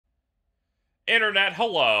Internet,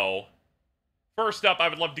 hello. First up, I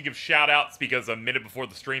would love to give shout-outs because a minute before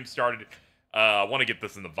the stream started, I want to get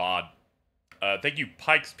this in the VOD. Thank you,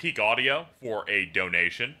 Pikes Peak Audio, for a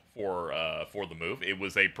donation for the move. It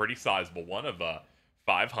was a pretty sizable one of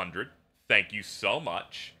 500. Thank you so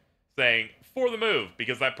much. Saying, for the move,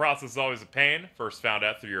 because that process is always a pain. First found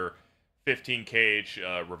out through your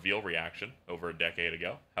 15kh reveal reaction over a decade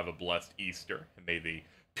ago. Have a blessed Easter, and may the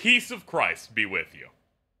peace of Christ be with you.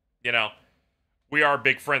 You know, we are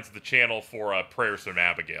big friends of the channel for prayers from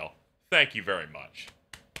Abigail. Thank you very much.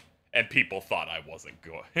 And people thought I wasn't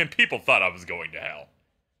good. And people thought I was going to hell.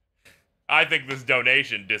 I think this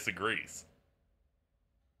donation disagrees.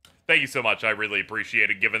 Thank you so much. I really appreciate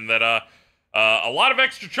it, given that a lot of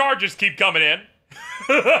extra charges keep coming in.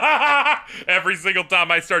 Every single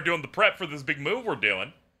time I start doing the prep for this big move we're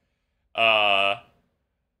doing. So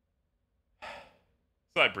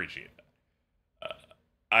I appreciate that.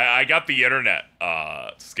 I got the internet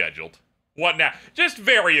scheduled. What now? Just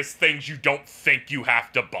various things you don't think you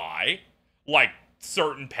have to buy. Like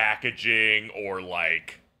certain packaging or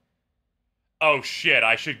like, oh shit,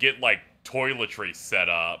 I should get like toiletries set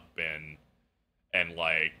up and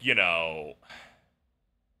like, you know.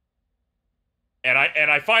 And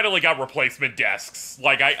I finally got replacement desks.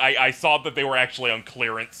 Like I saw that they were actually on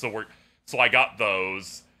clearance, so I got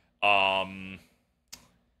those.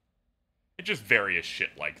 It's just various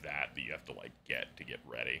shit like that you have to like get to get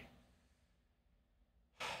ready.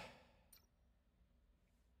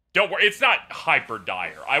 Don't worry, it's not hyper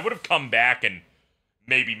dire. I would have come back and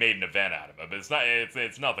maybe made an event out of it, but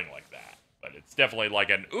it's nothing like that. But it's definitely like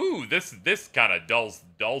an ooh, this kind of dulls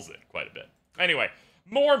it quite a bit. Anyway,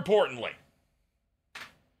 more importantly.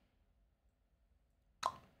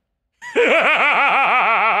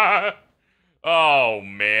 Oh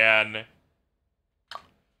man.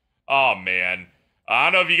 Oh man. I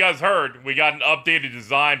don't know if you guys heard, we got an updated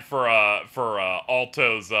design for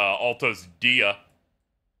Alto's Dia.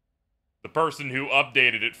 The person who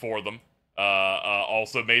updated it for them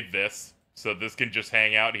also made this, so this can just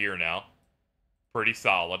hang out here now. Pretty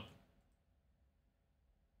solid.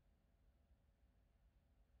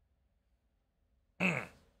 Now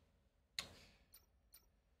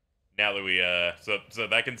that we so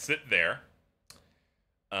that can sit there.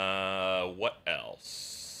 What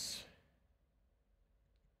else?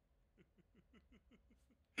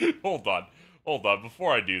 Hold on.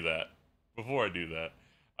 Before I do that,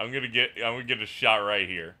 I'm gonna get a shot right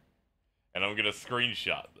here, and I'm gonna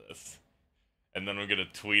screenshot this, and then I'm gonna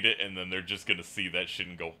tweet it, and then they're just gonna see that shit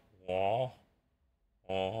and go, oh,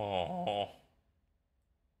 oh.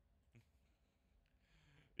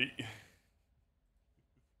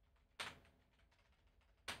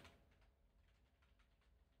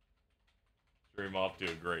 Stream off to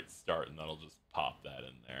a great start, and that'll just pop that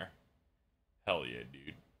in there. Hell yeah,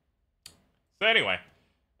 dude. So anyway.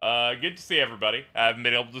 Good to see everybody. I haven't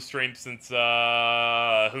been able to stream since,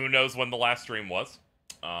 who knows when the last stream was.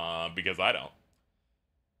 Because I don't.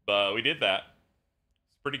 But we did that.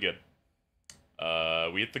 It's pretty good.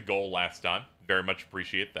 We hit the goal last time. Very much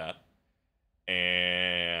appreciate that.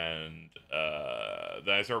 And,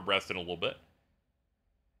 then I started resting a little bit.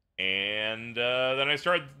 And, then I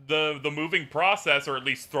started the moving process, or at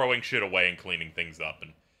least throwing shit away and cleaning things up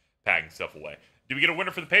and packing stuff away. Did we get a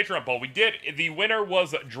winner for the Patreon poll? We did. The winner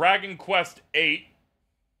was Dragon Quest VIII.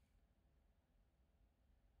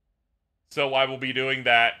 So I will be doing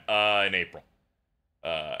that in April.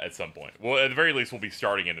 At some point. Well, at the very least, we'll be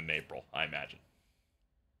starting it in April, I imagine.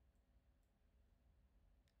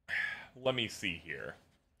 Let me see here.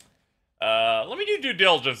 Let me do due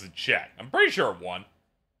diligence and check. I'm pretty sure it won.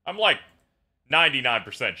 I'm like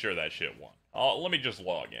 99% sure that shit won. Let me just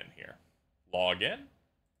log in here. Log in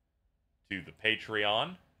to the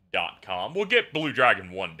patreon.com. We'll get Blue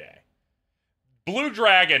Dragon one day. Blue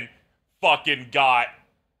Dragon fucking got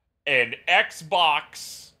an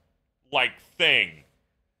Xbox like thing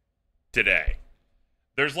today.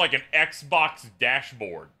 There's like an Xbox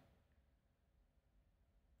dashboard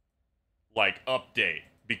like update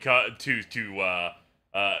because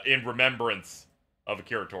in remembrance of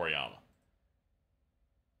Akira Toriyama.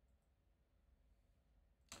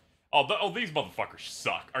 Oh, these motherfuckers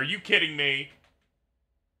suck. Are you kidding me?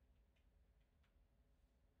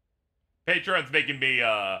 Patreon's making me,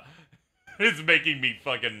 it's making me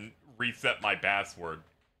fucking reset my password.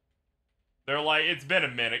 They're like, it's been a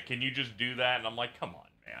minute, can you just do that? And I'm like, come on,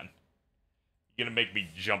 man. You're gonna make me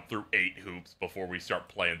jump through 8 hoops before we start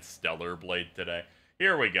playing Stellar Blade today.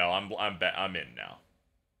 Here we go, I'm in now.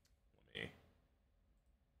 Let me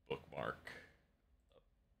bookmark.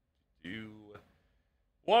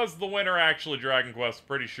 Was the winner actually Dragon Quest?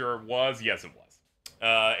 Pretty sure it was. Yes, it was.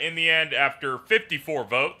 In the end, after 54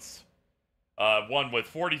 votes, won with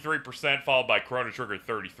 43%, followed by Chrono Trigger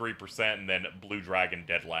 33%, and then Blue Dragon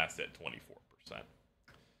dead last at 24%.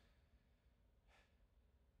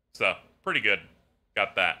 So, pretty good.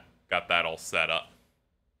 Got that all set up.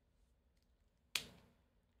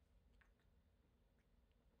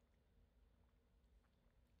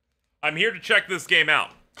 I'm here to check this game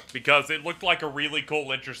out, because it looked like a really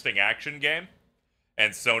cool, interesting action game.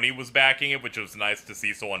 And Sony was backing it, which was nice to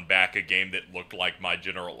see someone back a game that looked like my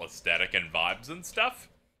general aesthetic and vibes and stuff.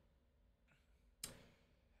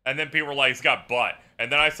 And then people were like, it's got butt.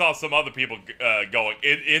 And then I saw some other people going,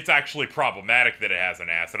 it's actually problematic that it has an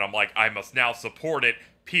ass. And I'm like, I must now support it.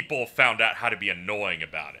 People found out how to be annoying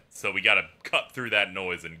about it. So we gotta cut through that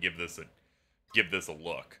noise and give this a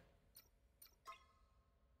look.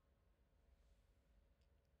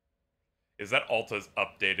 Is that Alta's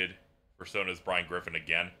updated Persona's Brian Griffin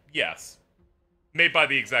again? Yes. Made by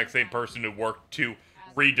the exact same person who worked to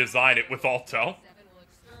redesign it with Alto. Will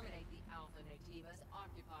exterminate the Alpha Nativas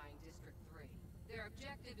occupying District 3. Their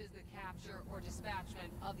objective is the capture or dispatchment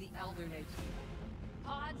of the Elder Nativa.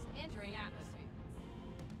 Pods entering atmosphere.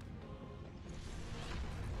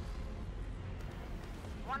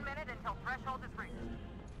 1 minute until threshold is reached.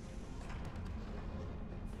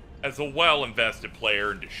 As a well-invested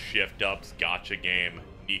player into shift-ups, gacha game,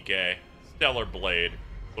 Nikke, Stellar Blade,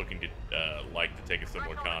 looking to like to take a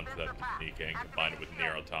similar concept to Nikke and combine it with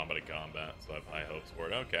Nier Automata combat, so I have high hopes for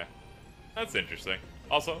it. Okay, that's interesting.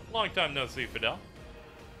 Also, long time no see, Fidel.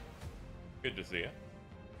 Good to see you.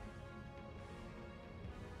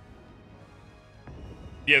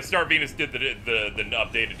 Yeah, Star Venus did the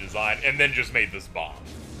updated design and then just made this bomb.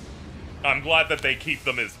 I'm glad that they keep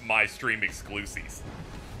them as my stream exclusives.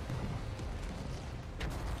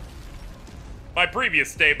 My previous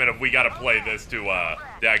statement of we gotta play this to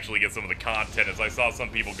actually get some of the content, as I saw some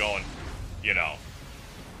people going, you know,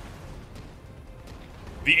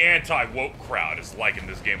 the anti-woke crowd is liking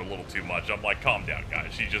this game a little too much. I'm like, calm down,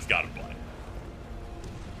 guys. You just gotta play.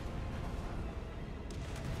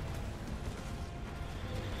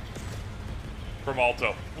 From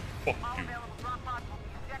Alto. Fuck you.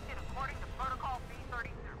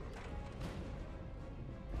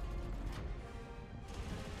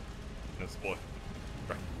 No spoil.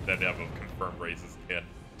 That they have a confirmed racist kid.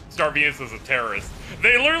 Star Venus is a terrorist.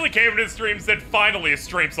 They literally came into the stream and said, finally a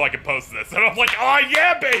stream so I can post this. And I'm like, oh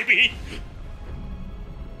yeah, baby!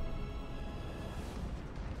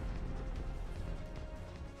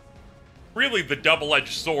 Really the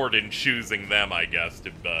double-edged sword in choosing them, I guess,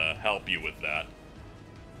 to help you with that.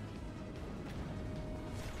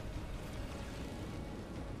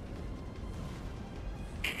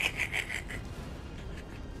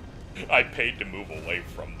 I paid to move away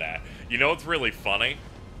from that. You know what's really funny?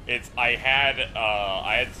 I had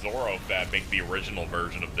Zorofat make the original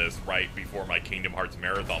version of this right before my Kingdom Hearts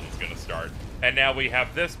Marathon was gonna start. And now we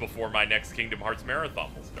have this before my next Kingdom Hearts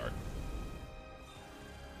Marathon will start.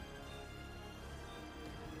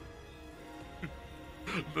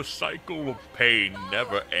 The cycle of pain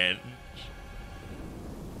never ends.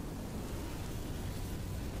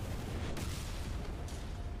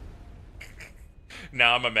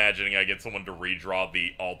 Now I'm imagining I get someone to redraw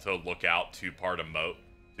the Alto Lookout 2-part emote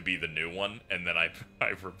to be the new one, and then I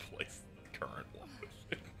replace the current one with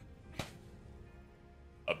it.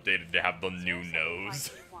 Updated to have the new nose.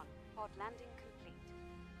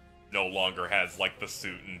 No longer has, like, the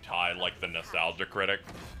suit and tie like the Nostalgia Critic.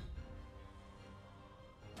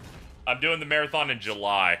 I'm doing the marathon in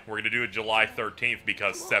July. We're gonna do it July 13th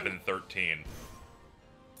because 7/13.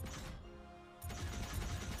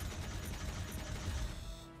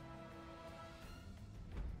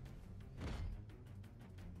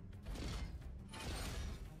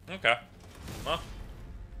 Okay. Well,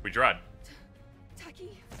 we tried.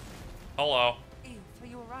 Taki? Hello. Eve, are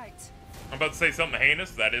you alright? I'm about to say something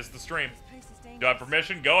heinous. That is the stream. This place is dangerous. Do I have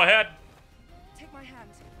permission? Go ahead. Take my hand.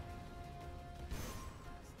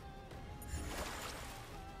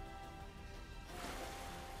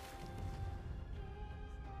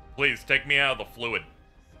 Please, take me out of the fluid.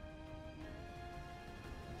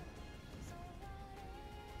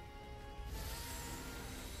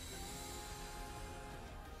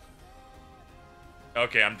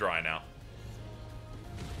 Okay, I'm dry now.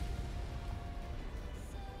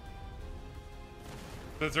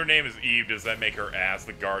 Since her name is Eve, does that make her ass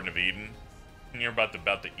the Garden of Eden? And you're about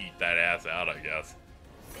to eat that ass out, I guess.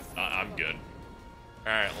 I'm good.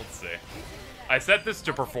 Alright, let's see. I set this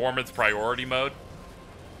to performance priority mode.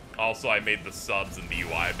 Also, I made the subs and the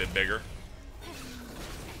UI a bit bigger.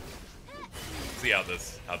 see how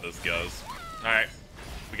this goes. All right,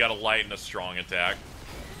 we got a light and a strong attack.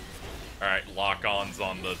 All right, lock-ons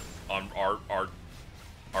on R3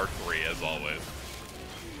 as always.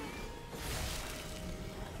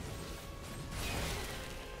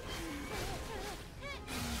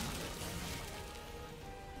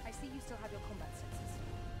 I see you still have your combat sensors.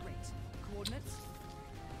 Great. Coordinates?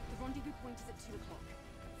 The rendezvous point is at 2 o'clock.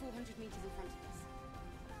 400 meters in front of us.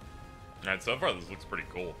 Alright, so far this looks pretty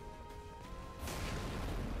cool.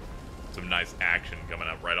 Some nice action coming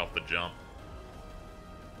up right off the jump.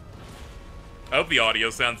 I hope the audio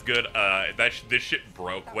sounds good. This shit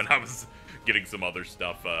broke when I was getting some other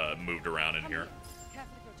stuff moved around in here.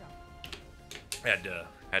 Careful of your jump.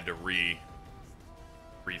 Had to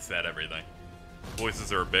reset everything.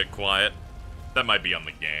 Voices are a bit quiet. That might be on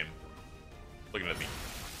the game. Looking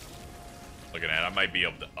at it, I might be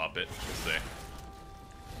able to up it. We'll see.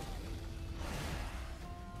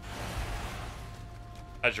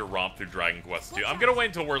 As you romp through Dragon Quest 2. I'm gonna wait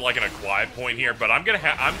until we're like in a quiet point here, but I'm gonna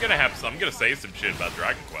say some shit about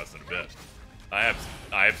Dragon Quest in a bit. I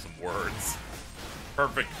have some words.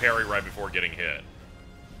 Perfect parry right before getting hit.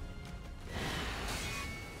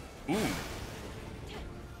 Ooh.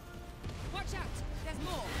 Watch out! There's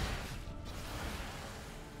more!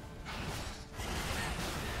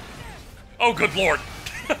 Oh, good lord!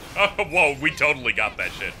 Whoa, we totally got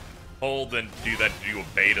that shit. Hold and do a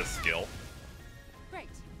beta skill. Great.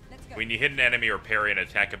 Let's go. When you hit an enemy or parry an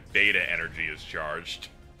attack, a beta energy is charged.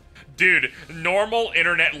 Dude, normal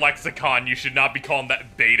internet lexicon, you should not be calling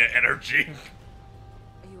that beta energy.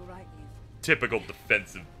 Are you alright, Eve? Typical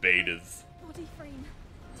defensive betas. Body frame.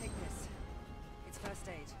 Take this. It's first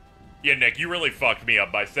aid. Yeah, Nick, you really fucked me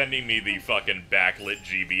up by sending me the fucking backlit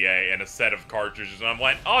GBA and a set of cartridges, and I'm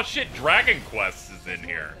like, oh shit, Dragon Quest is in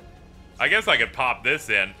here. I guess I could pop this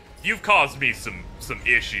in. You've caused me some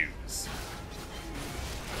issues.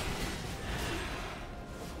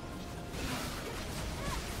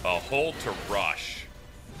 A hold to rush.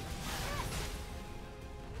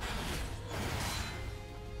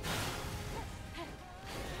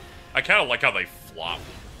 I kind of like how they flop.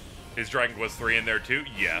 Is Dragon Quest 3 in there too?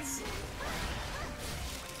 Yes.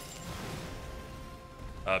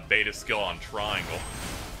 Beta skill on triangle.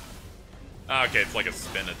 Okay, it's like a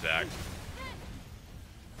spin attack.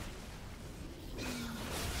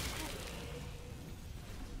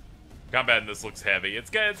 Combat in this looks heavy. It's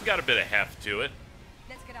got a bit of heft to it.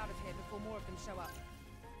 Let's get out of here before more of them show up.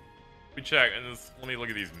 We check, and let me look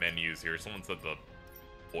at these menus here. Someone said the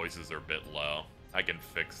voices are a bit low. I can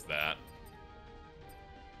fix that.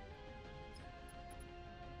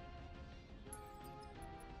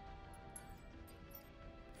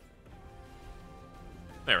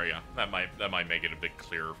 There we go. That might make it a bit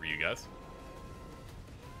clearer for you guys.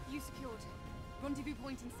 You secured. Rendezvous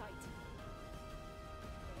point in sight.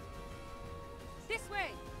 This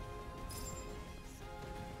way!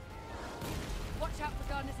 Watch out for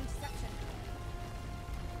Gardner's interception.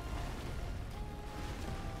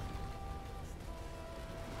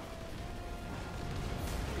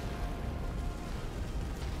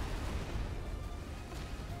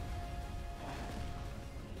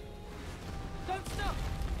 Don't stop!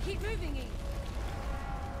 Keep moving, Eve!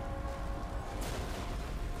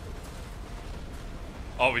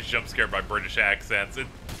 Always jump scared by British accents.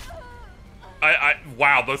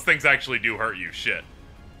 Wow, those things actually do hurt you. Shit.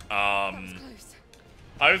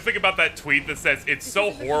 I was thinking about that tweet that says, it's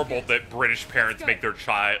so horrible that British parents make their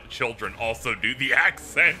children also do the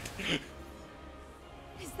accent.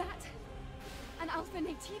 Is that an Alpha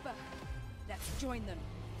Nativa? Let's join them.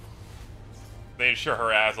 They ensure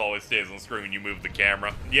her ass always stays on screen when you move the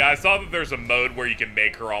camera. Yeah, I saw that there's a mode where you can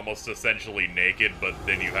make her almost essentially naked, but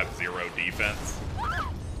then you have 0 defense.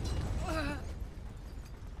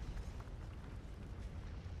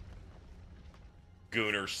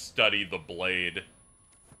 Gooner study the blade.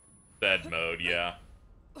 Dead mode, yeah.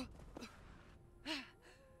 Oh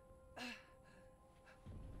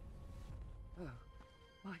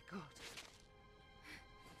my god.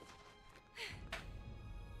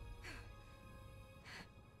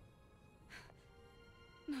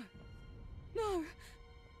 No.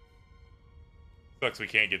 Sucks we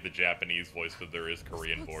can't get the Japanese voice, but there is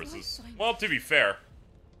Korean voices. Well, to be fair,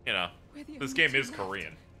 you know, this game is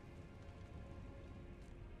Korean.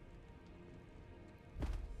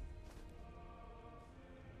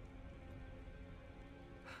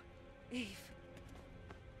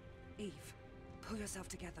 Eve, pull yourself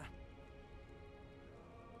together.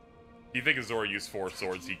 Do you think Azora used 4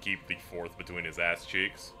 swords, he'd keep the 4th between his ass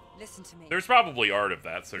cheeks? Listen to me. There's probably art of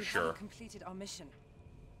that, so We sure. haven't completed our mission.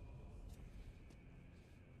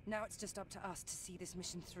 Now it's just up to us to see this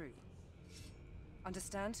mission through.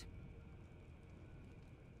 Understand?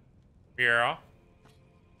 Yeah.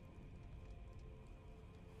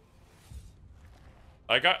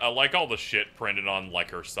 I like all the shit printed on,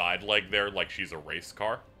 like, her side leg there, like she's a race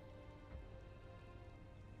car.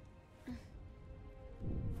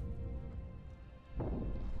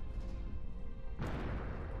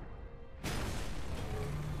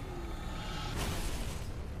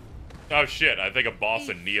 Oh shit, I think a boss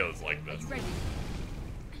in Neo's like this. Ready?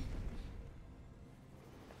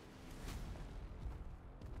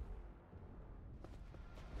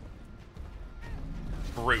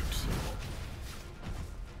 Brute.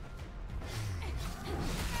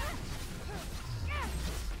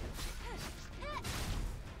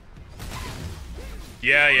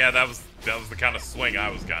 Yeah, that was the kind of swing I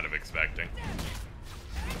was kind of expecting.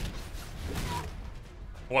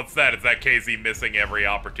 What's that? Is that KZ missing every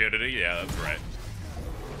opportunity? Yeah, that's right.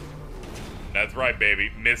 That's right, baby.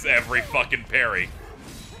 Miss every fucking parry.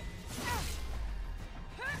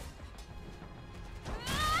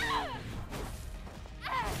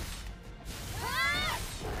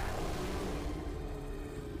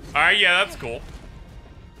 Alright, yeah, that's cool.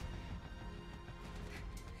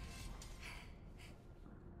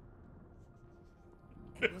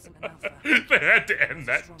 It wasn't an alpha. They had to end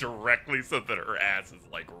that directly so that her ass is,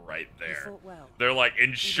 like, right there. fought well. They're like,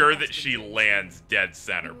 ensure that she lands dead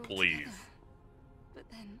center, please. But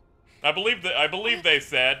then I believe they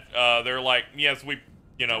said, they're like, yes, we've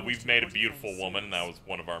made a beautiful woman, and that was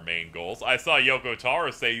one of our main goals. I saw Yoko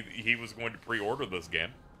Taro say he was going to pre-order this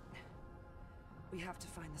game. we have to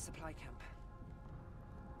find the supply camp.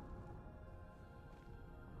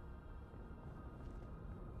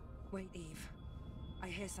 Wait, Eve. I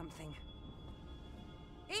hear something.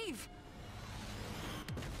 Eve!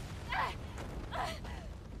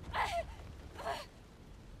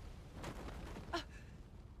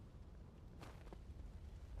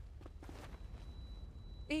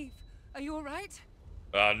 Eve, are you alright?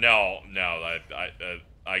 No,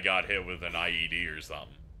 I got hit with an IED or something.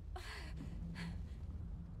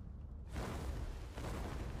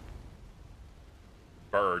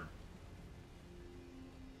 Bird.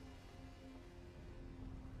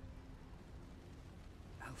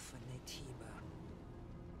 Alpha Nativa.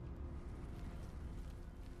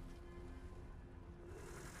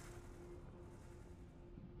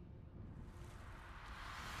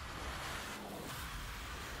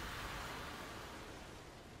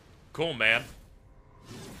 Cool, man.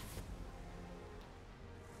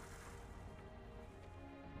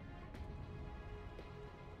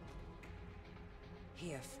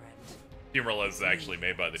 Here, friend. Humorless is actually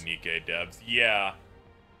made by the Nikkei devs. Yeah.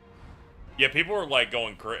 Yeah, people were like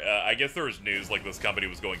going I guess there was news like this company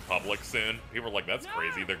was going public soon. People were like, that's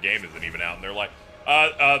crazy. Their game isn't even out. And they're like,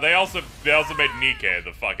 they also made Nikkei,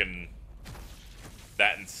 the fucking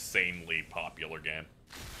that insanely popular game.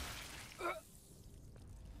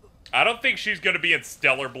 I don't think she's gonna be in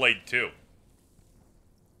Stellar Blade 2.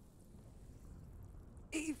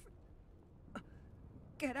 Eve!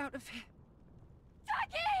 Get out of here.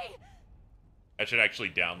 I should actually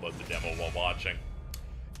download the demo while watching.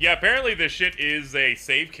 Yeah, apparently this shit is a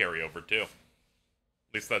save carryover, too. At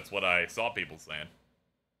least that's what I saw people saying.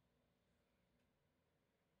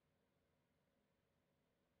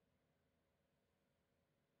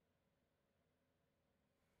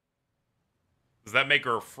 Does that make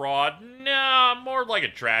her a fraud? Nah, more like a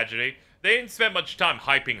tragedy. They didn't spend much time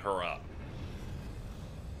hyping her up.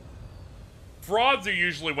 Frauds are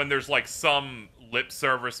usually when there's, like, some lip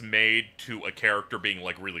service made to a character being,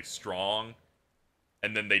 like, really strong,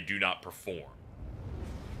 and then they do not perform.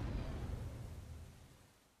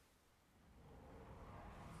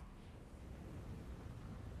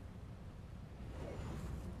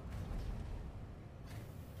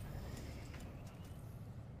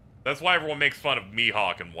 That's why everyone makes fun of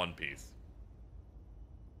Mihawk in One Piece.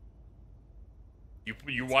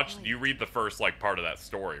 You read the first, like, part of that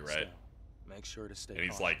story, right? So, make sure to stay and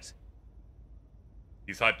he's cautious. like,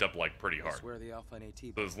 he's hyped up, like, pretty hard. That's where the Alpha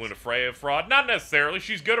Nativa So is Luna Freya a fraud? Not necessarily.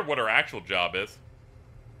 She's good at what her actual job is.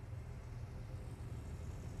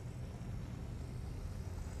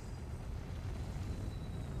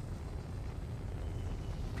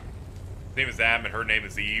 His name is Adam and her name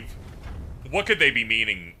is Eve. What could they be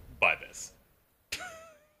meaning by this?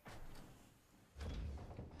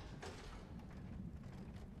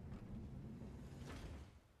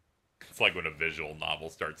 It's like when a visual novel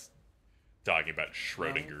starts talking about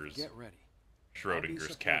Schrodinger's Get ready.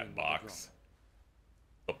 Schrodinger's cat box.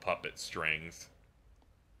 The puppet strings.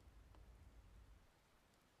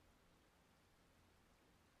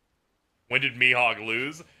 When did Mihawk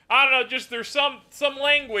lose? I don't know, just there's some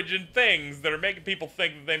language and things that are making people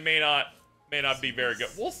think that they may not be very good.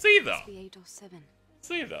 We'll see though. Must be 8 or 7.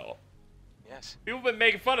 See though. Yes. People have been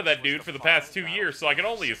making fun of that dude for the past 2 years, so I can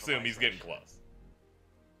only assume he's getting close.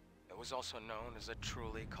 It was also known as a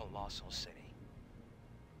truly colossal city.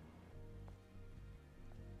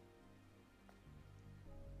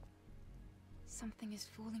 Something is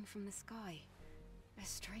falling from the sky. A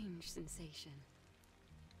strange sensation.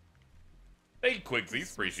 Thank you, Quigsies.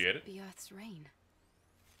 This Appreciate must it. be Earth's rain.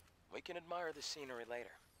 We can admire the scenery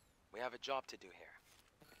later. We have a job to do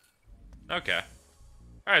here. Okay.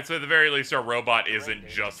 Alright, so at the very least, our robot isn't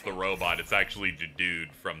just the robot. It's actually the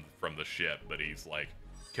dude from the ship, but he's, like,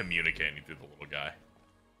 communicating through the little guy.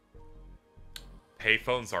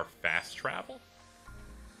 Payphones are fast travel?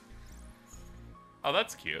 Oh,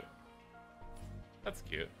 that's cute. That's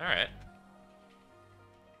cute. Alright.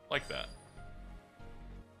 Like that.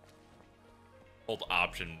 Hold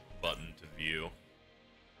option button to view.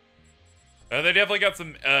 They definitely got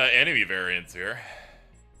some enemy variants here.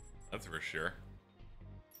 That's for sure.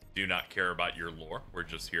 Do not care about your lore. We're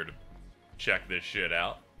just here to check this shit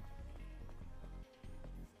out.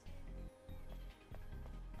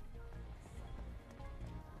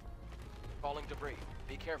 Falling debris.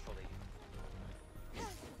 Be careful, Eve.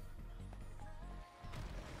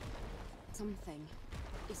 Something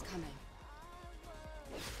is coming.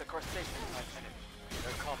 The crustacean type enemy.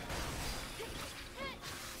 They're coming.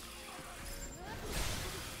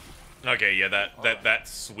 Okay, yeah, that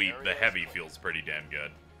sweep, the heavy feels pretty damn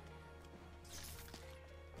good.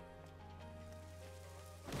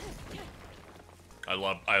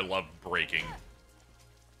 I love breaking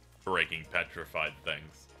petrified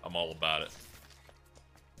things. I'm all about it.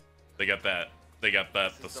 They got that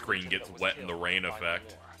the screen gets wet in the rain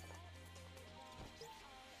effect.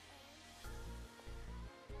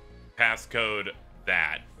 Passcode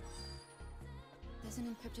that. There's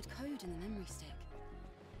an encrypted code in the memory stick.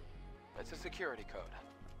 It's a security code.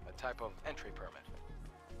 A type of entry permit.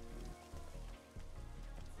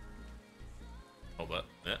 Hold up.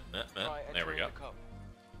 Try There we entering go. the code.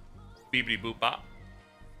 Beepity boop bop.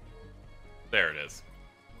 There it is.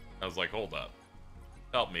 I was like, hold up.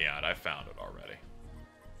 Help me out. I found it already.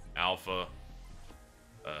 Alpha.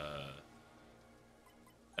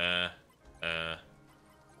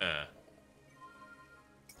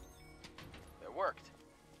 It worked.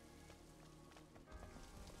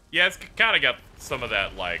 Yeah, it's kind of got some of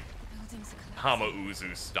that, like, Buildings are collapsing.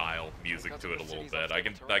 Hamauzu style music to it a little bit. I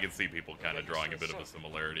can see people kind of drawing a bit of a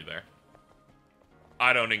similarity there.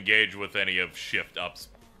 I don't engage with any of Shift Up's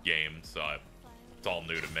games, so it's all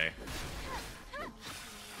new to me.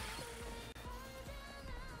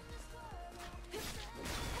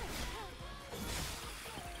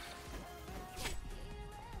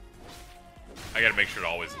 I gotta make sure to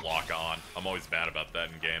always lock on. I'm always bad about that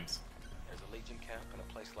in games. There's a Legion camp in a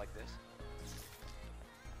place like this.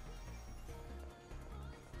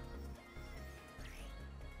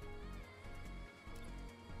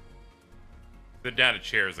 Sit down to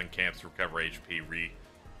chairs in camps to recover HP.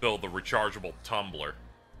 Refill the rechargeable tumbler.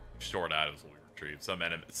 Stored items will be retrieved. Some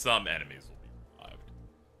enemies will be revived.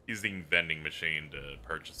 Using vending machine to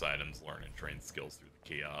purchase items, learn and train skills through the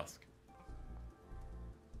kiosk.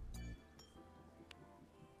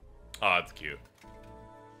 Oh, that's cute.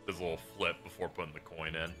 There's a little flip before putting the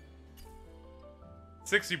coin in.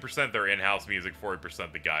 60% their in-house music,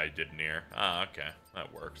 40% the guy did near. Ah, okay.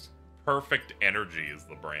 That works. Perfect Energy is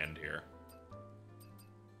the brand here.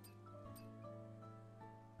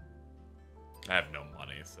 I have no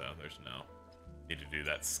money, so there's no need to do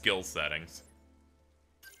that. Skill settings.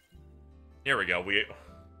 Here we go.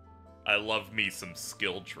 I love me some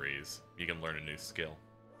skill trees. You can learn a new skill.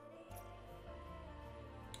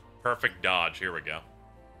 Perfect dodge. Here we go.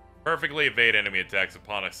 Perfectly evade enemy attacks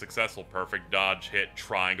upon a successful perfect dodge. Hit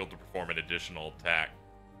triangle to perform an additional attack.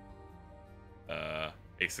 A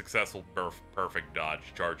successful perfect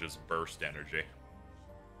dodge charges burst energy.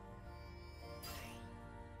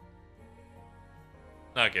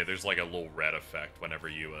 Okay, there's like a little red effect whenever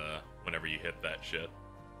you hit that shit.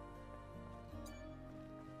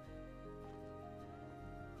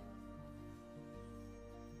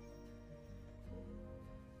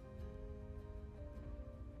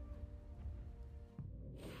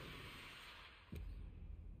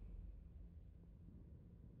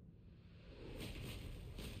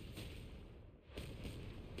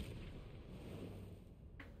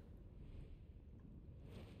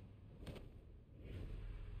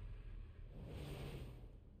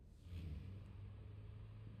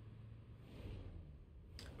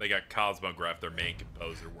 They got Cosmograph, their main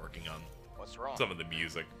composer, working on What's wrong? some of the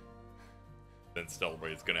music. Ben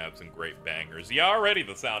Stillway is gonna have some great bangers. Yeah, already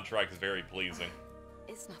the soundtrack is very pleasing.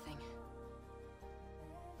 It's nothing.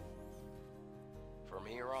 From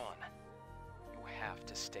here on, you have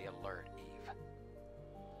to stay alert, Eve.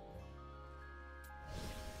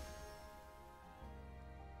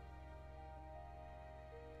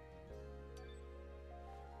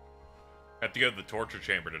 I have to go to the torture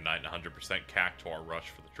chamber tonight and 100% Cactuar rush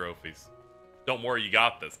for the trophies. Don't worry, you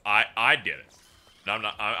got this. I did it. And I'm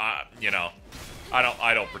not, you know,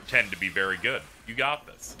 I don't pretend to be very good. You got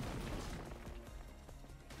this.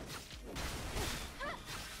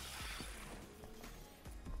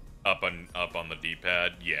 Up on the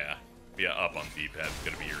D-pad, yeah. Yeah, up on D-pad is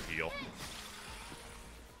gonna be your heal.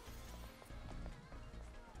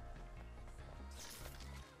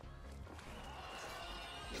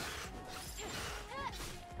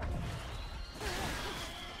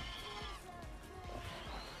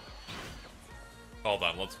 Hold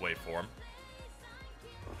on, let's wait for him.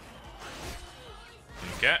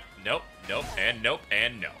 Okay, nope, nope, and nope,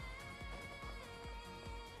 and no.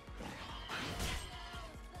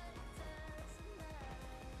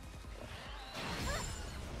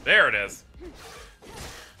 There it is.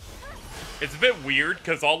 It's a bit weird,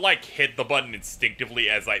 because I'll, like, hit the button instinctively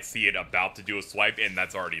as I see it about to do a swipe, and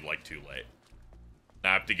that's already, like, too late.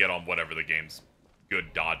 I have to get on whatever the game's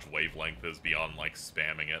good dodge wavelength is beyond, like,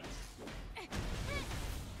 spamming it.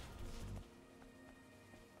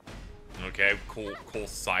 Okay, cool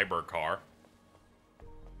cyber car.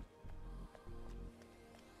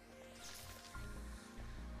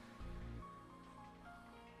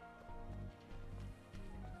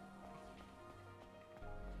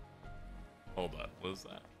 Hold up, what is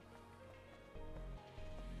that?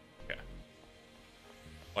 Okay.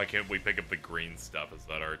 Why can't we pick up the green stuff? Is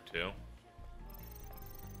that R2?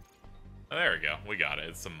 Oh, there we go. We got it.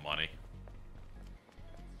 It's some money.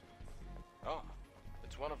 Oh,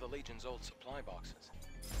 it's one of the Legion's old supply boxes.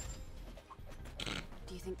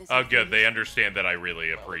 Do you think this? Oh, good. They understand that I really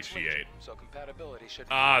Well, it's appreciate. Legion, so compatibility should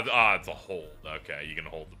be It's a hold. Okay, you can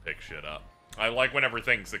hold to pick shit up. I like whenever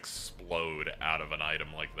things explode out of an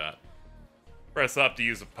item like that. Press up to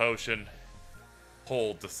use a potion.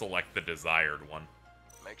 Hold to select the desired one.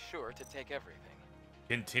 Make sure to take everything.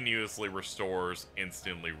 Continuously restores.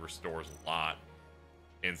 Instantly restores a lot.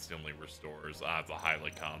 Instantly restores. It's a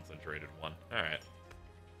highly concentrated one. Alright.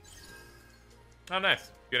 Oh,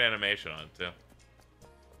 nice. Good animation on it, too.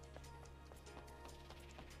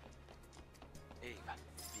 Eve,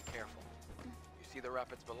 be careful. You see the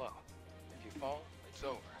rapids below. If you fall, it's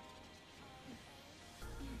over.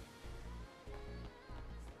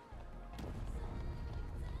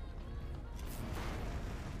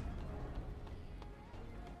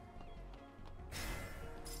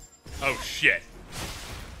 Oh, shit.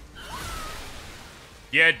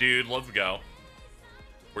 Yeah, dude, let's go.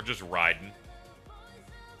 We're just riding.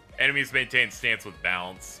 Enemies maintain stance with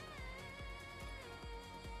balance.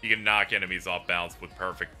 You can knock enemies off balance with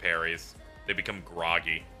perfect parries. They become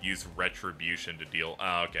groggy. Use retribution to deal...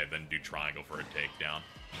 Oh, okay, then do triangle for a takedown.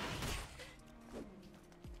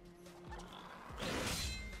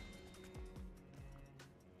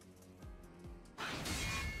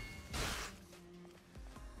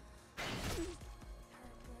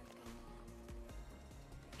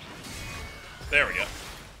 There we go.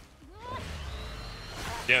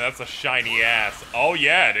 Yeah, that's a shiny ass. Oh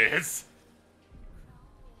yeah, it is.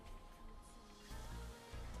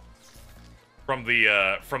 From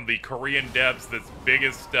the Korean devs, that's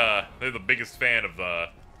biggest. They're the biggest fan of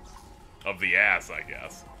the ass, I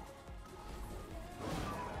guess.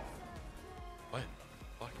 What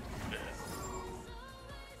the fuck is this?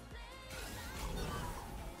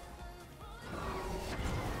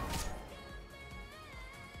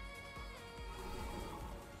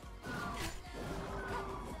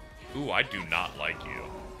 Ooh, I do not like you.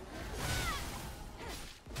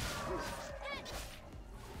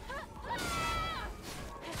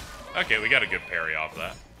 Okay, we got a good parry off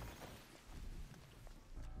that.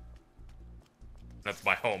 That's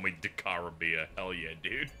my homie Dakarabia. Hell yeah,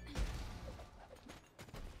 dude.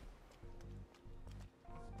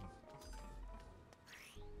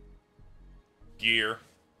 Gear.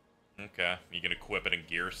 Okay, you can equip it in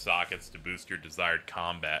gear sockets to boost your desired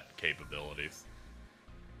combat capabilities.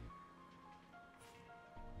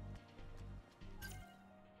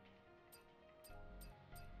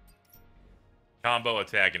 Combo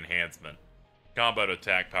attack enhancement. Combo to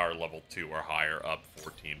attack power level 2 or higher, up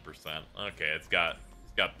 14%. Okay, it's got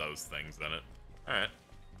those things in it. Alright.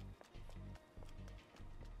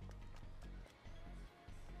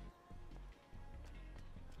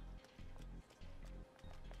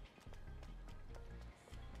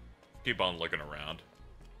 keep on looking around.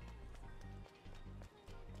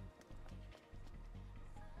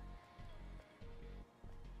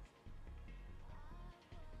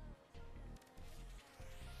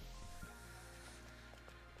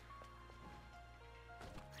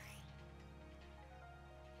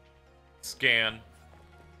 Scan.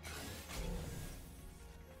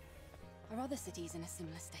 Are other cities in a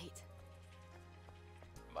similar state?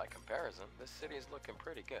 By comparison, this city is looking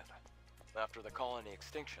pretty good. After the colony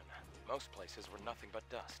extinction, most places were nothing but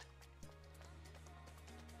dust.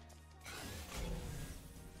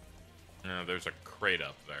 There's a crate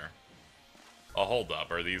up there. Oh, hold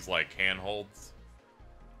up. Are these like handholds?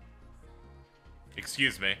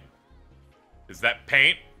 Excuse me. Is that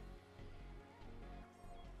paint?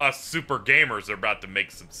 Us super gamers are about to make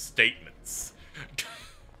some statements.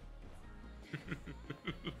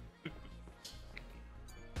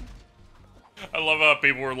 I love how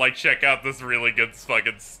people were like, check out this really good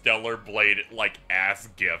fucking Stellar Blade, like, ass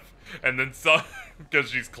gif. And then some,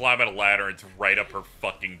 because she's climbing a ladder, it's right up her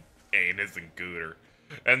fucking anus and gooter.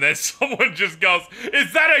 And then someone just goes,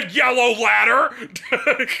 is that a yellow ladder?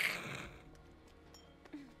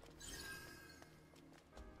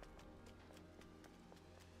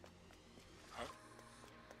 Huh?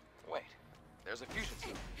 Wait, there's a fusion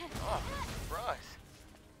cell. Oh, surprise.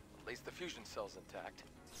 At least the fusion cell's intact.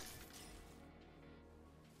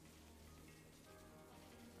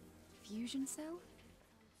 Fusion cell?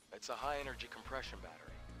 It's a high-energy compression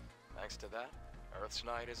battery. Thanks to that, Earth's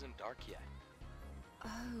night isn't dark yet. Oh,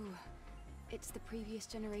 it's the previous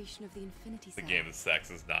generation of the Infinity The Cell. game is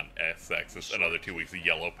sexist, not sexist. Another 2 weeks of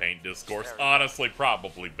yellow paint discourse. There we go. Honestly,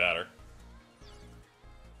 probably better.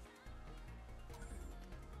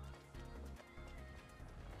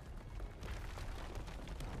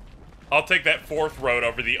 I'll take that fourth road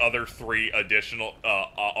over the other 3 additional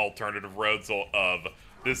alternative roads of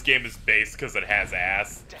this game is based because it has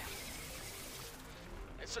ass Damn.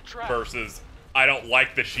 It's a trap. versus I don't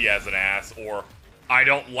like that she has an ass, or I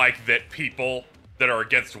don't like that people that are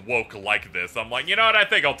against woke like this. I'm like, you know what? I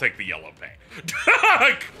think I'll take the yellow paint.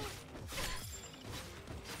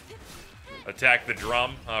 Attack the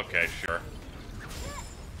drum? Okay, sure.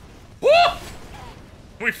 Woo!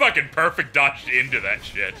 We fucking perfect dodged into that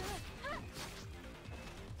shit.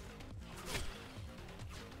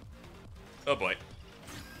 Oh boy.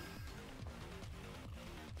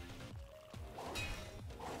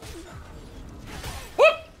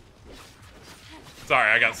 Whoop!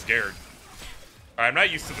 Sorry, I got scared. Alright, I'm not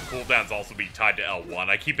used to the cooldowns also being tied to L1.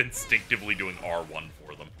 I keep instinctively doing R1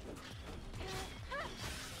 for them.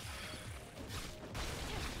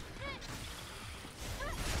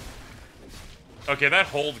 Okay, that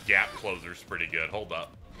hold gap closer's pretty good. Hold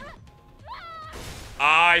up.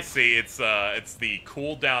 I see. It's the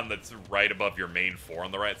cooldown that's right above your main 4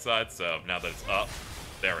 on the right side. So now that it's up,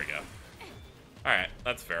 there we go. All right,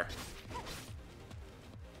 that's fair.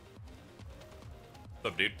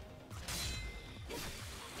 What's up, dude?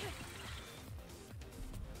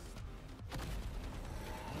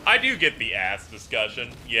 I do get the ass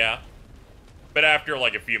discussion, yeah. But after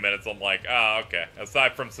like a few minutes, I'm like, oh, okay.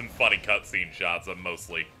 Aside from some funny cutscene shots, I'm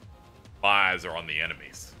mostly, my eyes are on the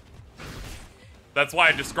enemies. That's why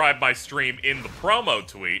I described my stream in the promo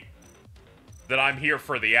tweet that I'm here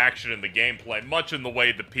for the action and the gameplay, much in the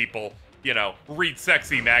way that people, you know, read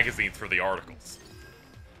sexy magazines for the articles.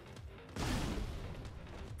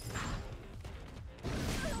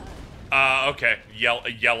 Okay.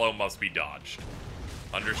 Yellow must be dodged.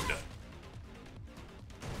 Understood.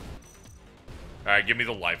 Alright, give me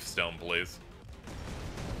the life stone, please.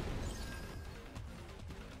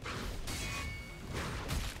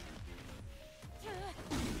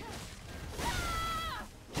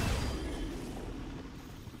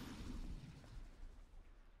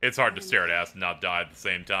 It's hard to stare at ass and not die at the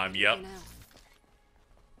same time. Yep.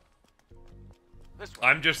 This one.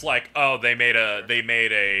 I'm just like, oh, they made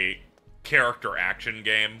a character action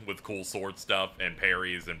game with cool sword stuff and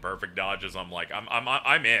parries and perfect dodges. I'm like,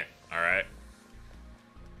 I'm in. All right.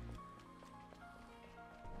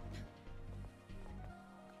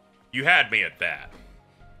 You had me at that.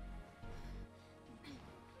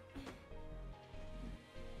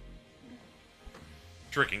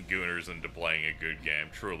 Tricking gooners into playing a good game,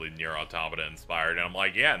 truly Nier Automata inspired, and I'm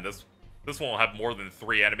like, yeah, and this won't have more than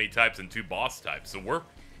 3 enemy types and 2 boss types, so we're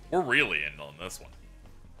really in on this one.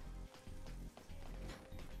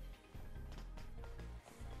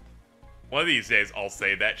 One of these days, I'll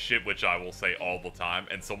say that shit, which I will say all the time,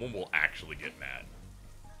 and someone will actually get mad.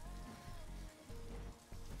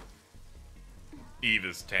 Eve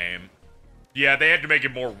is tame. Yeah, they had to make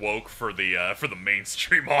it more woke for the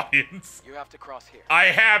mainstream audience. You have to cross here. I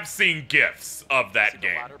have seen GIFs of See that the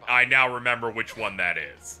game. ladder behind I now remember which one that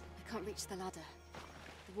is. I can't reach the ladder.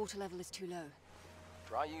 The water level is too low.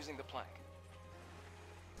 Try using the plank.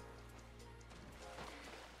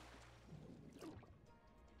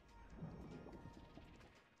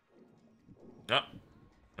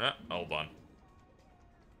 Hold on.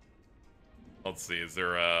 Let's see, is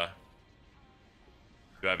there a...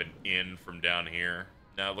 Do I have an in from down here?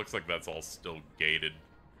 No, it looks like that's all still gated.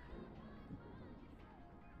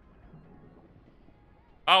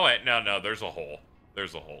 Oh, wait, no, there's a hole.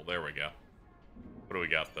 There's a hole, there we go. What do we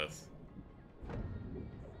got this?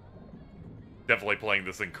 Definitely playing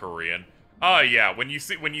this in Korean. Oh, yeah, when you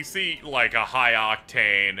see, like, a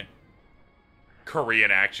high-octane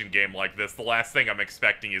Korean action game like this, the last thing I'm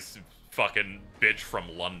expecting is fucking bitch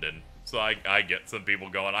from London. So I get some people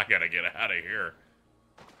going, I gotta get out of here.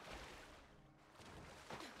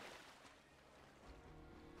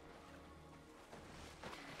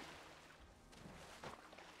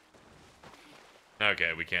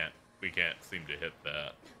 Okay, we can't seem to hit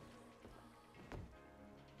that.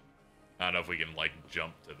 I don't know if we can, like,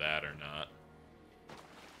 jump to that or not.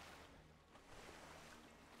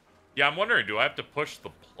 Yeah, I'm wondering, do I have to push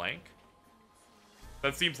the plank?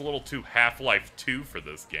 That seems a little too Half-Life 2 for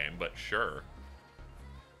this game, but sure.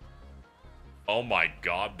 Oh my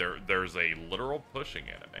god, there's a literal pushing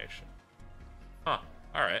animation. Huh,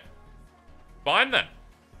 alright. Fine then.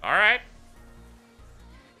 Alright.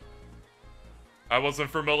 I wasn't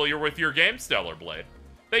familiar with your game, Stellar Blade.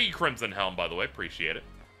 Thank you, Crimson Helm, by the way. Appreciate it.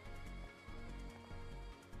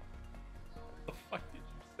 What the fuck did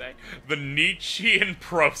you say? The Nietzschean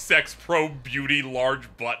pro-sex, pro-beauty, large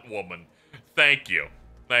butt woman. Thank you.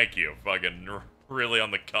 Thank you. Fucking really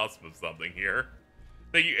on the cusp of something here.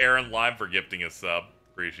 Thank you, Aaron Lime, for gifting a sub.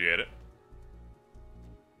 Appreciate it.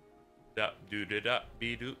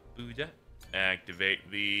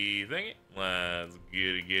 Activate the thingy. Let's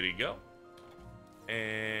get it go.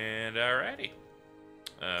 And alrighty.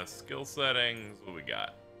 Skill settings, what we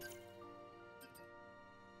got?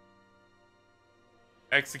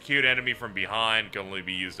 Execute enemy from behind can only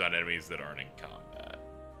be used on enemies that aren't in combat.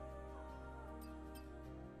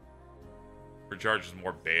 Recharges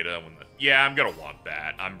more beta when the... Yeah, I'm gonna want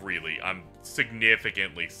that. I'm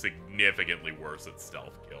significantly worse at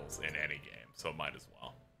stealth kills in any game, so might as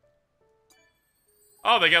well.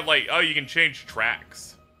 Oh, they got like... Oh, you can change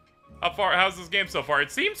tracks. How's this game so far? It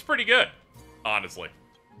seems pretty good, honestly.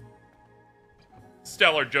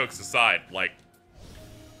 Stellar jokes aside, like...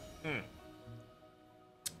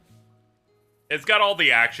 It's got all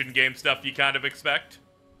the action game stuff you kind of expect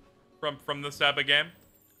from this type of game.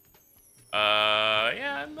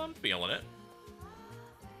 Yeah, I'm feeling it.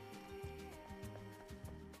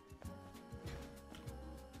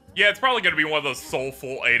 Yeah, it's probably going to be one of those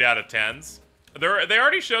soulful 8 out of 10s. They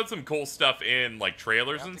already showed some cool stuff in, like,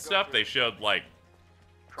 trailers and stuff. They showed, like,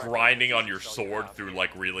 grinding on your sword through,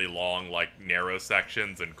 like, really long, like, narrow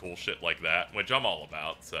sections and cool shit like that, which I'm all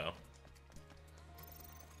about, so.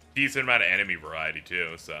 Decent amount of enemy variety,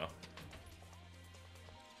 too, so.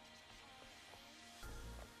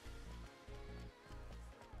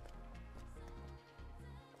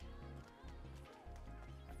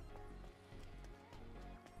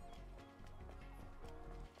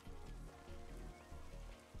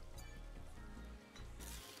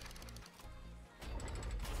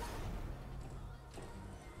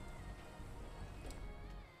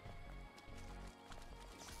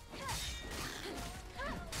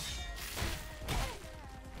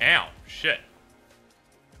 Ow, shit.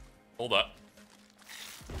 Hold up.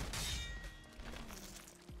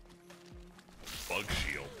 Bug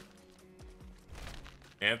shield.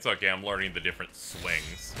 And it's okay, I'm learning the different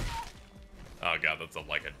swings. Oh god, that's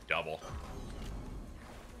like a double.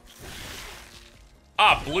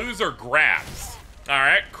 Ah, blues are grabs.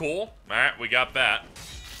 Alright, cool. Alright, we got that.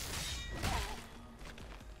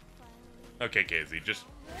 Okay, KZ, just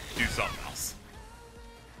do something else.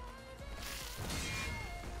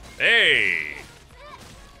 Hey!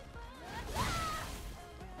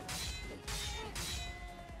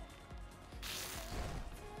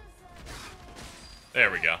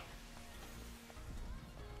 There we go.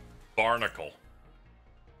 Barnacle.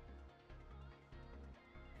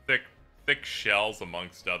 Thick shells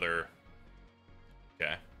amongst other...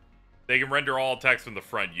 Okay. They can render all attacks from the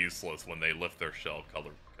front useless when they lift their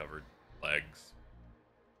shell-covered legs.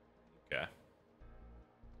 Okay.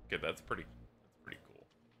 Okay, that's pretty cool.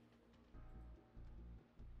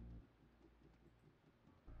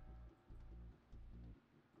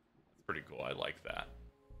 That's pretty cool. I like that.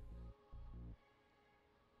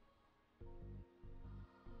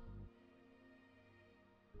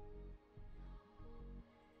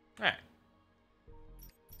 Alright.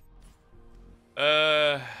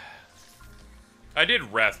 I did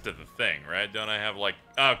rest at the thing, right? Don't I have like...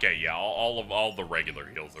 Okay, yeah, all the regular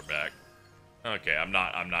heals are back. Okay, I'm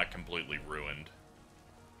not completely ruined.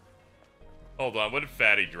 Hold on, what did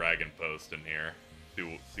Fatty Dragon post in here?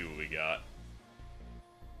 See what we got.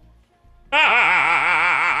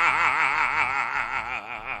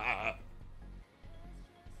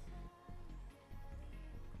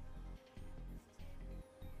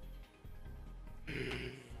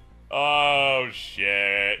 Oh,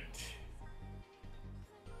 shit.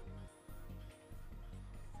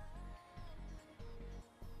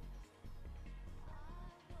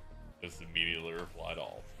 Just immediately replied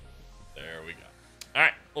all. There we go.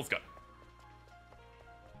 Alright, let's go.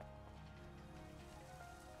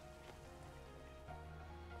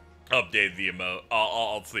 Update the emote.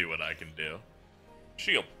 I'll see what I can do.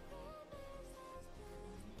 Shield.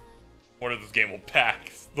 One of this game will pack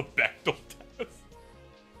the Bechtel test.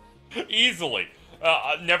 Easily.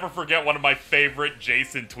 I'll never forget one of my favorite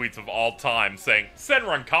Jason tweets of all time saying,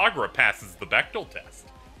 Senran Kagura passes the Bechtel test.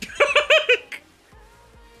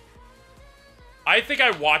 I think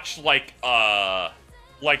I watched like a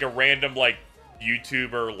random like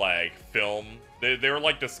YouTuber like film. They were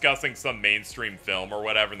like discussing some mainstream film or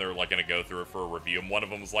whatever, and they were like gonna go through it for a review. And one of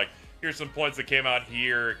them was like, "Here's some points that came out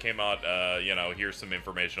here. It came out, you know, here's some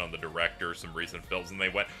information on the director, some recent films." And they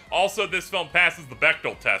went, "Also, this film passes the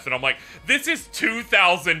Bechdel test." And I'm like, "This is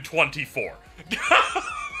 2024.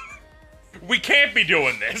 We can't be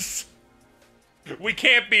doing this. We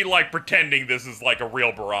can't be like pretending this is like a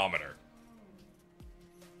real barometer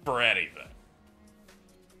for anything."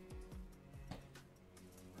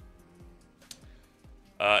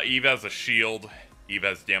 Eve has a shield. Eve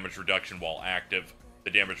has damage reduction while active.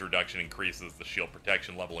 The damage reduction increases, the shield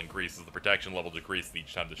protection level increases, the protection level decreases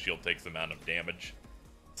each time the shield takes the amount of damage.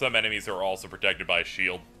 Some enemies are also protected by a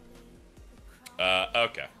shield.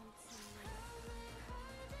 Okay.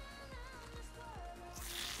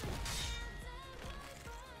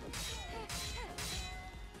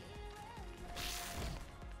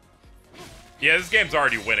 Yeah, this game's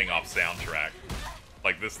already winning off soundtrack.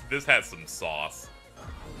 Like, this has some sauce.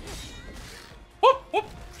 Whoop, whoop.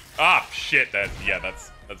 Ah, shit, that's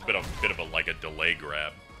a bit of a, like, a delay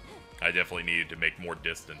grab. I definitely needed to make more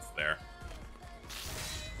distance there.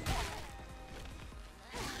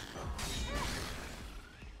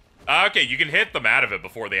 Okay, you can hit them out of it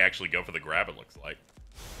before they actually go for the grab, it looks like.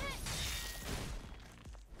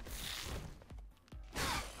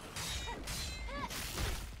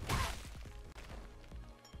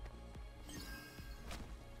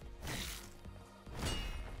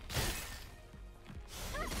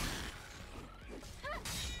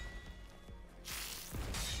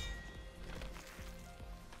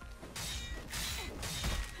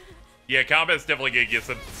 Yeah, combat's definitely gonna get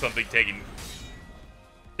something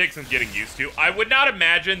takes some getting used to. I would not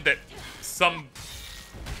imagine that some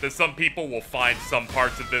people will find some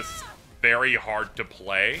parts of this very hard to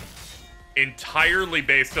play, entirely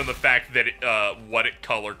based on the fact that what it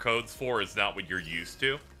color codes for is not what you're used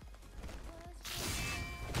to.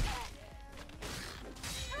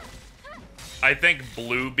 I think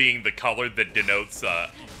blue being the color that denotes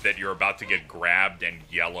that you're about to get grabbed, and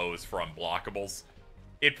yellow is for unblockables.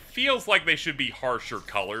 It feels like they should be harsher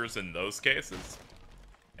colors in those cases.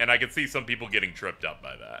 And I can see some people getting tripped up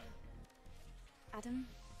by that. Adam,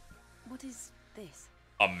 what is this?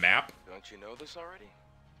 A map? Don't you know this already?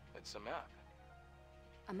 It's a map.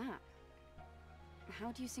 A map?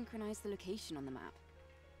 How do you synchronize the location on the map?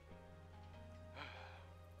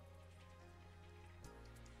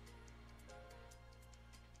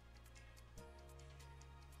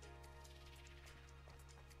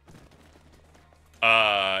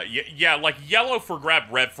 Yeah, like yellow for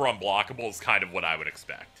grab, red for unblockable is kind of what I would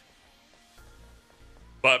expect.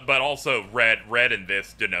 But also red in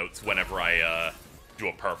this denotes whenever I do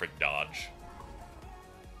a perfect dodge.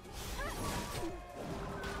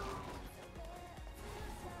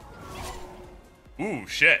 Ooh,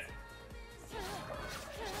 shit.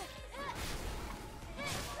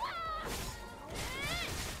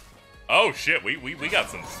 Oh shit, we got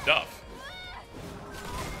some stuff.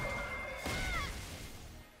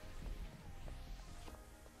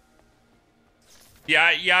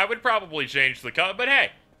 Yeah, I would probably change the color, but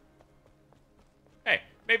hey,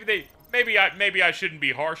 maybe I shouldn't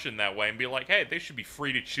be harsh in that way and be like, hey, they should be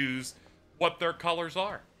free to choose what their colors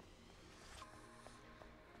are.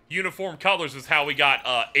 Uniform colors is how we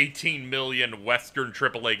got 18 million Western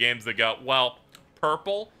AAA games that go, well,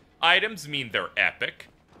 purple items mean they're epic,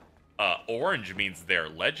 orange means they're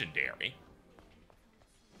legendary.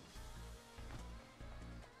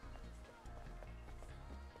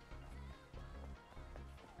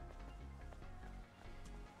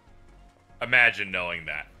 Imagine knowing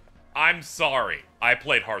that. I'm sorry. I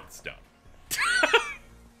played Hearthstone.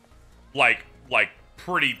 like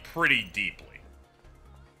pretty deeply.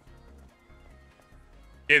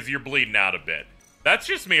 Is you're bleeding out a bit. That's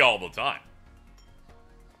just me all the time.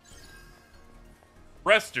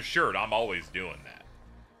 Rest assured, I'm always doing that.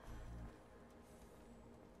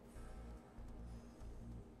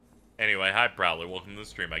 Anyway, hi Prowler, welcome to the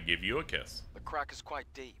stream. I give you a kiss. The crack is quite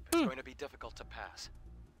deep. It's going to be difficult to pass.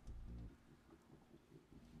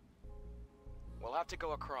 We'll have to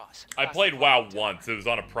go across. I played WoW once. It was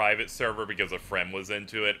on a private server because a friend was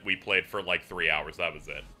into it. We played for like 3 hours. That was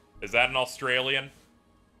it. Is that an Australian?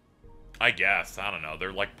 I guess. I don't know.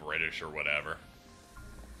 They're like British or whatever.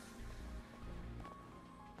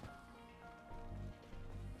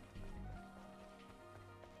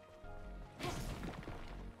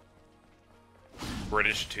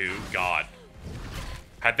 British 2? God.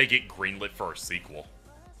 How'd they get greenlit for a sequel?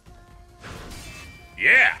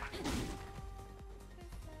 Yeah!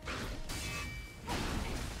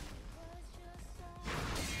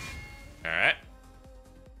 Alright.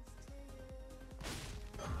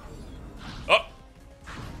 Oh!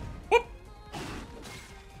 Whoop!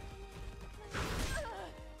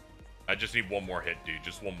 I just need one more hit, dude.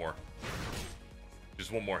 Just one more.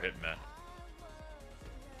 Just one more hit, man.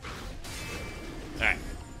 Alright.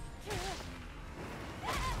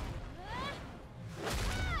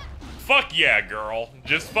 Fuck yeah, girl.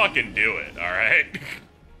 Just fucking do it, alright?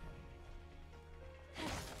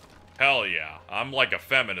 Hell yeah. I'm like a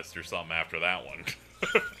feminist or something after that one.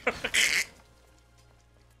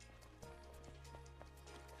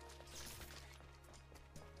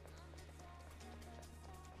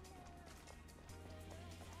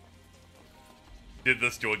 Did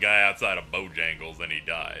this to a guy outside of Bojangles and he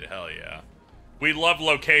died. Hell yeah. We love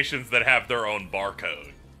locations that have their own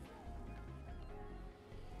barcode.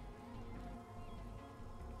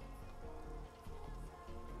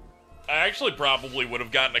 I actually probably would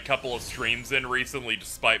have gotten a couple of streams in recently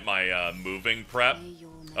despite my moving prep.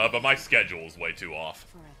 But my schedule is way too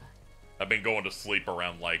off. I've been going to sleep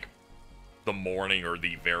around like the morning or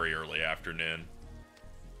the very early afternoon.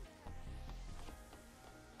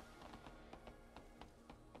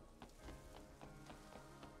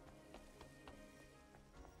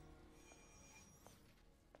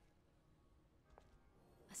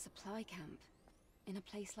 A supply camp in a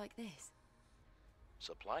place like this.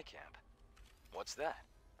 Supply camp? What's that?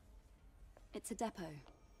 It's a depot,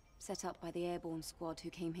 set up by the airborne squad who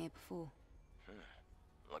came here before.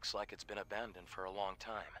 Looks like it's been abandoned for a long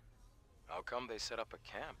time. How come they set up a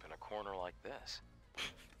camp in a corner like this?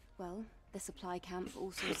 Well, the supply camp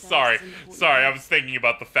also serves Sorry, as an important sorry, I base. was thinking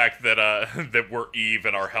about the fact that that we're Eve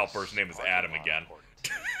and our helper's name is Adam again.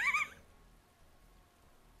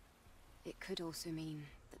 It could also mean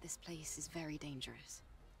that this place is very dangerous.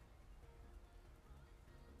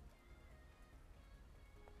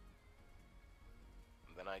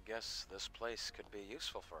 Then I guess this place could be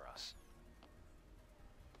useful for us.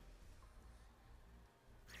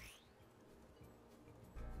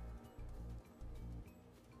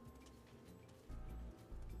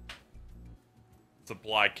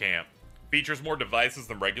 Supply camp. Features more devices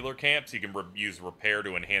than regular camps. You can use repair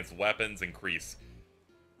to enhance weapons, increase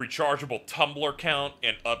rechargeable tumbler count,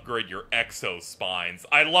 and upgrade your exo spines.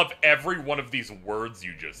 I love every one of these words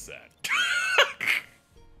you just said.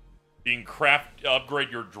 You can upgrade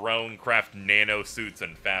your drone, craft nano suits,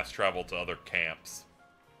 and fast travel to other camps.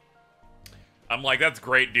 I'm like, that's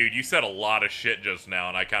great, dude. You said a lot of shit just now,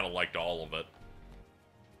 and I kind of liked all of it.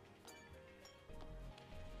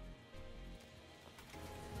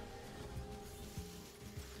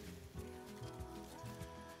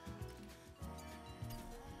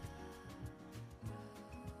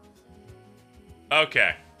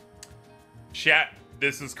 Okay. Chat,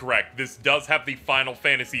 this is correct. This does have the Final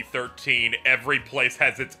Fantasy 13. Every place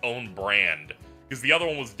has its own brand. Because the other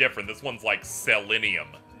one was different. This one's like Selenium.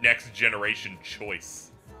 Next generation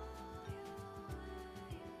choice.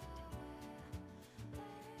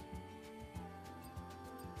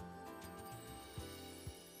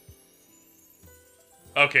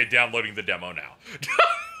 Okay, downloading the demo now.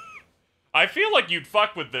 I feel like you'd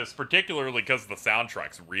fuck with this, particularly because the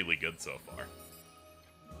soundtrack's really good so far.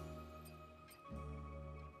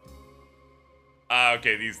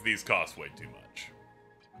 Okay, these cost way too much.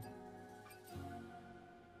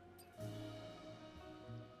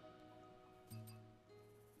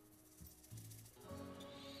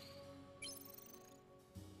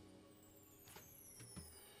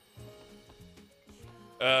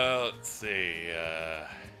 Let's see,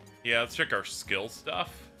 yeah, let's check our skill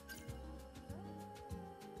stuff.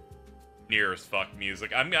 near as fuck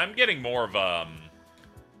music. I'm getting more of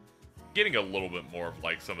getting a little bit more of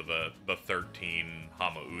like some of the 13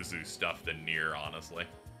 Hamauzu stuff than near, honestly.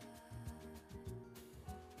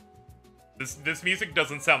 This music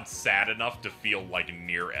doesn't sound sad enough to feel like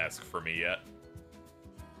near-esque for me yet.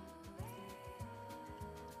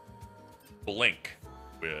 Blink.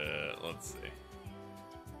 Let's see.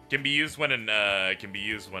 Can be used when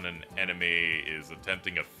an enemy is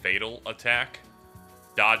attempting a fatal attack.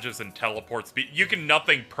 Dodges and teleports speed. You can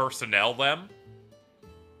nothing personnel them.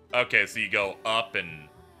 Okay, so you go up and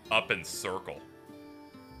circle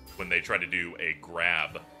when they try to do a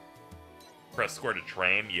grab. Press square to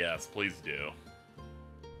train? Yes, please do.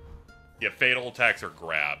 Yeah, fatal attacks are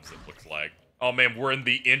grabs, it looks like. Oh man, we're in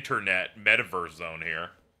the internet metaverse zone here.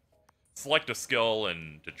 Select a skill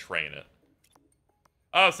and to train it.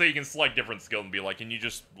 Oh, so you can select different skill and be like, can you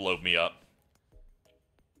just load me up?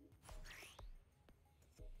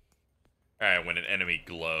 Alright, when an enemy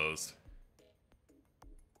glows.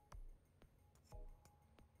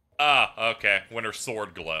 Ah, okay. When her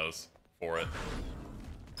sword glows for it.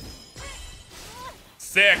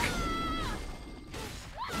 Sick!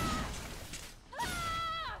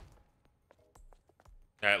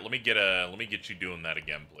 Alright, let me get you doing that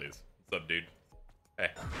again, please. What's up, dude? Hey.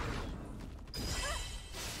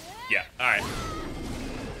 Yeah, alright.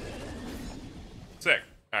 Sick.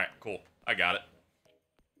 Alright, cool. I got it.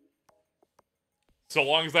 So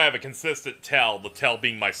long as I have a consistent tell, the tell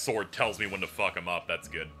being my sword tells me when to fuck him up, that's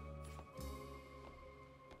good.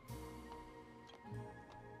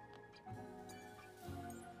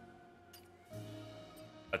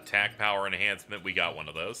 Attack power enhancement, we got one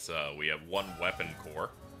of those, so we have one weapon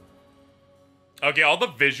core. Okay, all the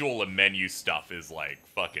visual and menu stuff is, like,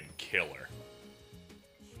 fucking killer.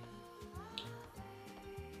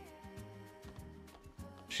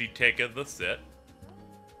 She taketh the sit.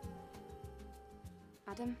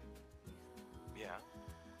 Adam? Yeah?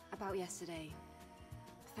 About yesterday.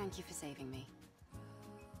 Thank you for saving me.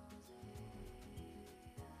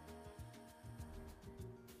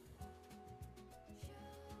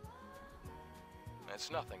 It's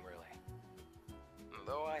nothing, really.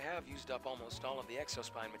 Though I have used up almost all of the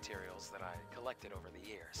exospine materials that I collected over the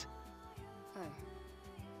years. Oh.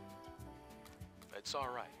 It's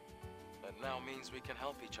alright. That now means we can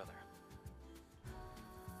help each other.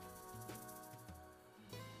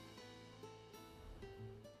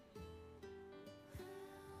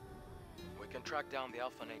 We can track down the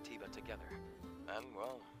Alpha Nativa together. And,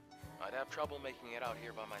 well, I'd have trouble making it out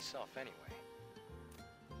here by myself anyway.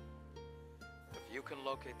 If you can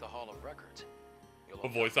locate the Hall of Records, you'll...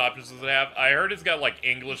 What voice options does it have? I heard it's got, like,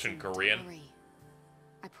 English and Korean. Don't worry.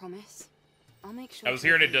 I promise. I'll make sure. I was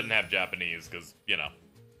hearing it doesn't have Japanese, because, you know,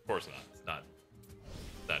 of course not.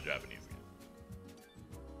 It's not Japanese again.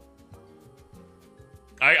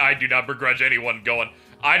 I do not begrudge anyone going,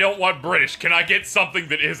 I don't want British. Can I get something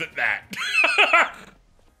that isn't that?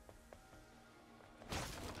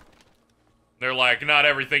 They're like, not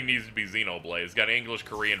everything needs to be Xenoblade. It's got English,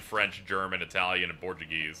 Korean, French, German, Italian, and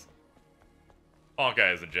Portuguese.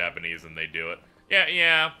 Honkai isn't Japanese, and they do it. Yeah,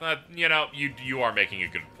 you know, you are making a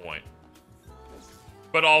good point.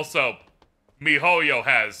 But also, MiHoYo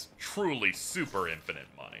has truly super infinite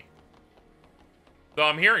money. Though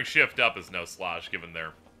I'm hearing Shift Up is no slouch, given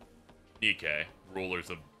their Nikkei,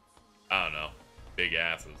 rulers of, I don't know, big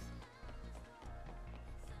asses.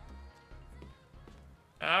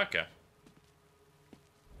 Okay.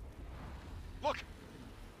 Look!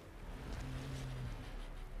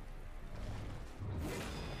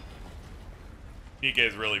 Nikkei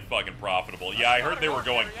is really fucking profitable. Yeah, I heard they were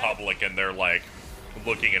going public and they're like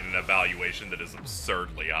looking at an evaluation that is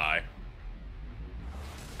absurdly high.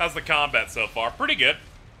 How's the combat so far? Pretty good.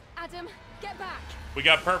 Adam, get back. We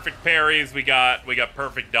got perfect parries, we got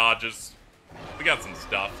perfect dodges. We got some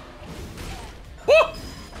stuff. Woo!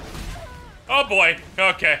 Oh boy.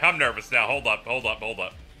 Okay, I'm nervous now. Hold up.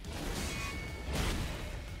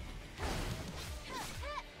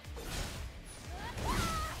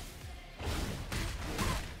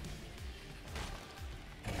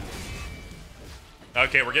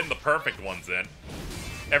 Okay, we're getting the perfect ones in.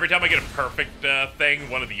 Every time I get a perfect thing,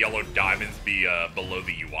 one of the yellow diamonds below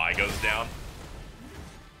the UI goes down.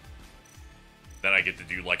 Then I get to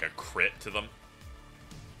do like a crit to them.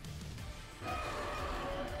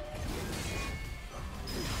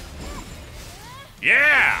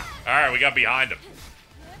 Yeah! Alright, we got behind him.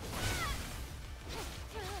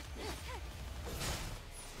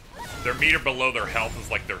 Their meter below their health is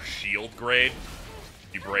like their shield grade.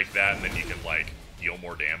 You break that and then you can like deal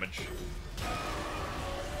more damage.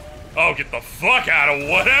 Oh, get the fuck out of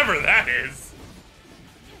whatever that is!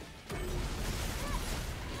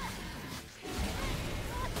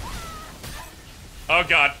 Oh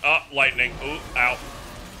god, lightning. Ooh, ow.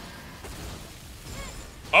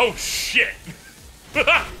 Oh shit!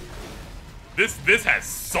 This has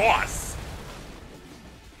sauce.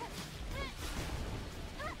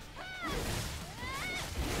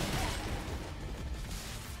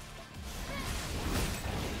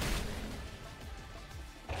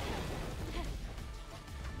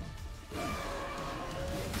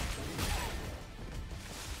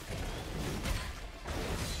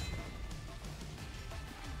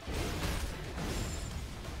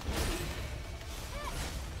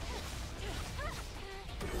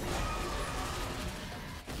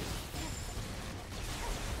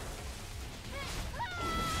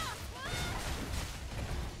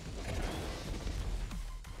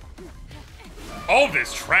 All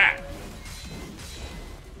this trap.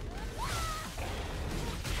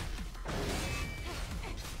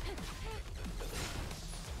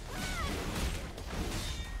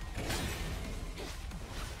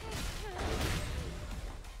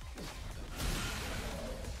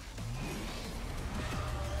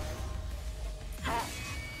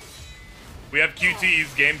 We have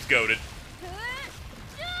QTE's games goated.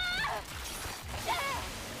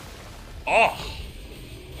 Oh.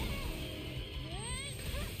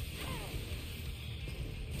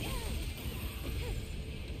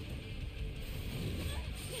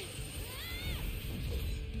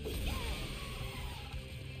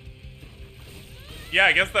 Yeah,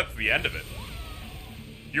 I guess that's the end of it.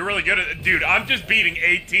 You're really good at it. Dude, I'm just beating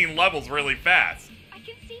 18 levels really fast. I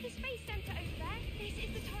can see the space center over there. This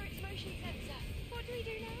is the turret's motion sensor. What do we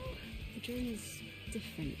do now? The drone is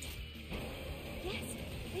different. Yes,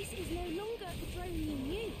 this is no longer the drone you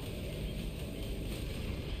knew.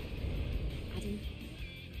 Adam,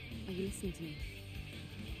 are you listening to me?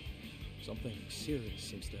 Something serious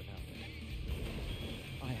seems to have happened.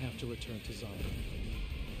 I have to return to Zion.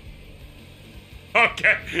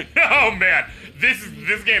 Okay. Oh man, this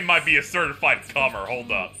game might be a certified comer.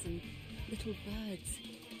 Hold up. Some little birds.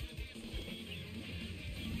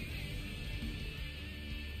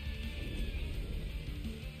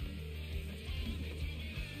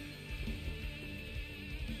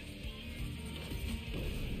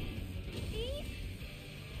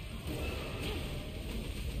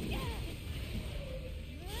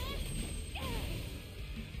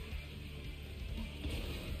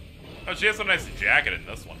 Oh, she has a nice jacket in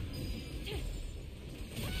this one.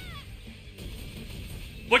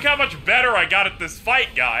 Look how much better I got at this fight,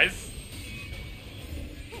 guys.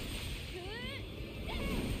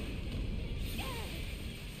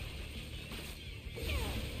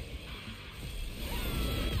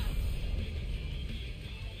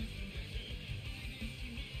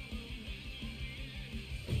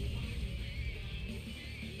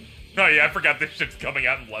 Oh yeah, I forgot this shit's coming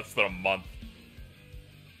out in less than a month.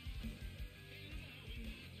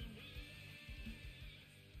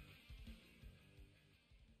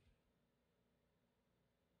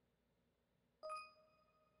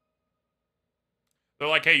 They're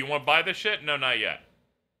like, hey, you want to buy this shit? No, not yet.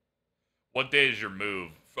 What day is your move?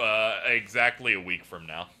 Exactly a week from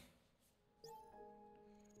now.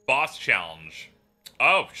 Boss challenge.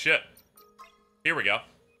 Oh, shit. Here we go.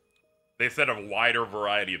 They said a wider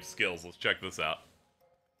variety of skills. Let's check this out.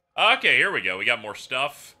 Okay, here we go. We got more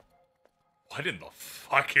stuff. What in the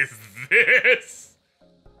fuck is this?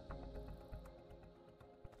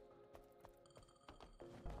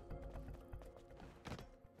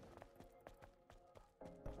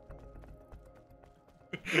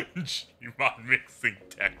 Gmod mixing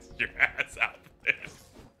texture ass outfit.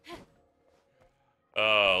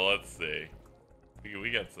 Let's see.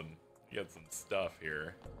 We got some stuff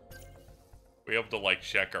here. We have to like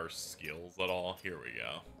check our skills at all. Here we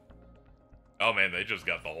go. Oh man, they just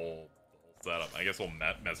got the whole setup. I guess we'll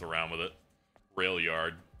mess around with it. Rail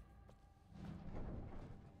yard.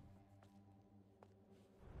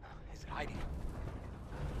 Is it hiding?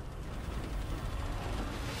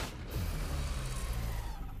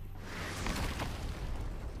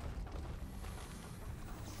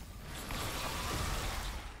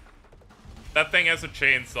 That thing has a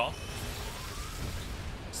chainsaw.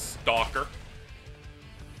 Stalker.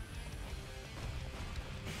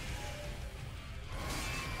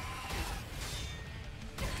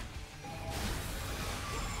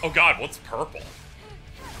 Oh god, what's purple?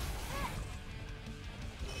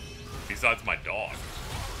 Besides my dog.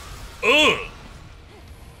 Ugh!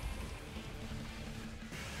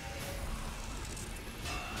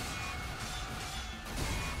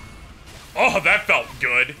 Oh, that felt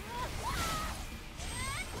good.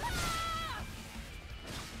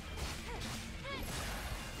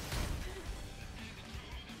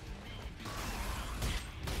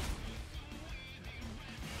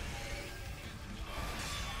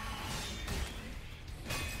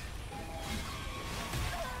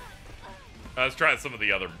 Let's try some of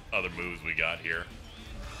the other moves we got here.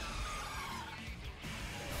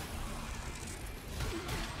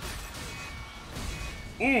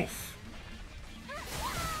 Oof.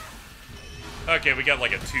 Okay, we got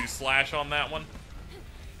like a 2 slash on that one.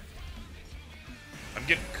 I'm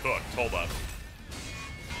getting cooked. Hold up.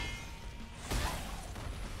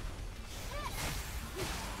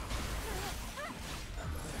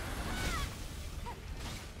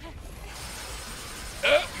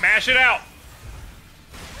 Mash it out.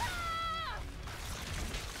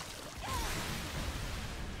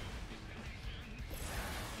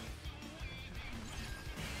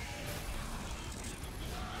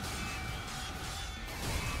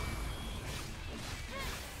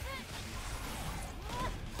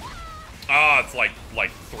 Ah, it's like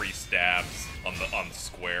 3 stabs on the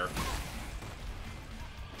square.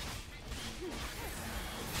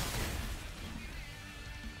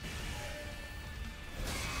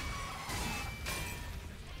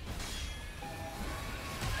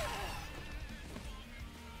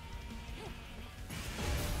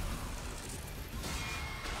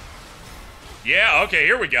 Yeah, okay,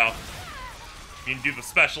 here we go. You can do the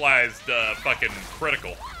specialized fucking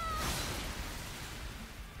critical.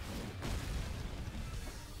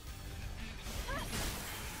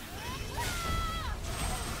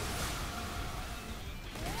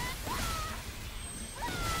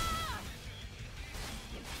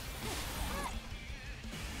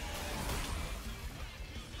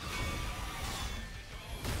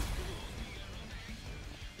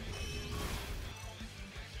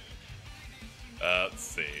 Let's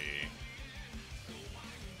see.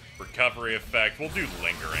 Recovery effect. We'll do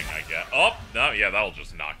lingering, I guess. Oh, no, yeah, that'll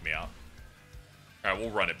just knock me out. Alright, we'll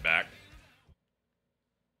run it back.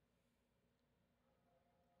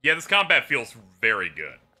 Yeah, this combat feels very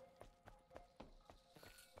good.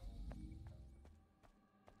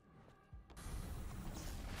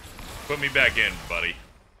 Put me back in, buddy.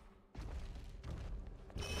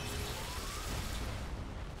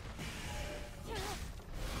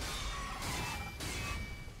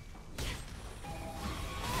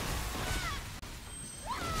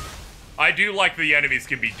 I do like the enemies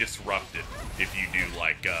can be disrupted if you do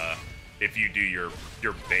like if you do your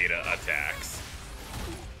beta attacks.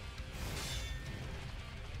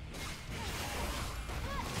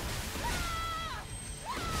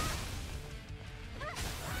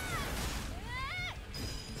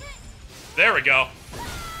 There we go.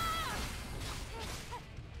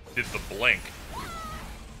 Did the blink.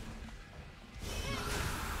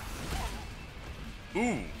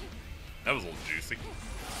 Ooh, that was a little juicy.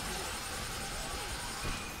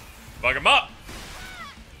 Fuck him up!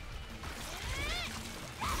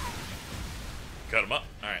 Cut him up.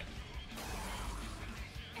 Alright.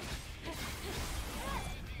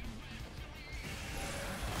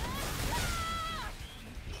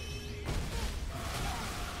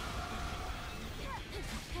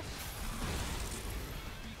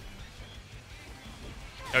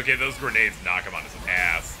 Okay, those grenades knock him on his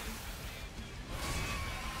ass.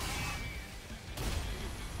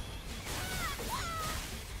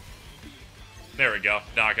 There we go.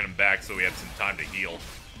 Knocking him back so we have some time to heal.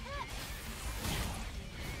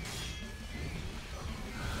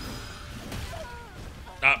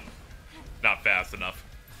 Not fast enough.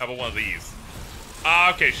 How about one of these?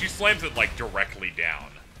 Ah, okay, she slams it, like, directly down.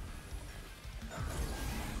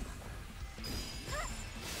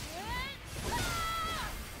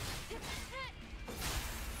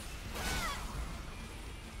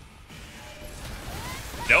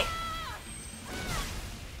 Nope.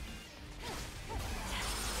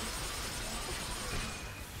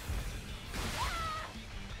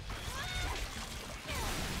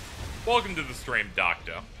 Welcome to the stream,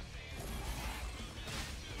 Doctor.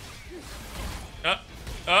 Nope.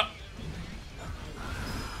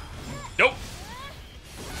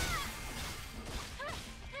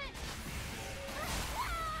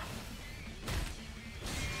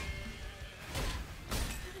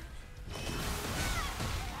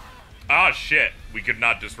 Ah, shit. We could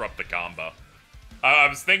not disrupt the combo. I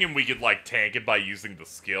was thinking we could, like, tank it by using the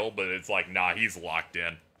skill, but it's like, nah, he's locked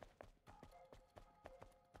in.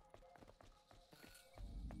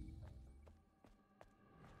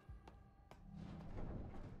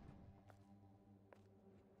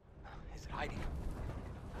 Is it hiding?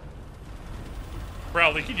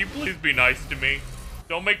 Bradley, can you please be nice to me?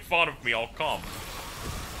 Don't make fun of me, I'll come.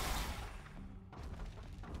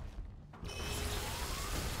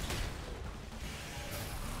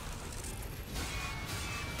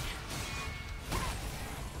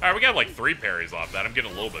 Alright, we got like 3 parries off that. I'm getting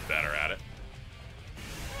a little bit better at it.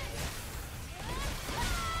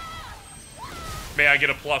 May I get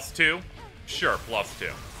a +2? Sure,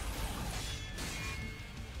 +2.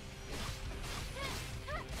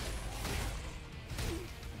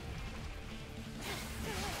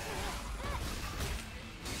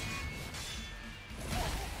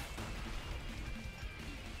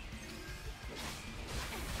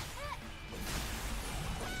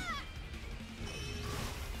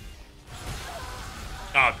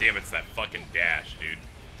 Oh, damn, it's that fucking dash, dude.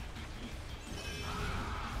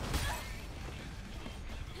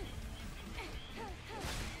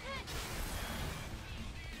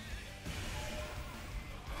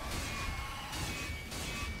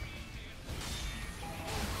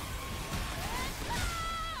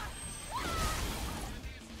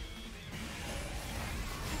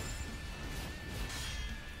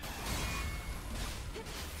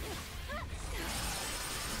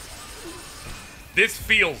 This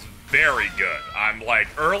feels very good. I'm like,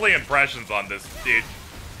 early impressions on this, dude.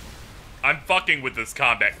 I'm fucking with this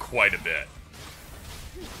combat quite a bit.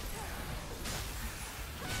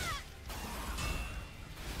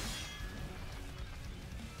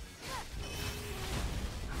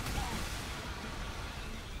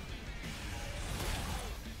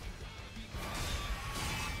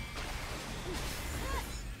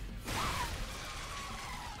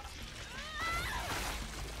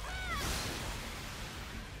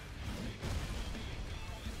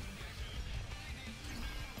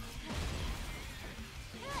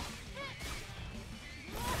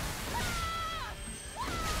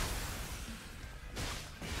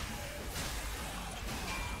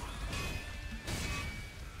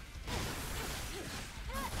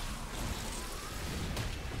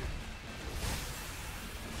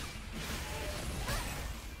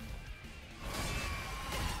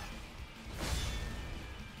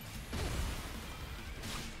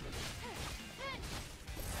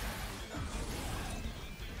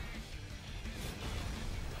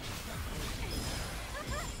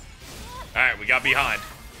 Alright, we got behind.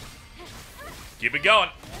 Keep it going.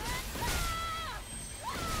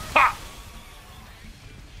 Ha!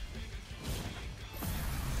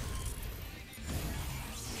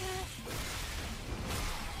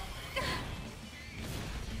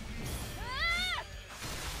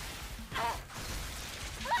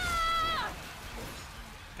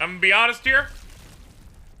 I'm gonna be honest here.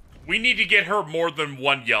 We need to get her more than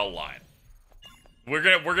one yell line. We're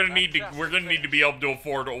gonna need to be able to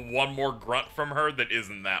afford one more grunt from her that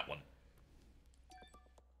isn't that one.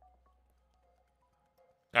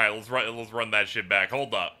 All right, let's run that shit back.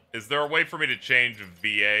 Hold up. Is there a way for me to change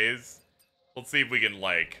VAs? Let's see if we can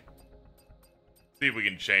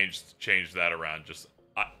change that around. Just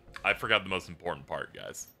I forgot the most important part,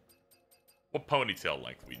 guys. What ponytail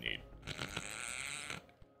length we need.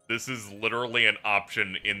 This is literally an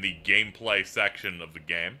option in the gameplay section of the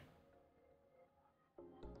game.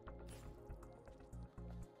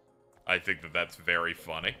 I think that that's very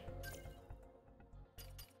funny.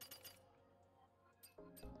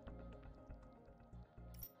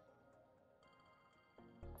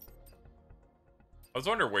 I was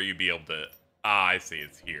wondering where you'd be able to... Ah, I see,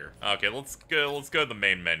 it's here. Okay, let's go to the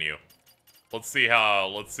main menu. Let's see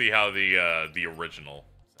how the original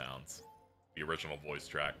sounds. The original voice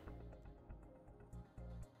track.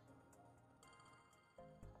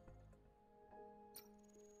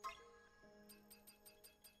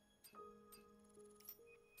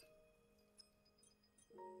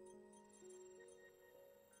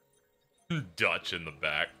 Dutch in the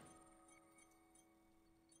back.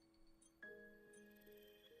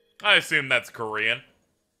 I assume that's Korean.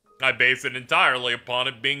 I base it entirely upon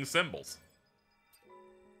it being symbols.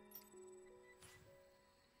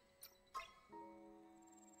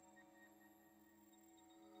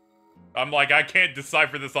 I'm like, I can't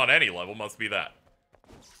decipher this on any level, must be that.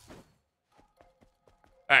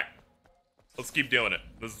 Alright. Let's keep doing it.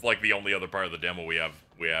 This is like the only other part of the demo we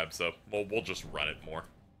have, so we'll just run it more.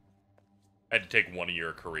 I had to take 1 year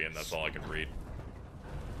of Korean, that's all I can read.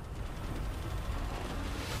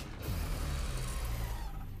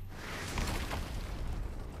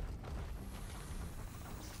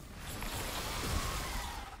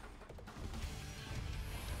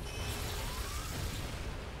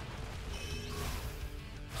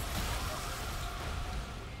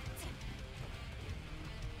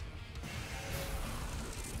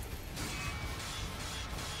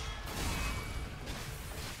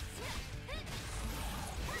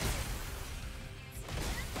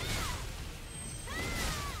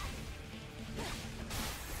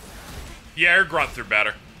 Yeah, her grunts are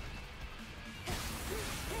better.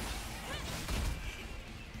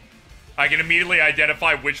 I can immediately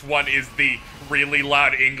identify which one is the really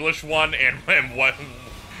loud English one and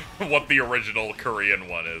what the original Korean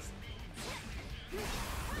one is.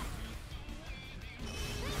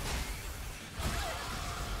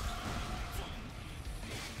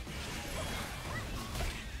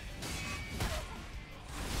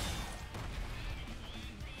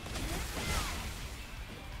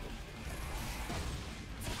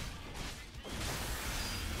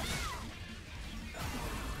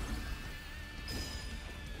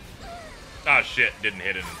 Ah, shit. Didn't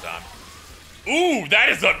hit it in time. Ooh, that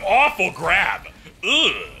is an awful grab.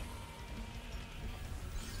 Ugh.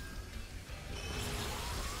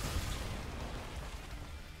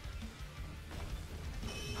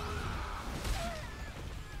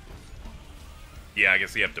 Yeah, I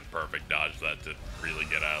guess you have to perfect dodge that to really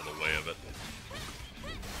get out of the way of it.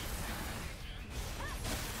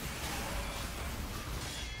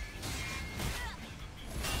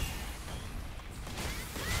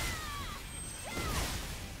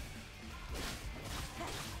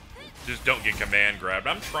 Just don't get command grabbed.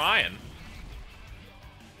 I'm trying.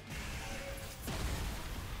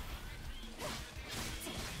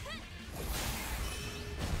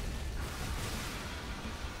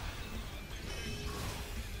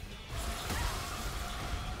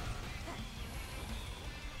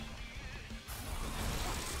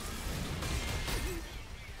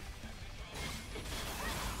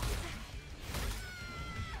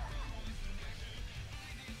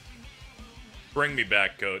 Bring me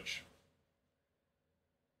back, coach.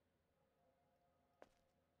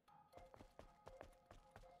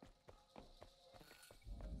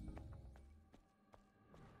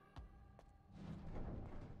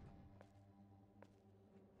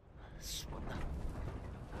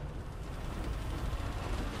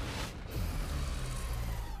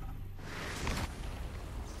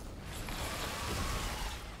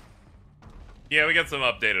 Yeah, we got some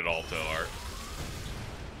updated alto art.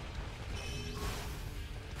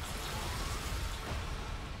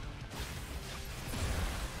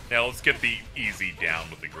 Now let's get the easy down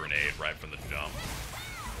with the grenade right from the jump.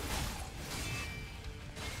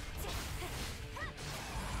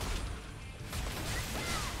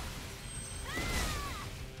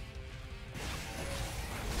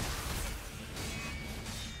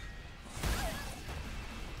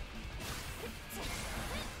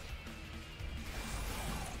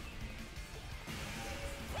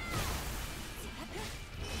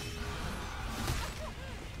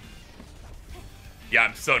 Yeah,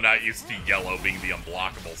 I'm so not used to yellow being the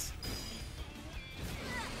unblockables.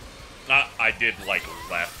 I did, like,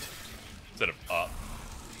 left instead of up.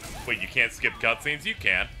 Wait, you can't skip cutscenes? You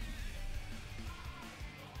can.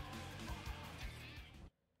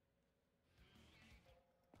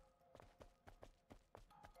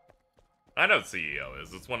 I know what CEO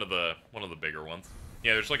is. It's one of the bigger ones.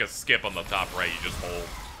 Yeah, there's like a skip on the top right you just hold.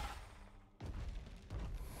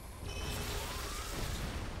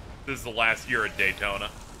 This is the last year at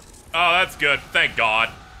Daytona. Oh, that's good. Thank God.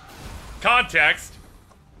 Context.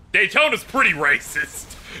 Daytona's pretty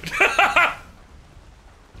racist.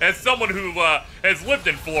 As someone who has lived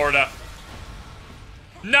in Florida,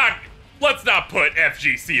 let's not put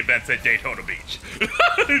FGC events at Daytona Beach.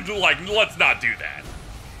 Like, let's not do that.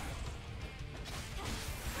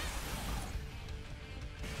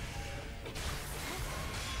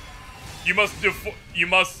 You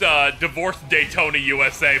must divorce Daytona,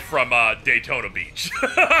 USA from Daytona Beach.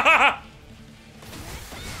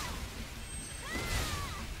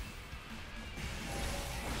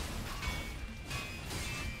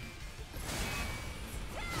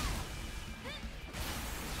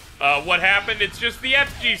 What happened? It's just the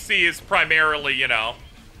FGC is primarily, you know,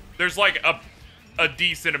 there's like a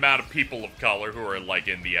decent amount of people of color who are like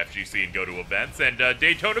in the FGC and go to events, and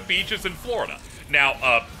Daytona Beach is in Florida.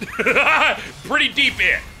 Now, pretty deep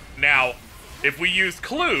in. Now, if we use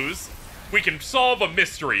clues, we can solve a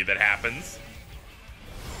mystery that happens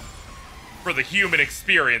for the human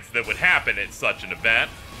experience that would happen at such an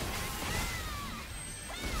event.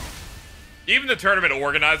 Even the tournament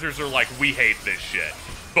organizers are like, we hate this shit.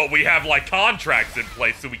 But we have, like, contracts in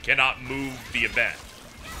place so we cannot move the event.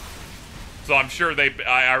 So I'm sure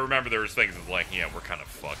I remember there was things like, yeah, we're kind of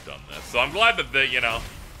fucked on this. So I'm glad that you know,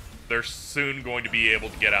 they're soon going to be able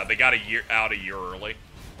to get out. They got out a year early.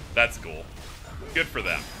 That's cool. Good for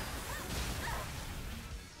them.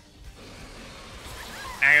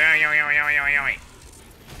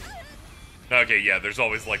 Okay, yeah, there's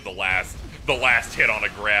always like the last hit on a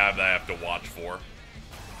grab that I have to watch for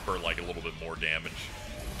like a little bit more damage.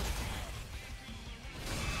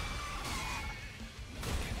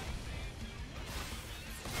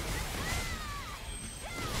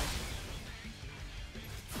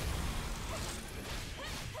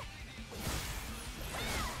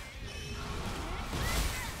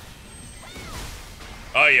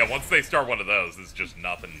 Oh yeah, once they start one of those, it's just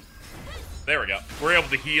nothing. There we go. We're able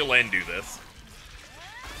to heal and do this.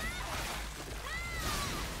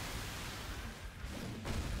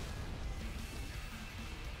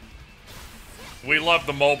 We love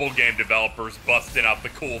the mobile game developers busting out the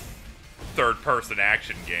cool third-person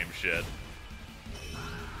action game shit.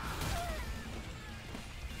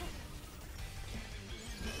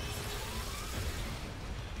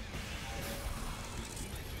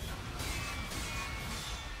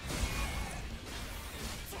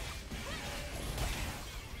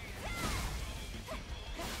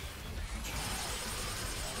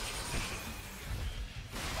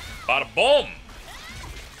 Bada boom!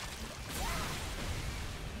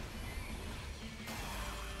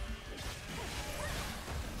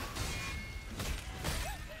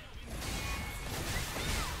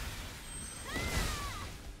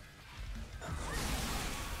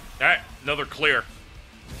 Alright, another clear.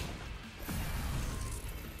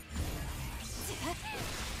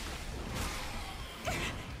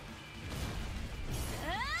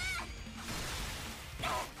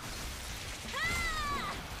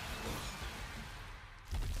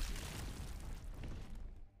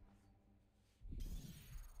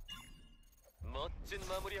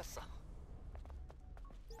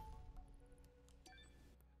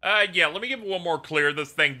 Yeah, let me give one more clear of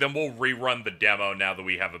this thing, then we'll rerun the demo now that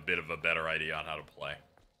we have a bit of a better idea on how to play.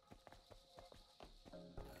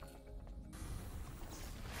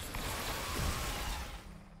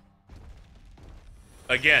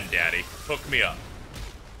 Again, Daddy, hook me up.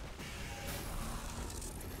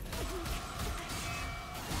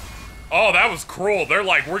 Oh, that was cruel. They're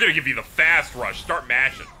like, we're gonna give you the fast rush. Start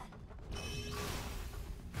mashing.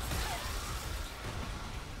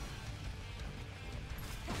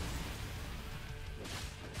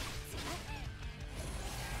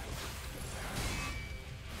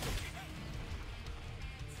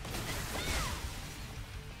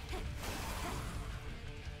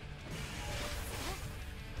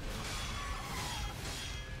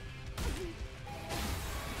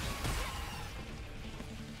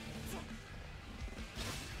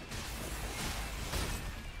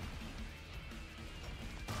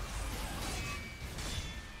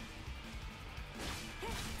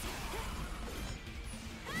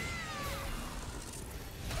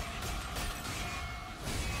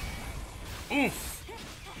 Oof.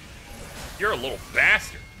 You're a little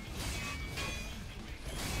bastard.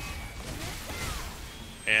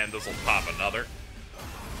 And this will pop another.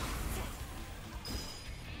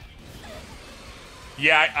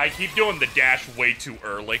 Yeah, I keep doing the dash way too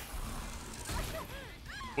early.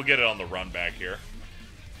 We'll get it on the run back here.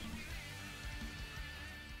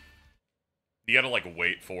 You gotta, like,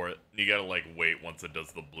 wait for it. You gotta, like, wait once it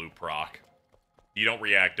does the blue proc. You don't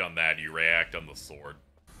react on that, you react on the sword.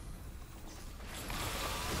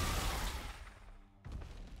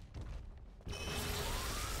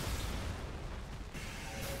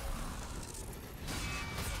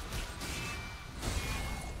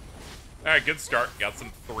 Alright, good start. Got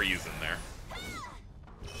some threes in there.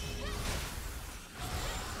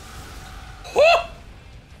 Woo!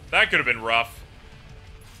 That could have been rough.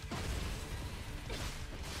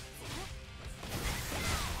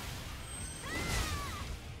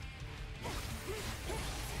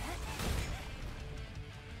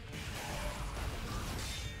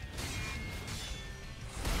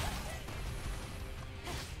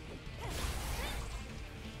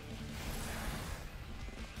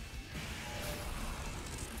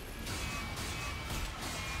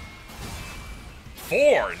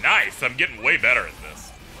 Four! Nice! I'm getting way better at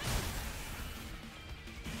this.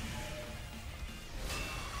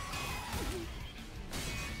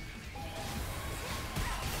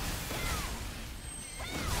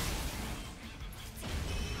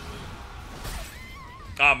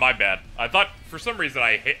 Ah, my bad. I thought, for some reason,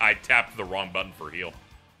 I tapped the wrong button for heal.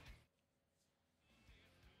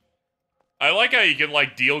 I like how you can,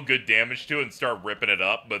 like, deal good damage to it and start ripping it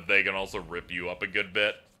up, but they can also rip you up a good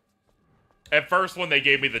bit. At first, when they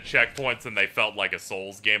gave me the checkpoints and they felt like a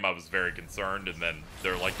Souls game, I was very concerned, and then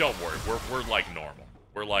they're like, don't worry, we're like normal.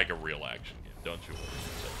 We're like a real action game, don't you worry.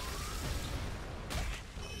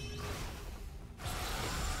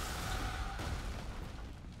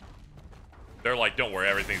 They're like, don't worry,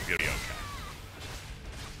 everything's gonna be okay.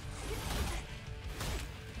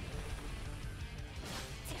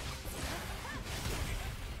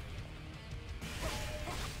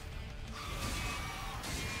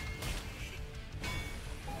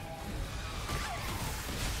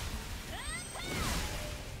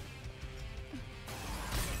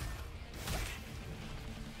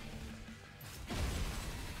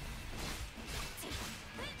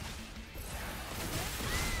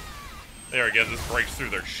 There we go, this breaks through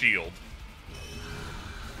their shield.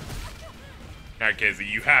 Alright, KZ,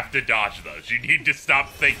 you have to dodge those. You need to stop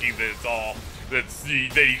thinking that it's all,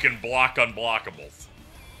 that you can block unblockables.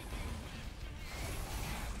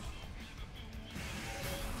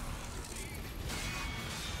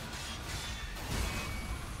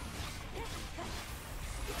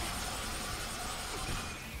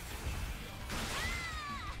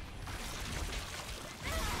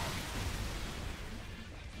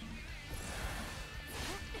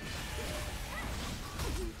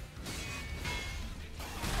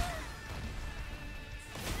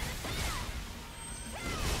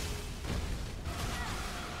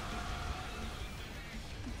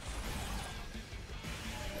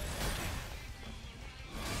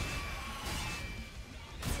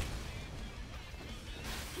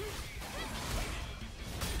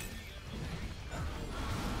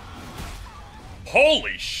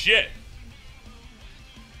 Holy shit!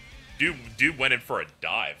 Dude went in for a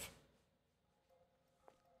dive.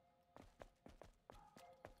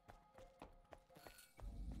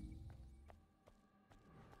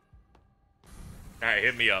 Alright,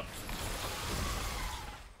 hit me up.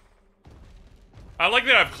 I like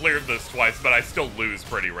that I've cleared this twice, but I still lose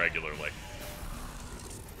pretty regularly.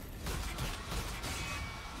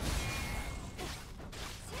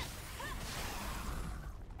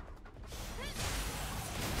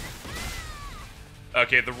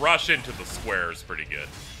 Okay, the rush into the square is pretty good.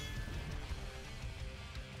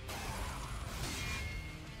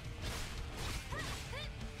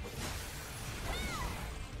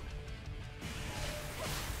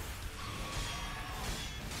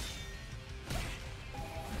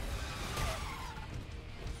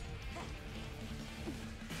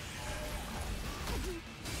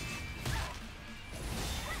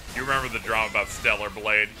 You remember the drama about Stellar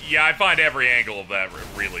Blade? Yeah, I find every angle of that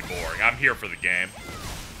really boring. I'm here for the game.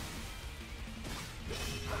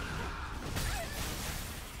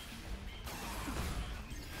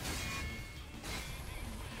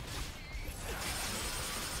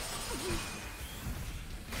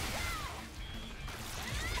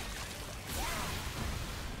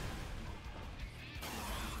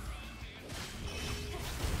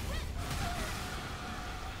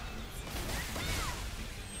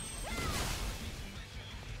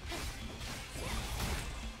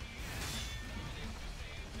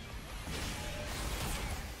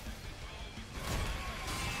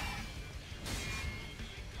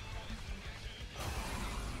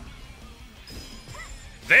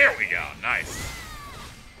 There we go, nice.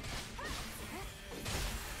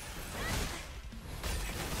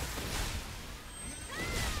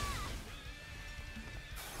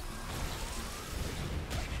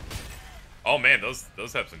 Oh man, those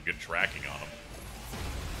have some good tracking on them.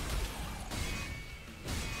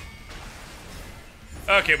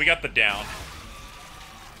 Okay, we got the down.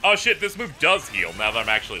 Oh shit, this move does heal now that I'm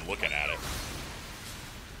actually looking at it.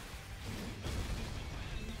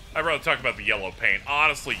 I'd rather talk about the yellow paint.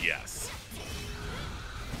 Honestly, yes.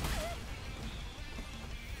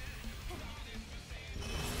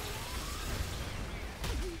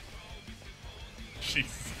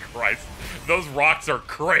 Jesus Christ. Those rocks are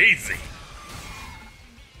crazy.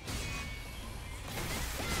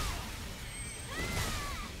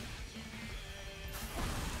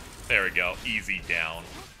 There we go. Easy down.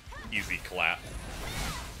 Easy clap.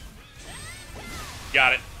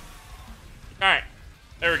 Got it. Alright.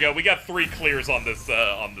 There we go. We got 3 clears on this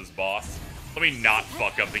boss. Let me not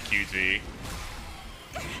fuck up the QT.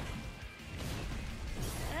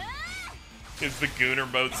 Is the Gooner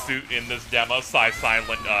mode suit in this demo?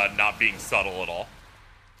 Silent, not being subtle at all.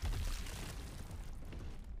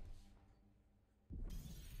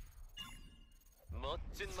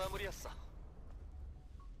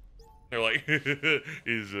 They're like,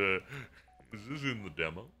 is this in the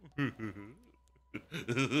demo?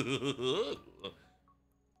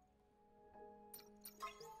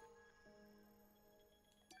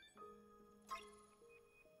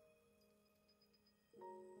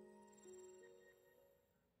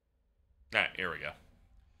 Alright, here we go.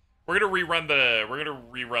 We're gonna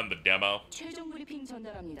rerun the demo. 최종 브리핑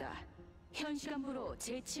전달합니다. 현 시간부로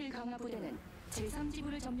제7 강화 부대는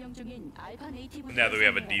제3지구를 점령 중인 알파 네이티브. Now that we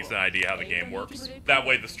have a decent idea how the game works, that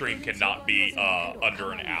way the stream cannot be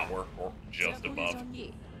under an hour or just above.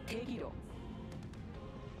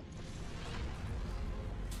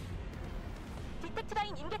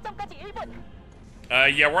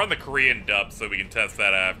 Yeah, we're on the Korean dub, so we can test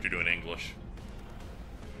that after doing English.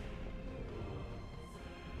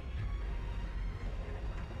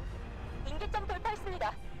 임계점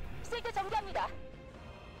돌파했습니다. 시그 전개합니다.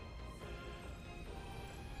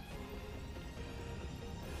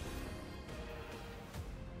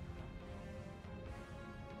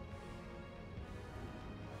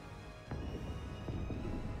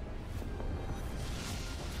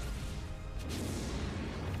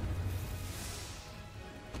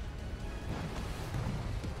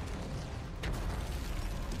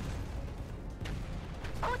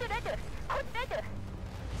 코드 레드, 코드 레드.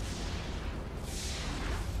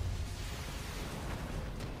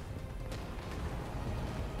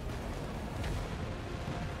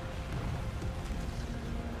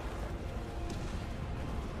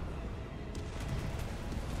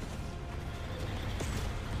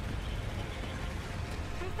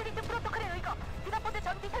 디스트릭트 프로토콜에 의거 비다포드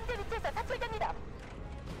전기 현재 위치에서 사출됩니다.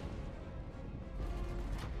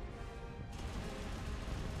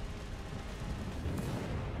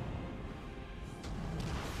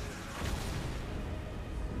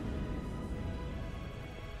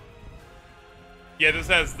 Yeah, this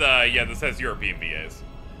has European VAs.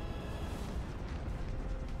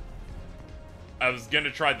 I was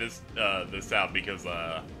gonna try this out because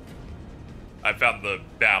I found the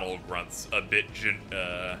battle grunts a bit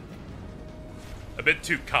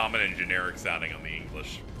too common and generic sounding on the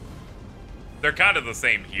English. They're kind of the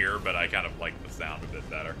same here, but I kind of like the sound a bit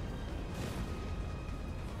better.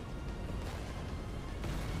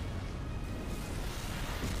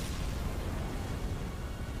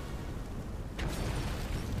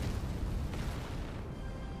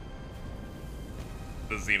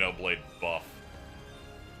 The Xenoblade buff.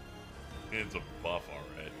 It's a buff,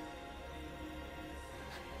 alright.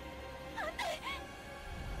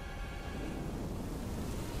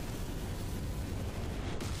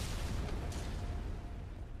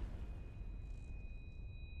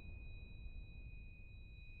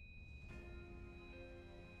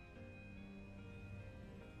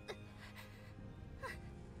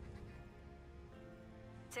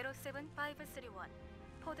 제로7 531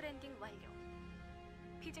 포드랜딩 완료.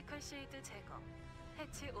 피지컬 실드 제거.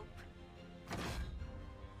 해치 오픈.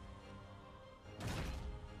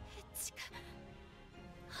 해치가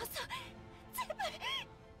어서 제발.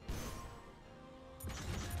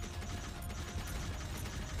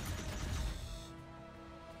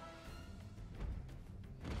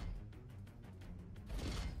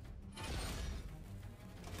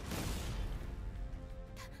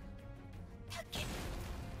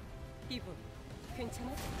 이분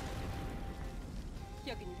괜찮아?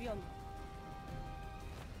 여긴 위험해.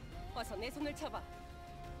 어서 내 손을 잡아.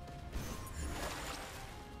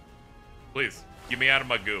 Please, get me out of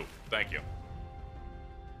my goo. Thank you.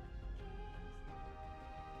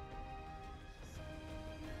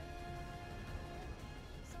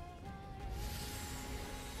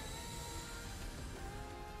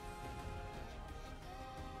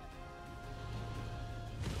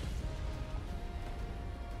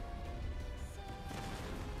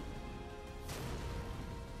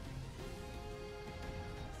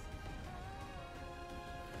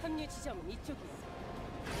 합류 지점은 이쪽이야.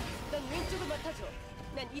 넌 왼쪽을 맡아줘.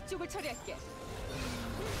 난 이쪽을 처리할게.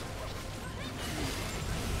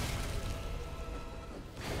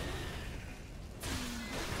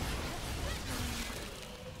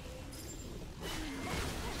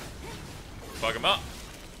 Fuck him up.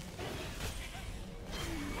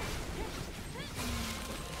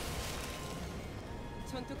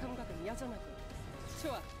 전투 감각은 여전하고.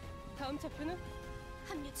 좋아. 다음 차표는?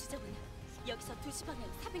 합류 지점은 여기서 2시 방향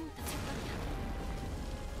 400m 전방이야.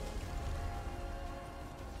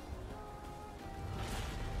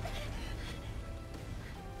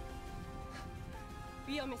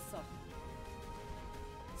 위험했어.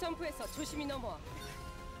 점프해서 조심히 넘어와.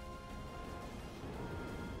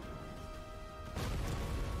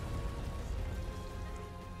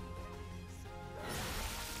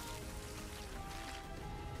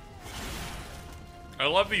 I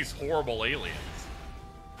love these horrible aliens.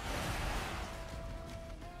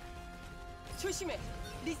 조심해.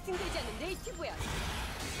 리스팅되지 않는 네이티브야.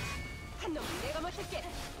 한 놈은 내가 맡을게.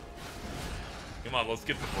 Come on, let's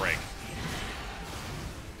get the break.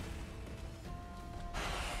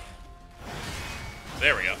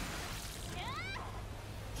 There we go.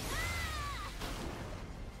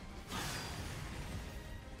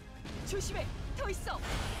 조심해. 더 있어.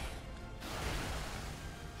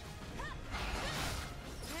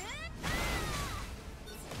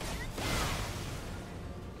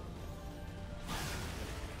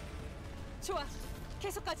 좋아.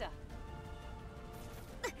 계속 가자.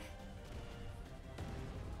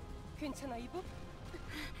 괜찮아, 이브?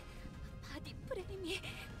 바디 프레임이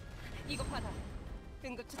이거 받아.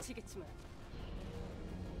 응급처치겠지만.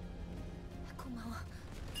 고마워.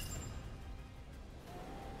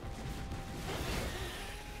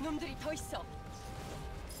 놈들이 더 있어.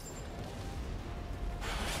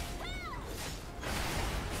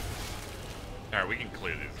 Alright, we can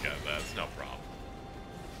clear these guys. That's no problem.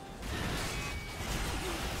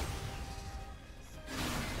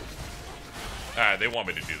 Alright, they want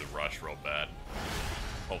me to do the rush real bad.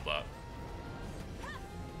 Hold up.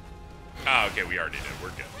 Ah, okay, we already did. We're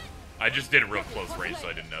good. I just did it real close range, so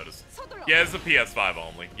I didn't notice. Yeah, it's a PS5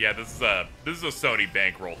 only. Yeah, this is a Sony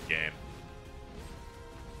bankrolled game.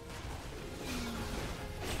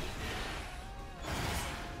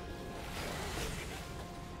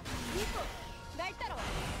 날 따라와.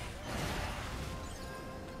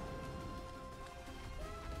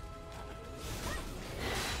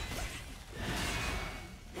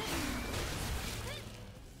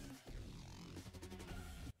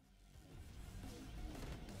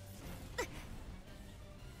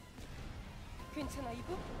 괜찮아,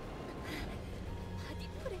 이브? 바디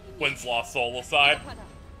When's Lost Soul aside?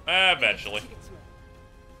 Eventually.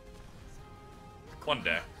 One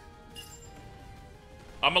day.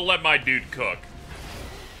 I'm gonna let my dude cook.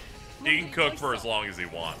 He can cook for as long as he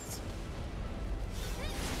wants.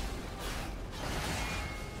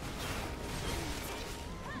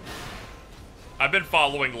 I've been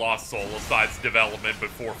following Lost Soul aside's development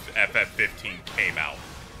before FF15 came out.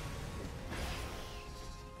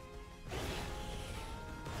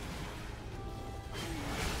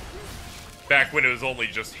 Back when it was only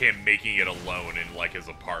just him making it alone in, like, his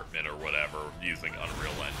apartment or whatever, using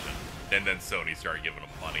Unreal Engine. And then Sony started giving him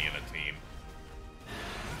money and a team.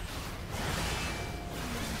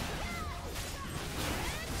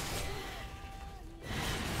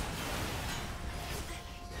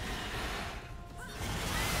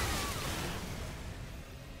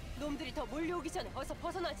 놈들이 더 몰려오기 전에 어서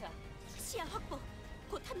벗어나자. 시야 확보.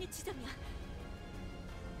 곧 합류 지점이야.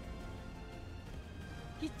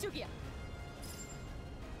 이쪽이야.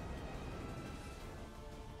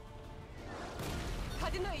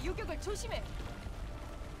 가드너의 유격을 조심해.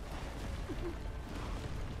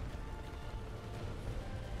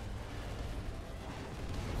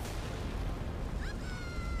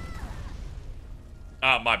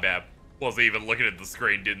 Ah, my bad. Wasn't even looking at the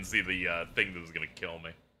screen, didn't see the thing that was gonna kill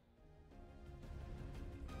me.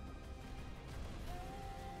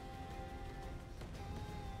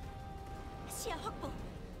 시야 확보.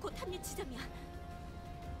 곧 합류 지점이야.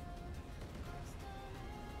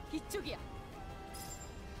 이쪽이야.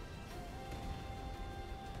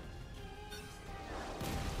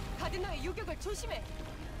 가드너의 유격을 조심해.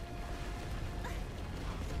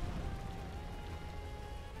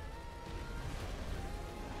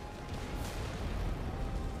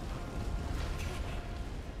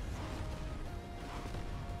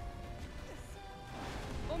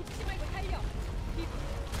 멈추지 말고 달려.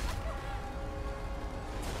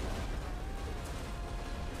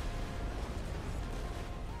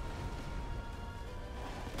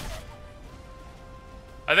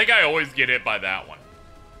 I think I always get hit by that one.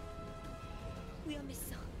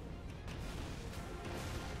 위험했어.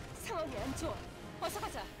 상황이 안 좋아. 어서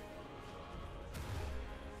가자.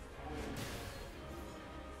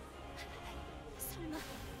 설마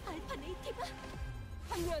알파 네이티브?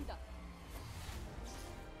 합류한다.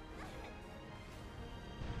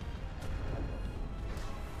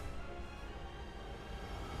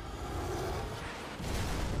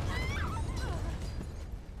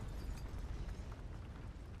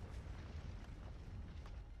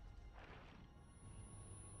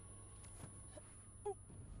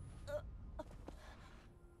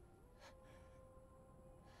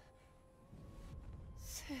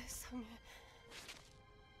 세상에.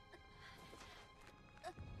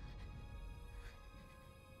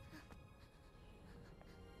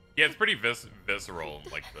 Yeah, it's pretty visceral,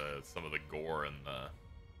 like some of the gore and the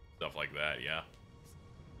stuff like that. Yeah.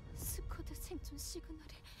 스쿼드 생존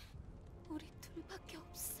시그널이 우리 둘밖에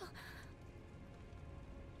없어.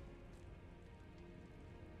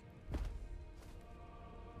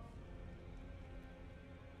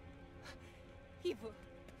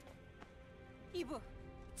 이브,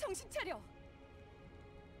 정신 차려.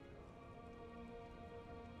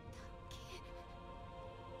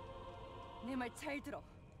 내 말 잘 들어.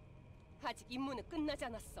 아직 임무는 끝나지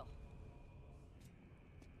않았어.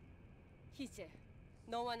 이제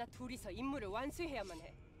너와 나 둘이서 임무를 완수해야만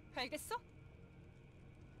해. 알겠어?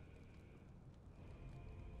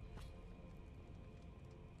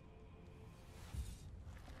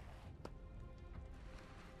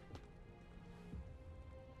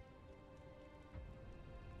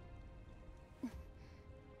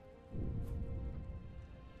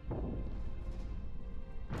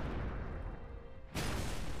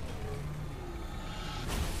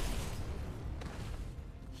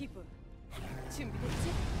 이브,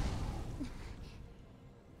 준비됐지?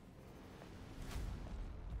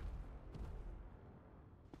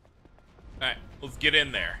 Alright, let's get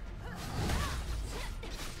in there.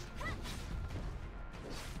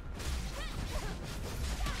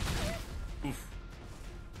 Oof.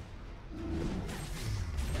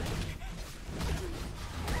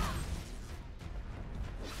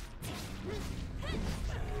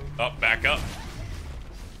 Up, back up.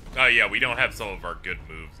 Oh yeah, we don't have some of our good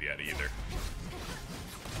moves yet either.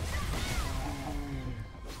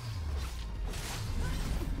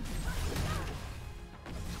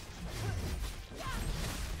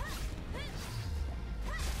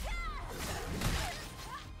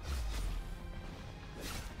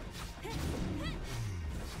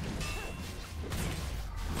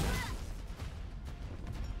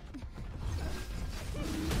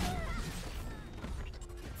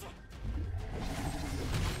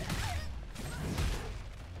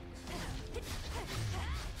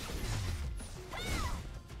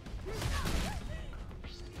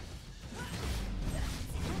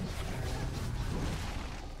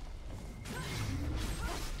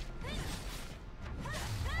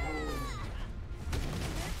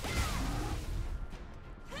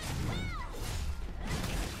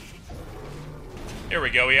 There we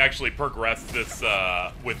go. We actually progressed this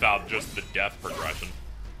without just the death progression.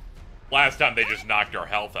 Last time they just knocked our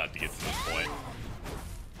health out to get to this point.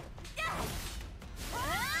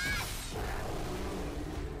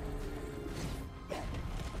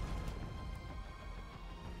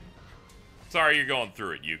 Sorry you're going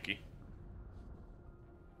through it, Yuki.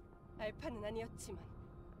 알파는 아니었지만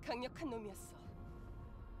강력한 놈이었어.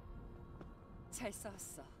 잘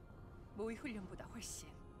싸웠어. 모의 훈련보다 훨씬.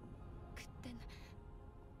 그땐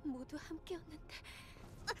모두 함께였는데.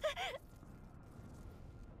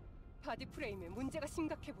 바디 프레임에 문제가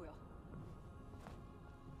심각해 보여.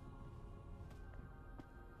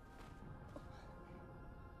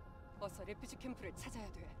 어서 레퓨지 캠프를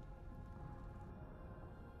찾아야 돼.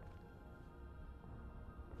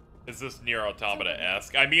 Is this Nier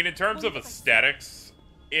Automata-esque? I mean, in terms of aesthetics,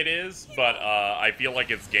 it is, but I feel like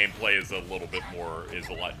its gameplay is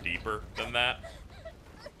a lot deeper than that.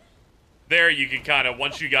 There, you can kind of,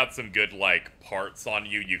 once you got some good, like, parts on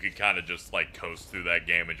you, you could kind of just, like, coast through that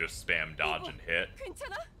game and just spam dodge and hit.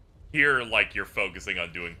 Here, like, you're focusing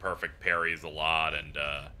on doing perfect parries a lot and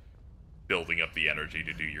building up the energy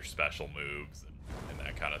to do your special moves and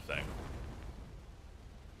that kind of thing.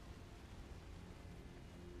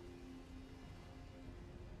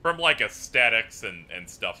 From, like, aesthetics and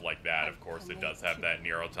stuff like that, of course, it does have that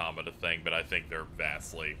Nier Automata thing, but I think they're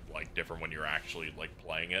vastly, like, different when you're actually, like,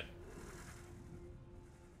 playing it.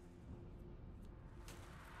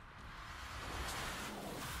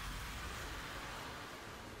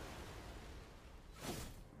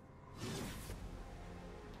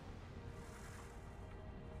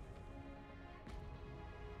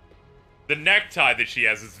 The necktie that she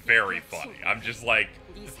has is very funny. I'm just like,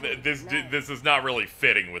 this is not really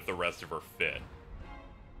fitting with the rest of her fit.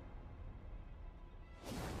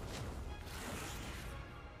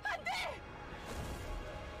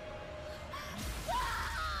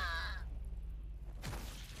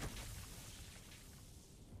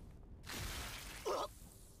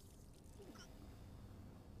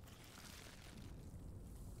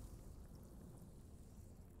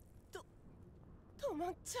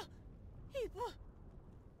 도망쳐, 이브.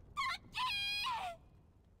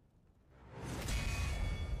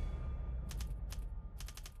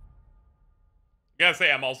 Gotta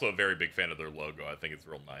say, I'm also a very big fan of their logo. I think it's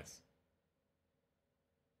real nice.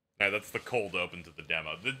 Yeah, that's the cold open to the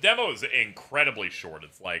demo. The demo is incredibly short.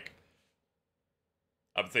 It's like,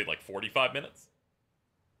 I would say like 45 minutes.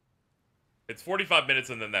 It's 45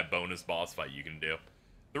 minutes and then that bonus boss fight you can do.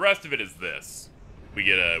 The rest of it is this. We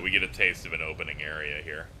get a taste of an opening area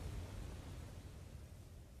here.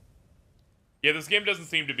 Yeah, this game doesn't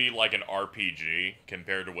seem to be like an RPG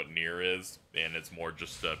compared to what Nier is, and it's more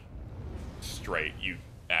just a straight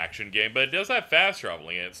action game, but it does have fast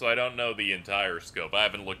traveling in it, so I don't know the entire scope. I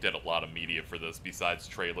haven't looked at a lot of media for this besides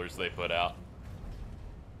trailers they put out.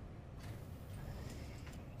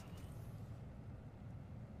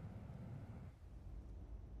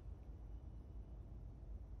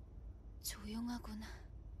 조용하구나.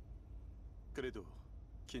 그래도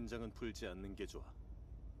긴장은 풀지 않는 게 좋아.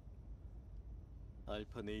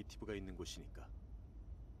 알파 네이티브가 있는 곳이니까.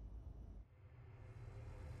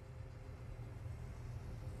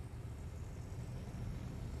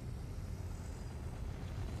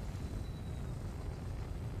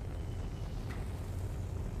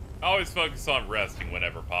 I always focus on resting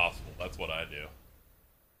whenever possible. That's what I do.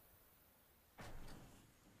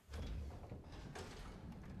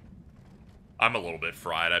 I'm a little bit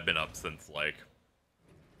fried. I've been up since like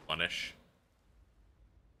 1ish.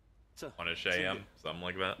 1ish AM, something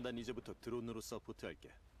like that. 난 이제부터 드론으로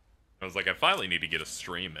서포트할게. I was like, I finally need to get a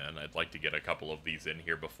stream in. I'd like to get a couple of these in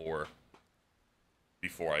here before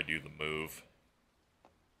I do the move.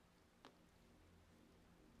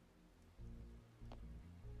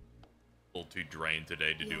 A little too drained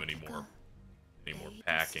today to do any more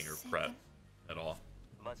packing or prep at all.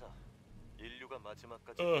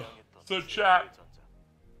 So chat.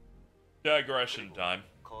 Digression time.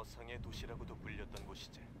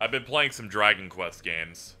 I've been playing some Dragon Quest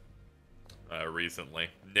games recently.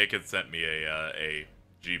 Nick had sent me a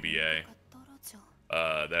GBA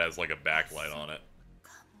that has like a backlight on it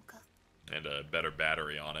and a better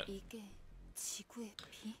battery on it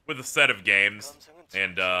with a set of games,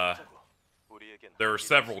 and there are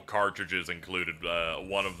several cartridges included.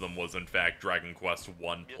 One of them was in fact Dragon Quest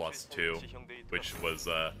 1+2, which was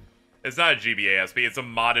it's not a GBA SP, it's a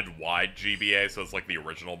modded wide GBA, so it's like the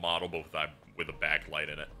original model but with a backlight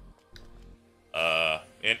in it.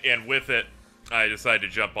 And with it, I decided to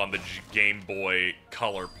jump on the Game Boy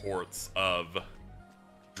Color ports of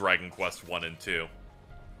Dragon Quest 1 and 2,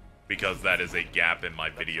 because that is a gap in my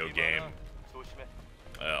video game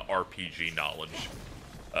RPG knowledge.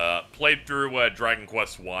 Played through Dragon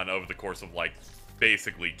Quest 1 over the course of, like,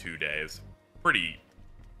 basically 2 days. Pretty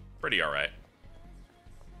alright.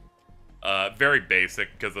 Very basic,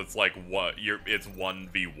 because it's like, it's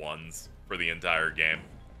 1v1s for the entire game.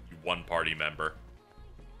 One party member.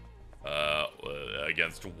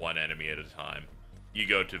 Against one enemy at a time. You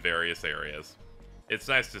go to various areas. It's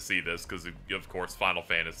nice to see this, because, of course, Final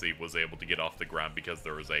Fantasy was able to get off the ground because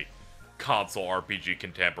there was a console RPG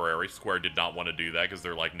contemporary. Square did not want to do that, because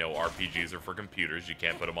they're like, no, RPGs are for computers, you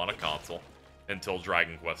can't put them on a console, until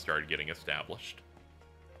Dragon Quest started getting established.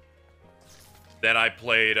 Then I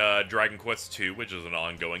played Dragon Quest 2, which is an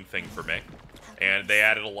ongoing thing for me. And they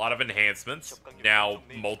added a lot of enhancements. Now,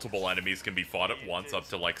 multiple enemies can be fought at once, up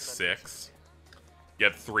to like 6. You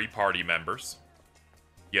have 3 party members.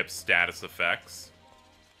 You have status effects.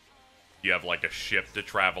 You have like a ship to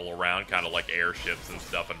travel around, kind of like airships and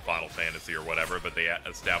stuff in Final Fantasy or whatever, but they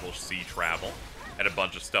established sea travel and a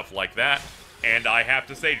bunch of stuff like that. And I have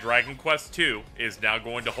to say, Dragon Quest 2 is now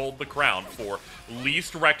going to hold the crown for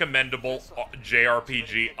least recommendable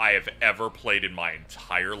JRPG I have ever played in my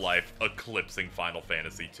entire life, eclipsing Final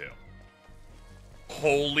Fantasy 2.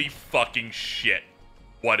 Holy fucking shit.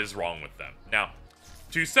 What is wrong with them? Now,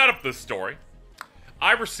 to set up this story,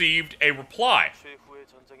 I received a reply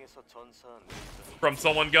from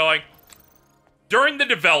someone going, during the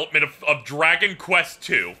development of Dragon Quest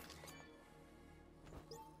 2,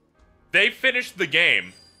 they finished the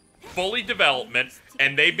game, fully development,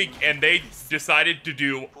 and they decided to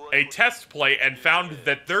do a test play and found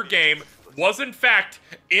that their game was in fact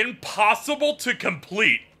impossible to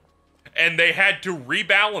complete, and they had to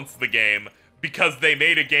rebalance the game because they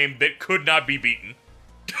made a game that could not be beaten.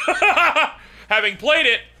 Having played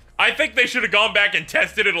it, I think they should have gone back and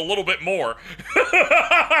tested it a little bit more.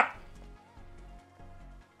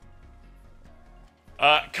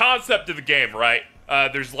 Concept of the game, right?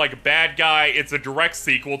 There's like a bad guy. It's a direct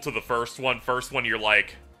sequel to the first one. First one, you're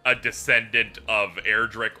like a descendant of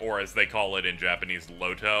Erdrick, or as they call it in Japanese,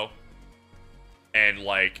 Loto. And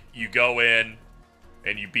like, you go in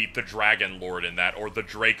and you beat the Dragon Lord in that, or the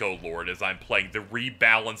Draco Lord, as I'm playing the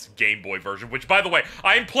rebalanced Game Boy version, which, by the way,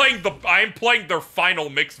 I am playing their final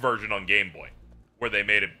mix version on Game Boy, where they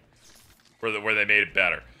made it, where they made it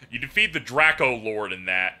better. You defeat the Draco Lord in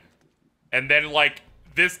that, and then like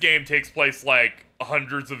this game takes place like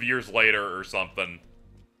hundreds of years later or something,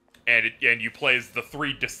 and you play as the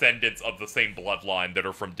 3 descendants of the same bloodline that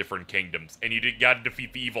are from different kingdoms, and you gotta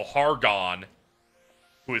defeat the evil Hargon,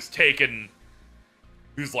 who's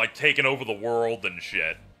like taken over the world and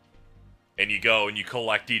shit. And you go and you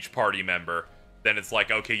collect each party member. Then it's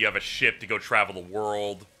like, okay, you have a ship to go travel the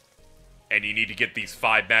world, and you need to get these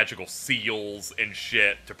 5 magical seals and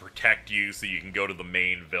shit to protect you so you can go to the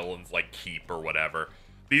main villain's like keep or whatever.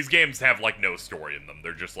 These games have like no story in them.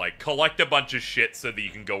 They're just like, collect a bunch of shit so that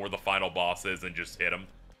you can go where the final boss is and just hit him.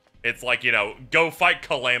 It's like, you know, go fight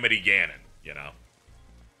Calamity Ganon, you know?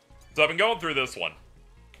 So I've been going through this one.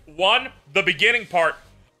 One, the beginning part,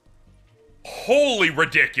 wholly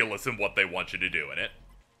ridiculous in what they want you to do in it,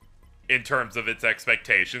 in terms of its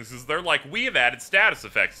expectations, is they're like, we have added status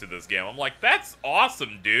effects to this game. I'm like, that's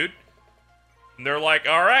awesome, dude. And they're like,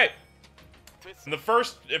 alright. In the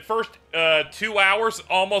first 2 hours,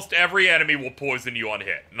 almost every enemy will poison you on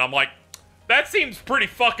hit. And I'm like, that seems pretty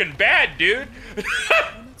fucking bad, dude.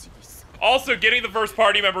 Also, getting the first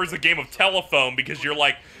party member is a game of telephone, because you're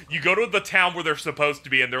like, you go to the town where they're supposed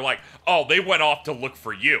to be, and they're like, oh, they went off to look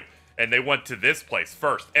for you. And they went to this place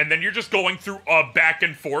first. And then you're just going through back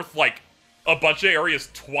and forth, like, a bunch of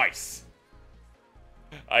areas twice.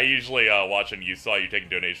 I usually watch, and you saw you taking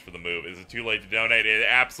donations for the move. Is it too late to donate? It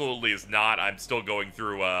absolutely is not. I'm still going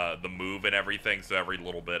through the move and everything, so every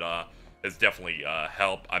little bit has definitely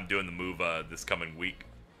helped. I'm doing the move this coming week.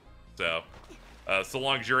 So, so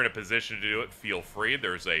long as you're in a position to do it, feel free.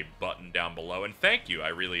 There's a button down below. And thank you. I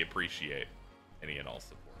really appreciate any and all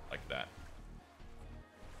support like that.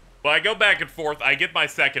 But I go back and forth. I get my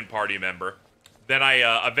second party member. Then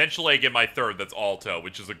I eventually get my third, that's Alto,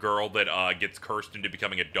 which is a girl that gets cursed into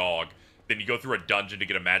becoming a dog. Then you go through a dungeon to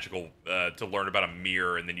get a magical, to learn about a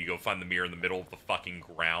mirror, and then you go find the mirror in the middle of the fucking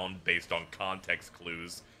ground based on context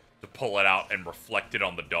clues to pull it out and reflect it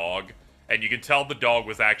on the dog. And you can tell the dog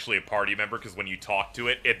was actually a party member, because when you talk to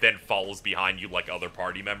it, it then follows behind you like other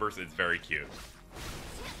party members. It's very cute.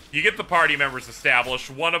 You get the party members established.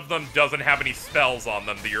 One of them doesn't have any spells on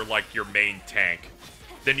them, that you're like your main tank.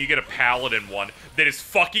 Then you get a paladin one that is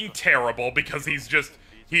fucking terrible, because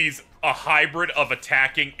he's a hybrid of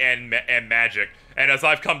attacking and magic. And as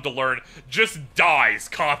I've come to learn, just dies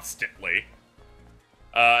constantly.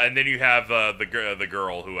 And then you have the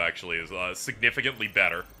girl who actually is significantly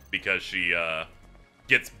better because she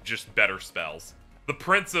gets just better spells. The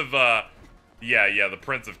Prince of the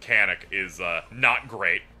Prince of Canik is not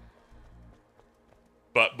great,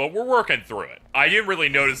 but we're working through it. I didn't really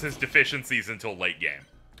notice his deficiencies until late game,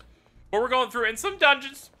 but we're going through it. And some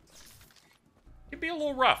dungeons can be a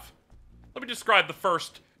little rough. Let me describe the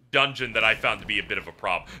first dungeon that I found to be a bit of a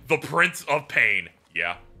problem. The Prince of Pain.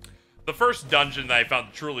 Yeah. The first dungeon that I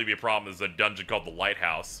found to truly be a problem is a dungeon called the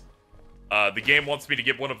Lighthouse. The game wants me to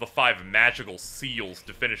get one of the 5 magical seals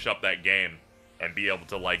to finish up that game and be able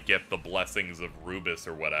to, like, get the blessings of Rubus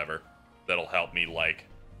or whatever that'll help me, like,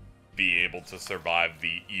 be able to survive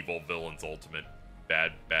the evil villain's ultimate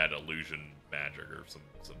bad illusion magic or some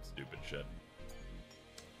stupid shit.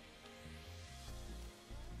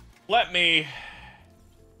 Let me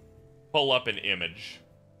pull up an image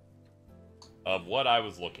of what I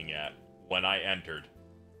was looking at when I entered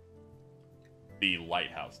the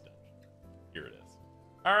Lighthouse dungeon. Here it is.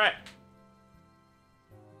 Alright.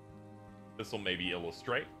 This will maybe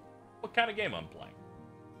illustrate what kind of game I'm playing.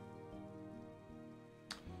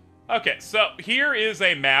 Okay, so here is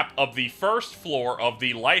a map of the first floor of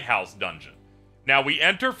the Lighthouse dungeon. Now, we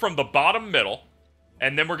enter from the bottom middle,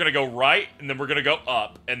 and then we're going to go right, and then we're going to go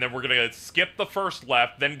up, and then we're going to skip the first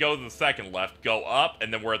left, then go to the second left, go up,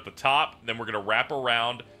 and then we're at the top, then we're going to wrap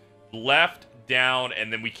around, left, down,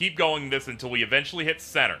 and then we keep going this until we eventually hit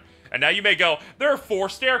center. And now you may go, there are 4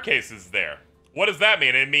 staircases there. What does that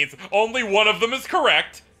mean? It means only one of them is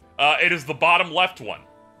correct. It is the bottom left one.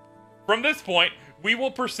 From this point, we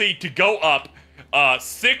will proceed to go up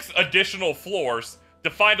 6 additional floors to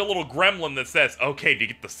find a little gremlin that says, okay, to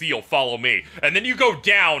get the seal, follow me. And then you go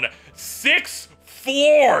down 6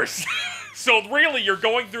 floors. So really, you're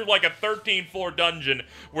going through like a 13-floor dungeon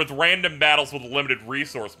with random battles with a limited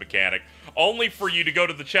resource mechanic, only for you to go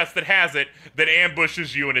to the chest that has it, that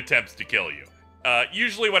ambushes you and attempts to kill you.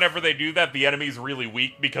 Usually whenever they do that, the enemy's really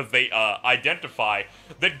weak because they identify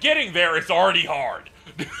that getting there is already hard.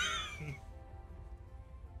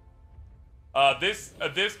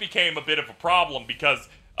 This became a bit of a problem because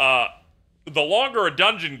the longer a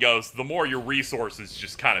dungeon goes, the more your resources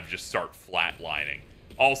just start flatlining.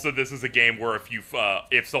 Also, this is a game where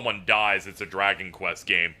if someone dies, it's a Dragon Quest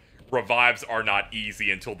game. Revives are not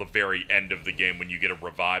easy until the very end of the game when you get a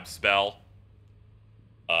revive spell.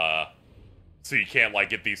 So you can't,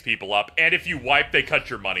 like, get these people up. And if you wipe, they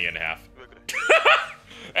cut your money in half.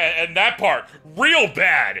 and that part, real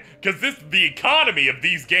bad. Because the economy of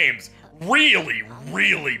these games, really,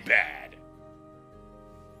 really bad.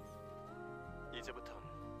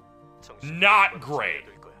 Not great.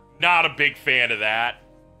 Not a big fan of that.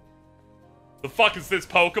 The fuck is this,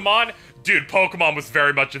 Pokemon? Dude, Pokemon was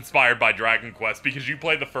very much inspired by Dragon Quest because you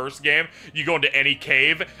play the first game, you go into any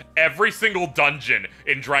cave, every single dungeon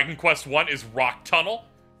in Dragon Quest 1 is rock tunnel.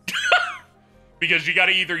 Because you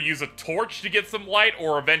gotta either use a torch to get some light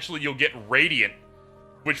or eventually you'll get radiant,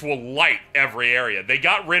 which will light every area. They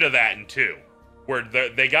got rid of that in 2, where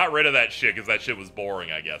they got rid of that shit because that shit was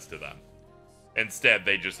boring, I guess, to them. Instead,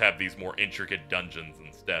 they just have these more intricate dungeons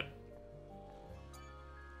instead.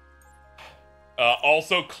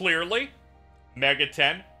 Also, clearly, Mega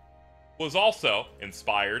 10 was also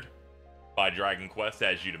inspired by Dragon Quest,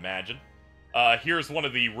 as you'd imagine. Here's one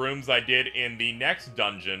of the rooms I did in the next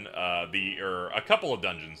dungeon, a couple of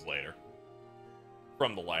dungeons later,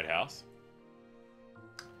 from the Lighthouse.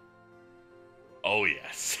 Oh,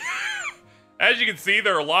 yes. As you can see,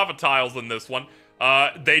 there are lava tiles in this one.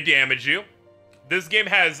 They damage you. This game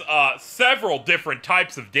has several different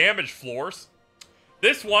types of damage floors.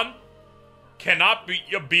 This one cannot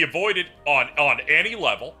be avoided on any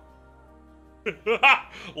level.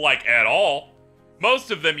 Like, at all.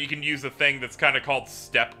 Most of them, you can use a thing that's kind of called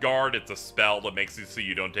Step Guard. It's a spell that makes it so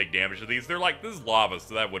you don't take damage to these. They're like, this is lava,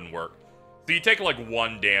 so that wouldn't work. So you take, like,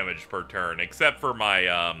 1 damage per turn, except for my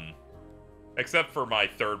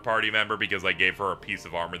third-party member, because I gave her a piece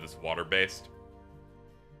of armor that's water-based.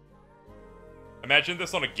 Imagine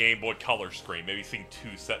this on a Game Boy Color screen, maybe seeing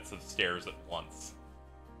 2 sets of stairs at once.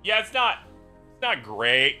 Yeah, it's not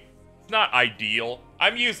great. It's not ideal.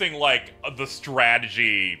 I'm using, like, the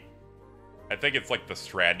strategy... I think it's, like, the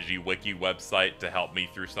strategy wiki website to help me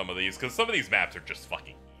through some of these, because some of these maps are just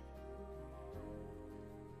fucking evil.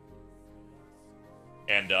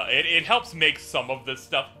 And, it helps make some of this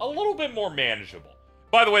stuff a little bit more manageable.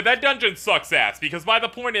 By the way, that dungeon sucks ass, because by the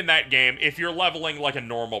point in that game, if you're leveling like a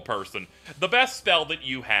normal person, the best spell that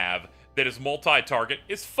you have that is multi-target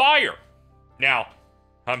is fire. Now,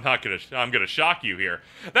 I'm gonna shock you here.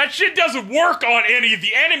 That shit doesn't work on any of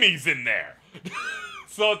the enemies in there.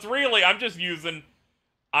 So it's really, I'm just using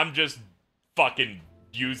I'm just fucking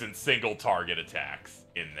using single target attacks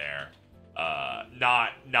in there.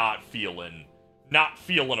 Not feeling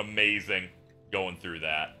amazing going through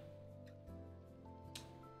that.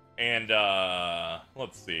 And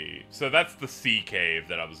let's see. So that's the sea cave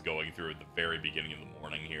that I was going through at the very beginning of the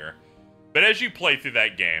morning here. But as you play through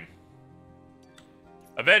that game,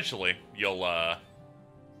 eventually you'll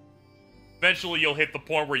hit the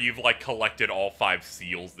point where you've like collected all 5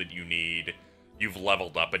 seals that you need. You've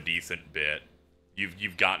leveled up a decent bit.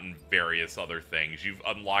 You've gotten various other things. You've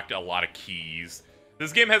unlocked a lot of keys.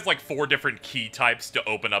 This game has like 4 different key types to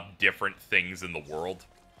open up different things in the world.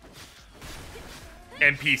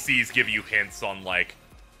 NPCs give you hints on like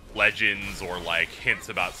legends or like hints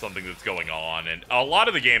about something that's going on, and a lot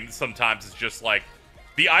of the game sometimes is just like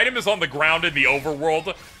the item is on the ground in the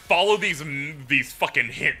overworld. Follow these fucking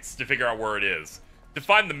hints to figure out where it is. To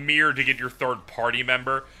find the mirror to get your 3rd party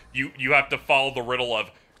member, you have to follow the riddle of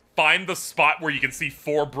find the spot where you can see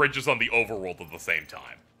 4 bridges on the overworld at the same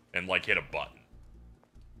time and like hit a button.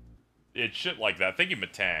 It's shit like that. Thank you,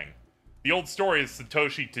 Matang. The old story is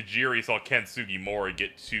Satoshi Tajiri saw Ken Sugimori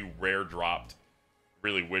get 2 rare dropped.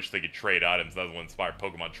 Really wish they could trade items. That's what inspired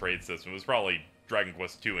Pokemon trade system. It was probably Dragon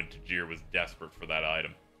Quest II, and Tajiri was desperate for that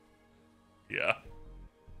item. Yeah.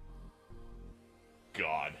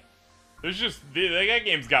 God. There's just that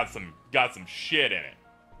game's got some shit in it.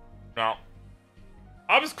 Now,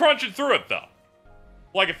 I was crunching through it though.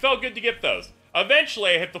 Like, it felt good to get those.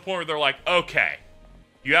 Eventually I hit the point where they're like, okay,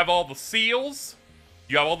 you have all the seals,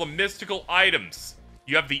 you have all the mystical items,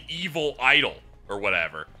 you have the evil idol or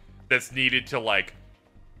whatever that's needed to like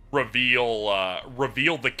reveal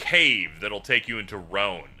the cave that'll take you into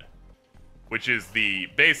Roan, which is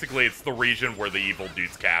basically it's the region where the evil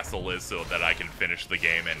dude's castle is, so that I can finish the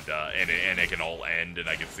game and it can all end and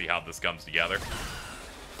I can see how this comes together.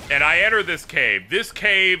 And I enter this cave. This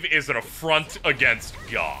cave is an affront against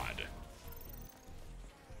God.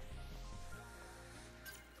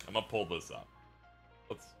 I'm gonna pull this up.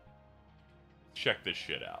 Let's check this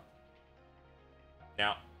shit out.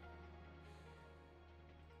 Now,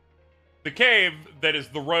 the cave that is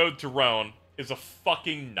the road to Roan is a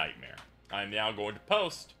fucking nightmare. I'm now going to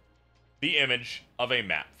post the image of a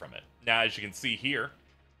map from it. Now, as you can see here,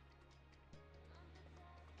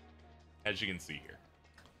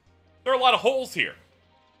 there are a lot of holes here.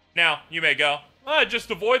 Now, you may go,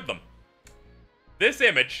 just avoid them. This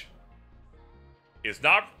image is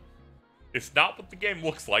not what the game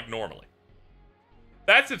looks like normally.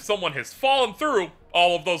 That's if someone has fallen through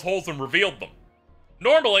all of those holes and revealed them.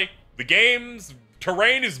 Normally, the game's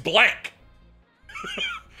terrain is blank.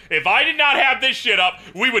 If I did not have this shit up,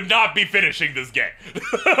 we would not be finishing this game.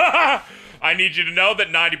 I need you to know that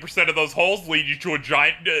 90% of those holes lead you to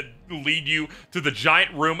the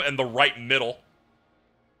giant room in the right middle.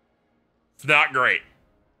 It's not great.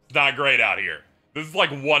 It's not great out here. This is like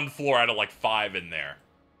 1 floor out of like 5 in there.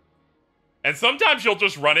 And sometimes you'll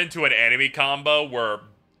just run into an enemy combo where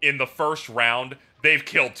in the first round, they've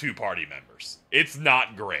killed 2 party members. It's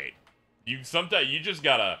not great. You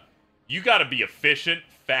gotta be efficient,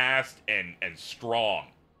 fast, and strong.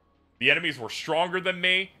 The enemies were stronger than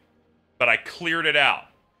me, but I cleared it out.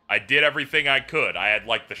 I did everything I could. I had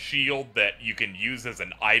like the shield that you can use as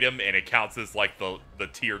an item, and it counts as like the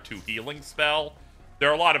tier 2 healing spell. There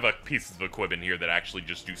are a lot of pieces of equipment here that actually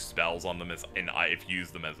just do spells on them if you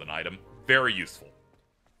use them as an item. Very useful.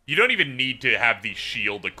 You don't even need to have the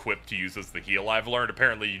shield equipped to use as the heal, I've learned.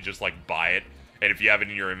 Apparently you just like buy it, and if you have it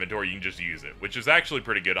in your inventory, you can just use it, which is actually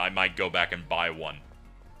pretty good. I might go back and buy one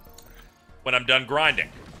when I'm done grinding.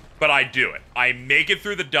 But I do it. I make it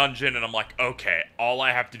through the dungeon, and I'm like, okay, all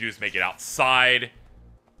I have to do is make it outside,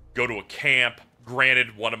 go to a camp.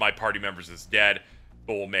 Granted, one of my party members is dead,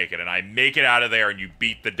 but we'll make it. And I make it out of there, and you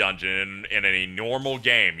beat the dungeon. And in a normal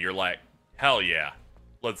game, you're like, hell yeah,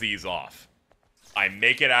 let's ease off. I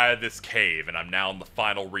make it out of this cave, and I'm now in the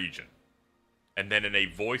final region. And then in a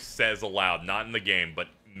voice says aloud, not in the game, but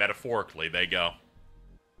metaphorically, they go,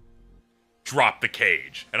 drop the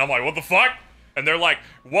cage. And I'm like, what the fuck? And they're like,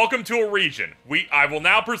 welcome to a region. I will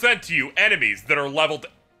now present to you enemies that are leveled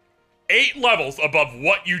 8 levels above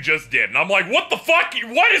what you just did. And I'm like, what the fuck?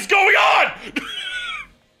 What is going on?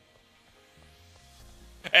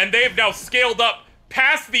 And they've now scaled up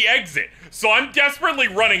past the exit. So I'm desperately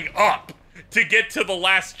running up to get to the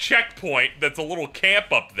last checkpoint that's a little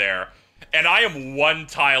camp up there. And I am 1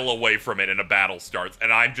 tile away from it and a battle starts.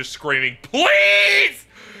 And I'm just screaming, please!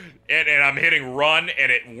 And I'm hitting run, and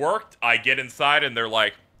it worked. I get inside, and they're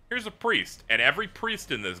like, here's a priest. And every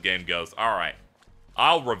priest in this game goes, all right,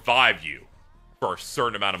 I'll revive you for a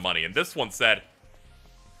certain amount of money. And this one said,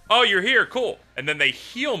 oh, you're here, cool. And then they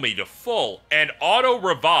heal me to full and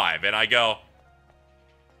auto-revive, and I go,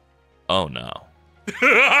 oh no.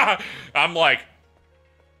 I'm like,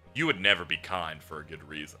 you would never be kind for a good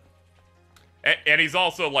reason. And he's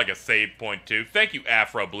also like a save point too. Thank you,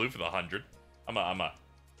 Afro Blue, for the 100. I'm gonna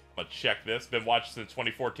check this. Been watching since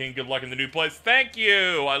 2014. Good luck in the new place. Thank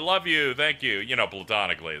you. I love you. Thank you. You know,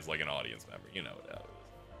 platonically is like an audience member. You know what that is.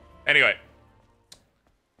 Anyway,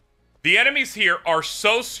 the enemies here are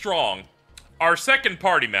so strong. Our second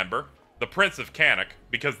party member, the Prince of Canuck,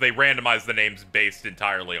 because they randomize the names based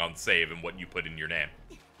entirely on save and what you put in your name.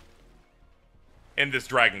 In this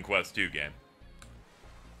Dragon Quest II game.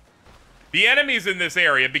 The enemies in this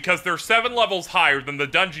area, because they're 7 levels higher than the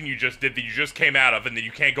dungeon you just did that you just came out of, and that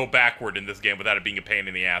you can't go backward in this game without it being a pain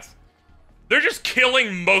in the ass. They're just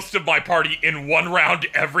killing most of my party in one round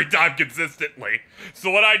every time consistently. So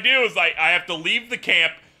what I do is I have to leave the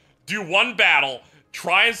camp, do one battle,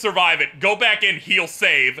 try and survive it, go back in, heal,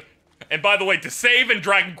 save. And by the way, to save in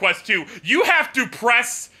Dragon Quest II, you have to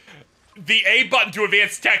press the A button to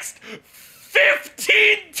advance text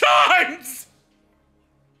 15 times!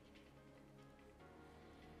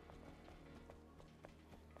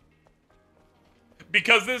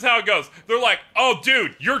 Because this is how it goes. They're like, oh,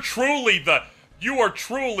 dude, you are truly the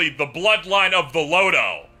bloodline of the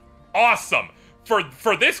Lodo. Awesome.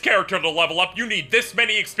 For this character to level up, you need this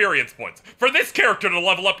many experience points. For this character to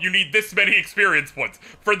level up, you need this many experience points.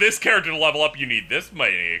 For this character to level up, you need this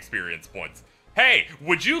many experience points. Hey,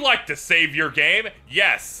 would you like to save your game?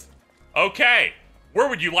 Yes. Okay. Where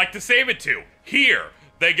would you like to save it to? Here.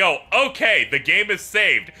 They go, okay, the game is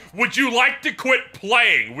saved. Would you like to quit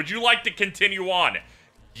playing? Would you like to continue on?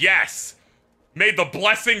 Yes. May the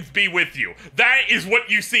blessings be with you. That is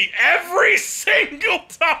what you see every single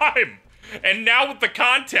time. And now with the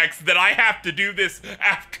context that I have to do this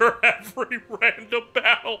after every random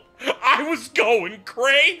battle, I was going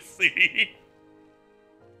crazy.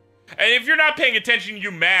 And if you're not paying attention,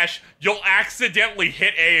 you mash, you'll accidentally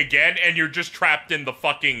hit A again, and you're just trapped in the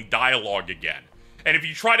fucking dialogue again. And if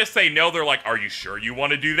you try to say no, they're like, are you sure you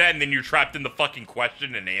want to do that? And then you're trapped in the fucking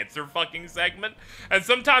question and answer fucking segment. And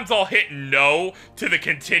sometimes I'll hit no to the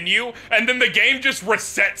continue, and then the game just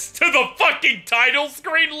resets to the fucking title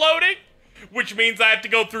screen loading. Which means I have to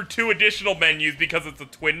go through 2 additional menus because it's a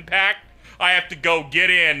twin pack. I have to go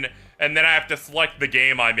get in, and then I have to select the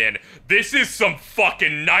game I'm in. This is some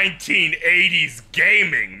fucking 1980s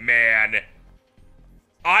gaming, man.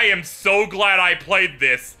 I am so glad I played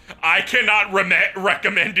this. I cannot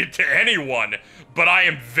recommend it to anyone, but I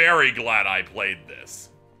am very glad I played this.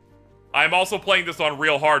 I am also playing this on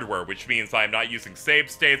real hardware, which means I am not using save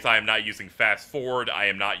states, I am not using fast forward, I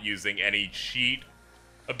am not using any cheat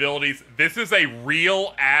abilities. This is a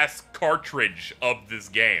real-ass cartridge of this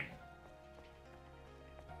game.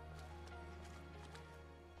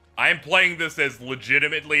 I am playing this as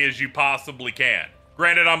legitimately as you possibly can.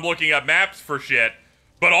 Granted, I'm looking up maps for shit,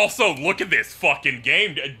 but also, look at this fucking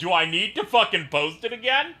game. Do I need to fucking post it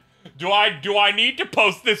again? Do I need to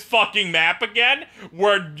post this fucking map again?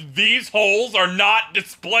 Where these holes are not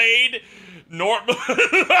displayed?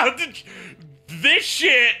 This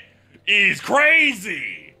shit is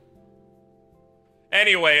crazy!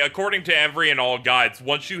 Anyway, according to every and all guides,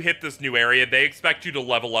 once you hit this new area, they expect you to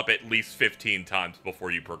level up at least 15 times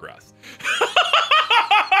before you progress.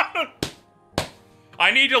 I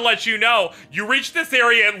need to let you know, you reach this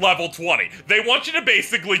area at level 20. They want you to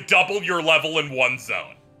basically double your level in one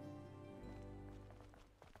zone.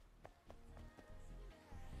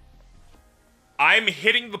 I'm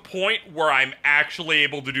hitting the point where I'm actually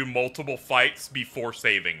able to do multiple fights before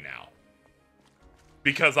saving now.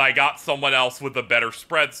 Because I got someone else with a better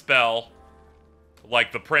spread spell.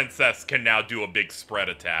 Like the princess can now do a big spread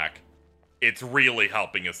attack. It's really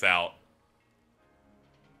helping us out.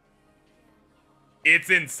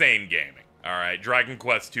 It's insane gaming. Alright, Dragon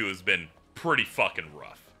Quest II has been pretty fucking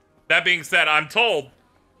rough. That being said, I'm told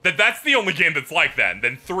that that's the only game that's like that, and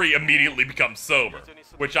then 3 immediately becomes sober,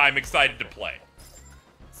 which I'm excited to play.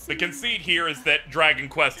 The conceit here is that Dragon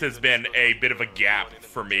Quest has been a bit of a gap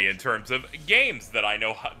for me in terms of games that I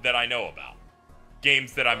know about.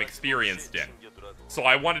 Games that I'm experienced in. So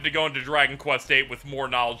I wanted to go into Dragon Quest VIII with more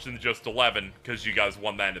knowledge than just 11, because you guys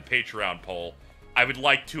won that in the Patreon poll. I would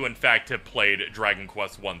like to, in fact, have played Dragon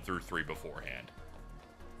Quest 1 through 3 beforehand.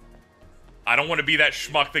 I don't want to be that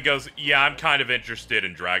schmuck that goes, yeah, I'm kind of interested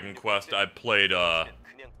in Dragon Quest. I played the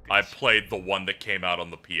one that came out on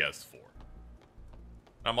the PS4.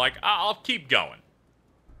 I'm like, I'll keep going.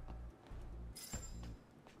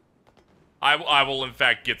 I will, in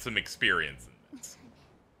fact, get some experience in this.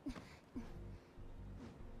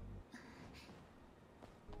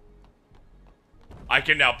 I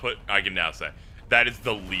can now say that is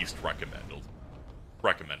the least recommendable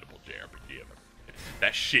JRPG ever.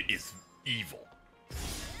 That shit is evil.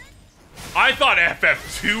 I thought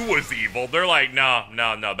FF2 was evil. They're like, no,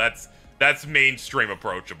 that's mainstream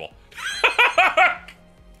approachable.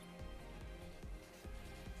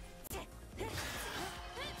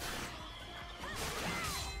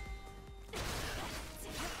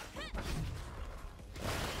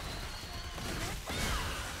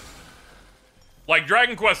 Like,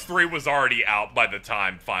 Dragon Quest III was already out by the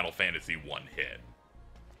time Final Fantasy 1 hit.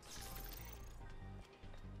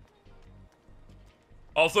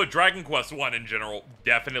 Also, Dragon Quest 1 in general,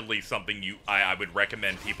 definitely something I would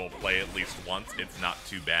recommend people play at least once. It's not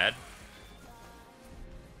too bad.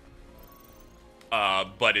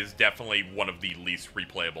 But is definitely one of the least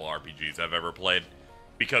replayable RPGs I've ever played.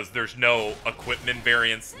 Because there's no equipment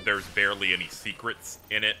variants, there's barely any secrets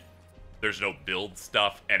in it. There's no build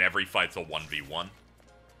stuff, and every fight's a 1v1.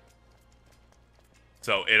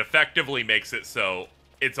 So it effectively makes it so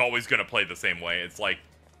it's always going to play the same way. It's like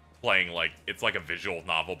playing, it's like a visual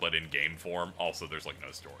novel, but in game form. Also, there's,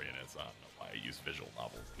 no story in it, so I don't know why I use visual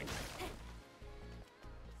novels.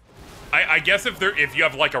 I guess if you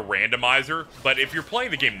have, a randomizer, but if you're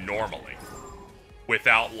playing the game normally,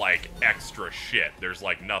 without, extra shit, there's,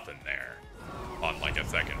 nothing there on, a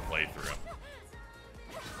second playthrough.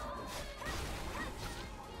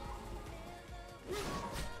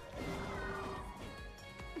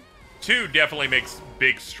 2 definitely makes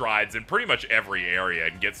big strides in pretty much every area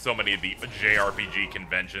and gets so many of the JRPG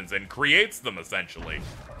conventions and creates them, essentially,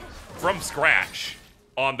 from scratch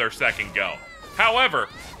on their second go. However,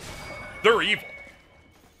 they're evil.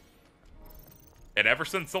 And ever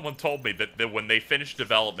since someone told me that when they finished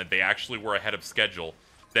development, they actually were ahead of schedule,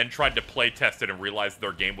 then tried to play test it and realized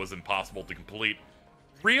their game was impossible to complete,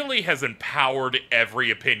 really has empowered every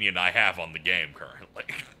opinion I have on the game currently.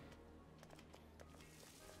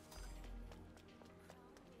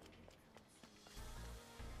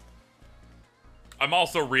 I'm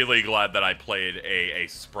also really glad that I played a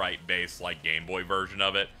sprite-based, Game Boy version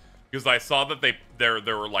of it. Because I saw that there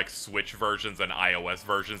were, Switch versions and iOS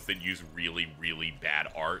versions that use really, really bad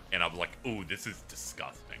art. And I was like, ooh, this is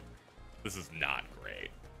disgusting. This is not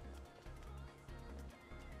great.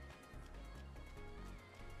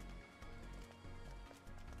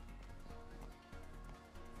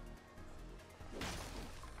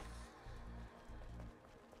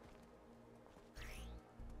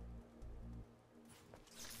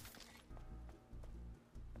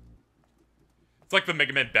 It's like the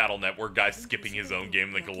Mega Man Battle Network guy skipping his own game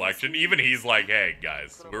in the collection. Even he's like, hey,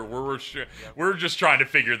 guys, we're just trying to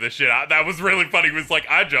figure this shit out. That was really funny. He was like,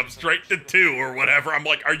 I jumped straight to 2 or whatever. I'm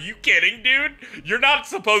like, are you kidding, dude? You're not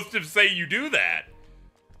supposed to say you do that.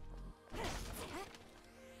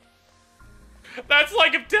 That's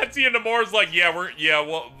like if Tetsuya Nomura's like,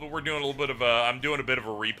 we're doing a little bit of I'm doing a bit of a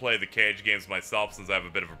replay of the Cage games myself since I have a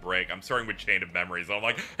bit of a break. I'm starting with Chain of Memories. I'm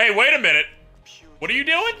like, hey, wait a minute. What are you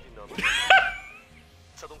doing?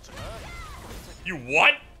 You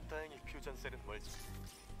what?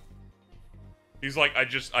 He's like,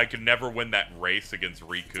 I could never win that race against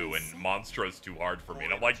Riku, and Monstro's too hard for me.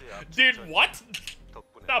 And I'm like, dude, what?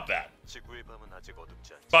 Stop that.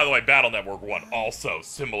 By the way, Battle Network 1 also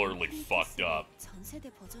similarly fucked up.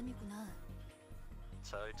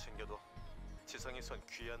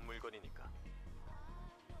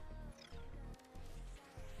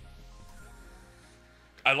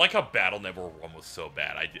 I like how Battle Network 1 was so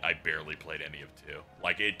bad. I barely played any of 2.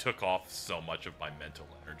 It took off so much of my mental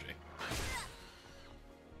energy.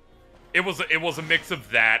 It was a mix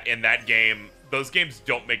of that and that game. Those games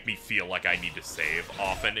don't make me feel like I need to save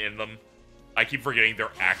often in them. I keep forgetting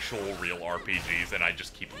they're actual real RPGs, and I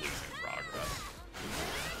just keep losing progress.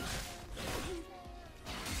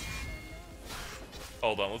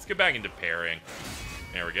 Hold on, let's get back into parrying.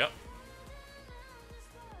 There we go.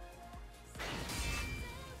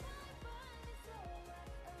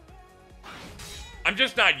 I'm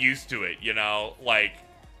just not used to it, you know?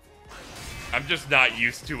 I'm just not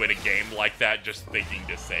used to in a game like that just thinking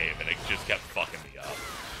to save, and it just kept fucking me up.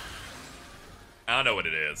 I don't know what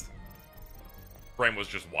it is. Brain was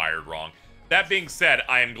just wired wrong. That being said,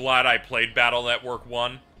 I am glad I played Battle Network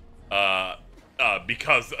 1,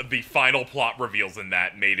 because the final plot reveals in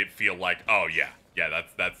that made it feel like, oh yeah,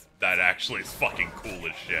 that actually is fucking cool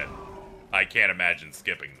as shit. I can't imagine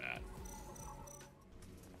skipping that.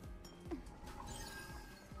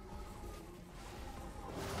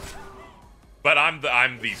 But I'm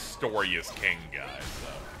the story is king guy,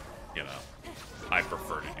 so, you know, I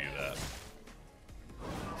prefer to do that.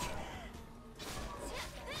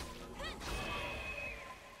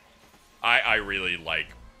 I really like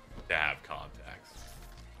to have contacts.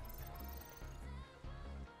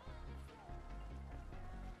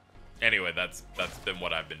 Anyway, that's been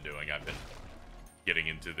what I've been doing. I've been getting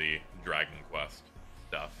into the Dragon Quest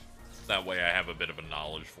stuff. That way I have a bit of a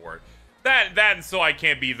knowledge for it. That and so I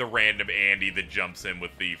can't be the random Andy that jumps in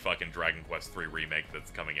with the fucking Dragon Quest 3 remake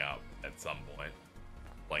that's coming out at some point.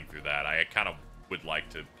 Playing through that. I kind of would like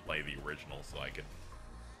to play the original so I could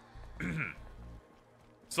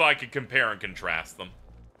so I could compare and contrast them.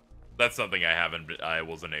 That's something I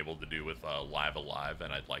wasn't able to do with Live Alive,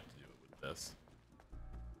 and I'd like to do it with this.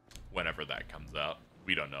 Whenever that comes out.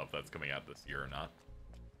 We don't know if that's coming out this year or not.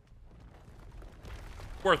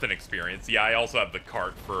 Worth an experience. Yeah, I also have the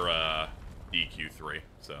cart for DQ3,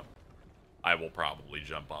 so I will probably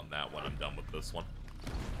jump on that when I'm done with this one.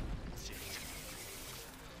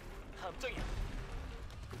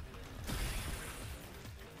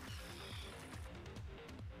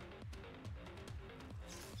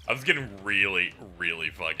 I was getting really, really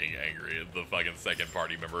fucking angry at the fucking second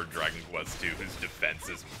party member of Dragon Quest 2 whose defense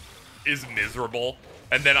is miserable.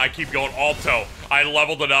 And then I keep going Alto. I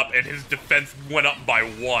leveled it up and his defense went up by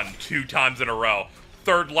 1, 2 times in a row.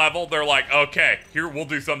 Third level, they're like, okay, here, we'll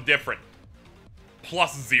do something different.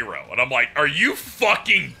 +0. And I'm like, are you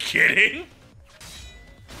fucking kidding?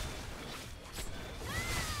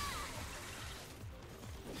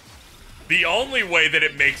 The only way that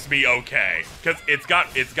it makes me okay, because it's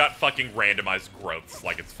got fucking randomized growths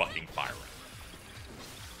like it's fucking Fire.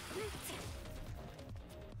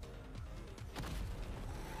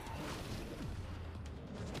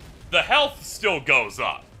 The health still goes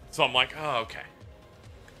up. So I'm like, oh, okay.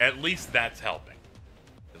 At least that's helping.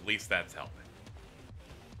 At least that's helping.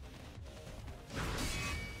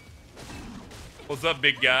 What's up,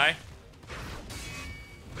 big guy?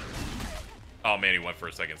 Oh, man, he went for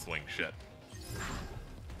a second swing. Shit.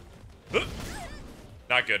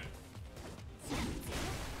 Not good.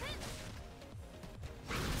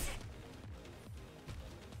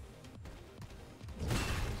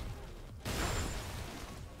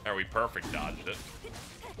 Are we perfect dodged it?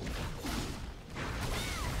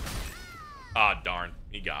 Ah, darn.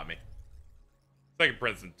 He got me. Second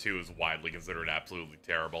Princeton 2 is widely considered absolutely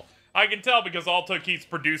terrible. I can tell because Alto keeps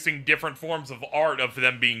producing different forms of art of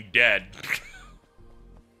them being dead.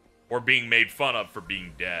 Or being made fun of for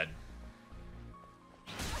being dead.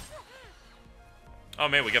 Oh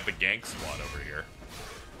man, we got the gank squad over here.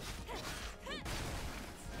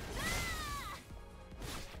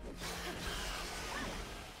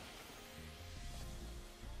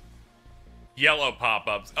 Yellow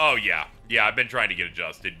pop-ups. Oh yeah. Yeah, I've been trying to get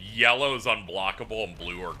adjusted. Yellow is unblockable and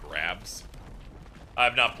blue are grabs. I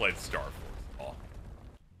have not played Star Force at all.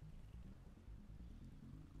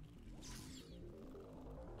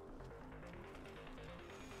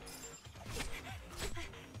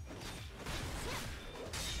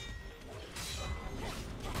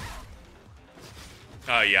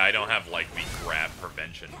 Oh yeah, I don't have like the grab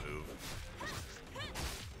prevention move.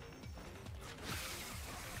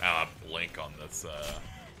 Blink on this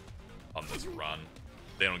run.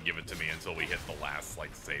 They don't give it to me until we hit the last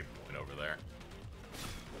like save point over there.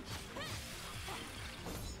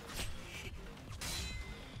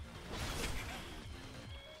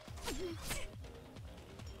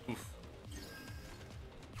 Oof.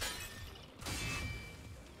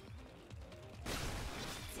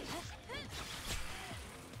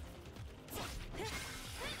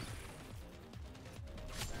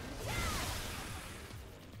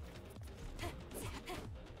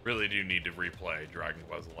 Really do need to replay Dragon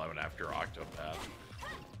Quest 11 after Octopath.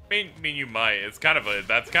 I mean you might. It's kind of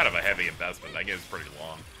that's kind of a heavy investment. That game's pretty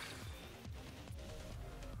long.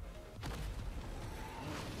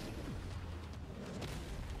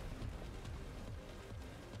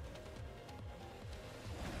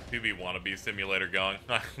 be wannabe simulator going.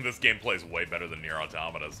 This game plays way better than Nier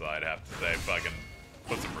Automata, so I'd have to say fucking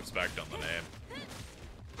put some respect on the name.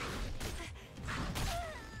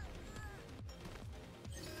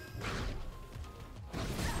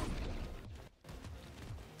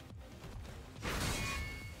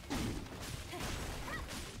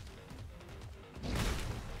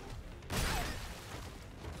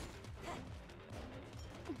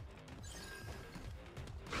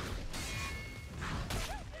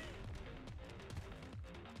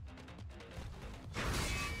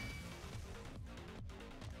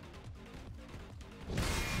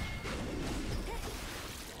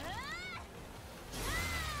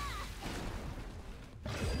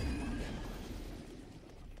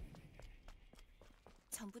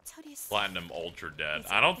 Platinum Ultra Dead.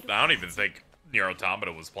 I don't even think Nier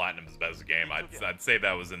Automata was Platinum's best game. I'd say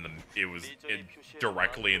that was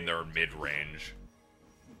directly in their mid-range.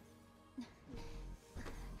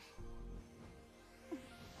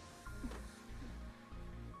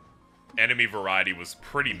 Enemy variety was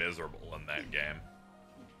pretty miserable in that game.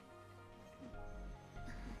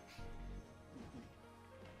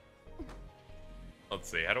 Let's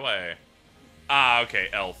see, how do I... Ah, okay,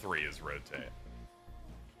 L3 is rotate.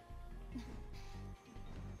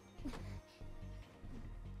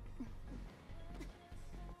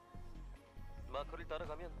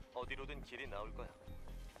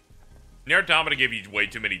 Nier Automata gave you way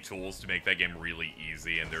too many tools to make that game really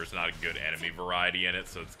easy, and there's not a good enemy variety in it,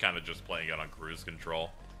 so it's kind of just playing it on cruise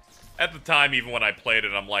control. At the time, even when I played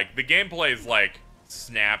it, I'm like, the gameplay is, like,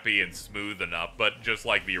 snappy and smooth enough, but just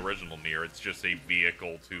like the original Nier, it's just a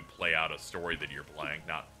vehicle to play out a story that you're playing.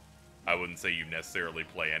 Not, I wouldn't say you necessarily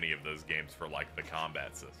play any of those games for, like, the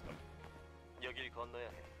combat system.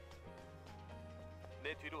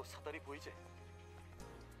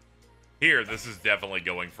 Here, this is definitely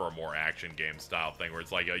going for a more action game style thing, where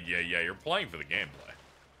it's like, yeah, you're playing for the gameplay.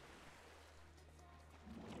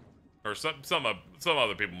 Or some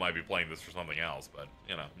other people might be playing this for something else, but,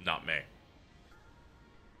 you know, not me.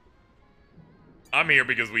 I'm here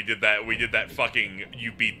because we did that fucking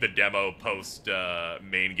you beat the demo post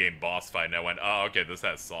main game boss fight, and I went, oh, okay, this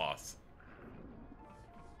has sauce.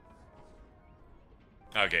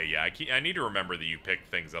 Okay, yeah, I need to remember that you pick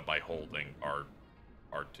things up by holding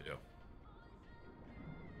R2.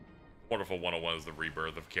 Wonderful 101 is the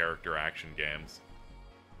rebirth of character action games.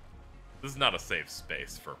 This is not a safe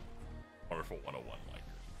space for Wonderful 101 likers.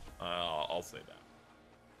 I'll say that.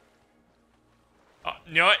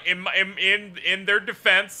 You know what? In their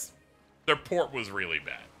defense, their port was really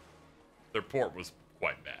bad. Their port was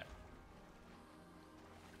quite bad.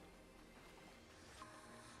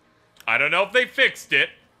 I don't know if they fixed it,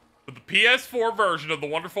 but the PS4 version of the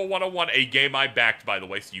Wonderful 101, a game I backed, by the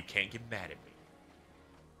way, so you can't get mad at me,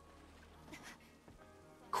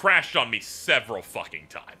 crashed on me several fucking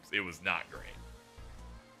times. It was not great.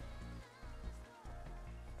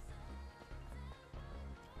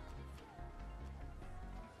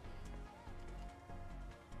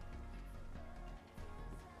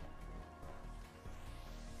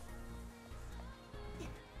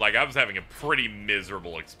 Like, I was having a pretty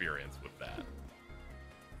miserable experience with that.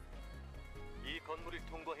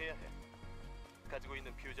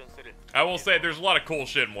 I will say, there's a lot of cool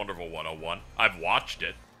shit in Wonderful 101. I've watched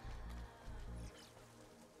it.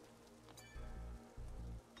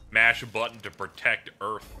 Mash a button to protect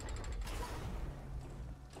Earth.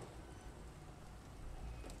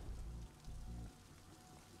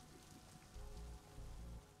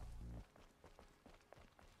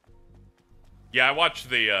 Yeah, I watched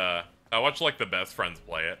like the best friends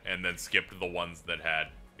play it, and then skipped the ones that had,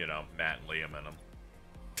 you know, Matt and Liam in them.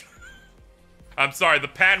 I'm sorry, the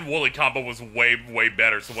Pat and Wooly combo was way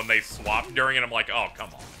better, so when they swapped during it, I'm like, oh,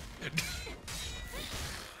 come on.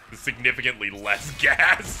 Significantly less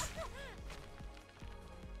gas.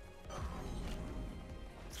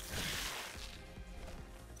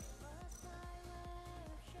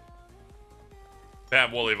 Pat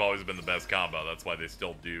and Wooly have always been the best combo, that's why they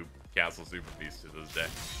still do Castle Super Feast to this day.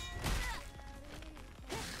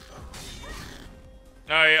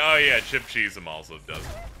 Oh yeah, Chip Cheesem also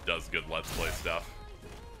does good Let's Play stuff.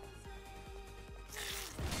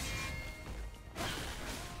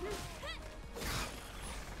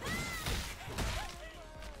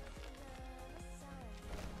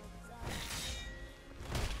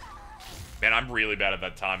 Man, I'm really bad at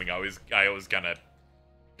that timing. I always kind of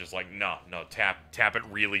just like, no, tap it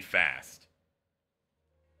really fast.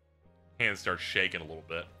 Hands start shaking a little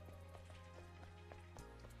bit.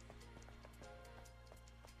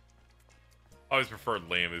 I always preferred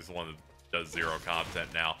Liam, who's the one that does zero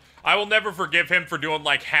content now. I will never forgive him for doing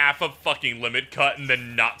like half of fucking Limit Cut and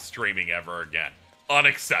then not streaming ever again.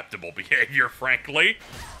 Unacceptable behavior, frankly.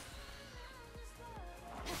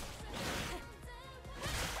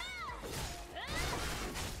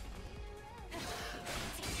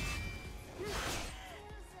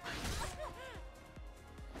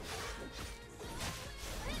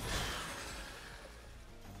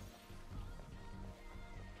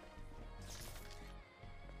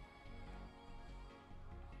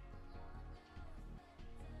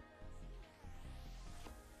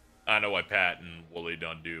 I know why Pat and Wooly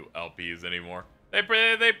don't do LPs anymore. They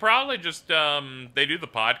probably just, they do the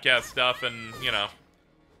podcast stuff, and, you know,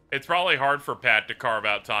 it's probably hard for Pat to carve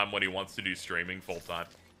out time when he wants to do streaming full-time.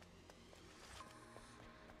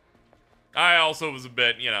 I also was a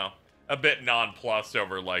bit, you know, a bit nonplussed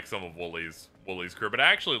over, like, some of Wooly's Wooly's crew, but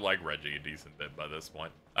I actually like Reggie a decent bit by this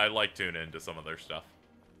point. I like tuning into some of their stuff.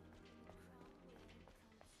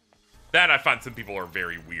 That I find some people are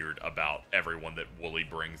very weird about everyone that Wooly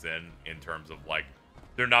brings in terms of, like,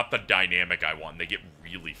 they're not the dynamic I want, and they get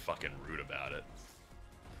really fucking rude about it.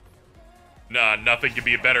 Nah, nothing could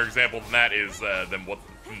be a better example than that is, than what,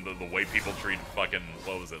 the way people treat fucking,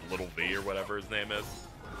 what was it, Little V or whatever his name is.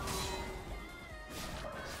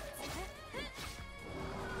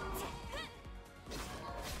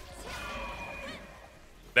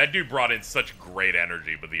 That dude brought in such great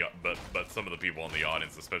energy, but some of the people in the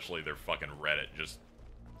audience, especially their fucking Reddit, just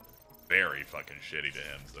very fucking shitty to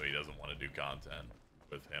him, so he doesn't want to do content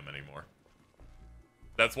with him anymore.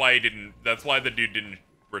 That's why he didn't, that's why the dude didn't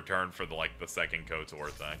return for the, like, the second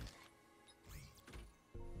KOTOR thing.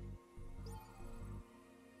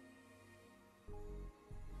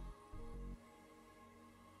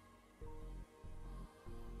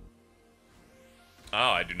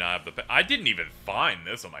 Oh, I do not have the... I didn't even find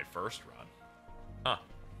this on my first run. Huh.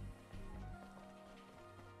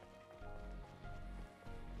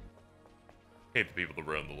 Hate the people that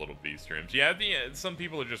run the little B streams. Yeah, some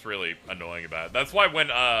people are just really annoying about it. That's why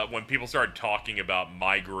when people started talking about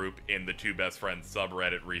my group in the Two Best Friends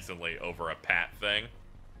subreddit recently over a Pat thing,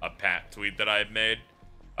 a Pat tweet that I had made,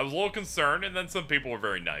 I was a little concerned, and then some people were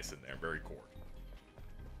very nice in there, very cordial.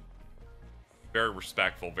 Very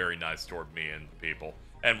respectful, very nice toward me and people.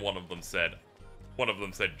 And one of them said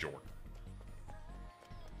Jordan.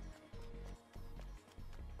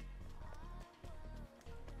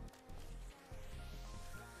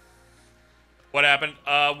 What happened?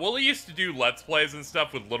 Wooly used to do Let's Plays and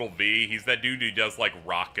stuff with Little V. He's that dude who does, like,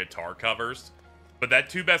 rock guitar covers. But that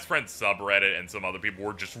Two Best Friends subreddit and some other people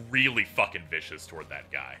were just really fucking vicious toward that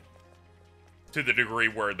guy. To the degree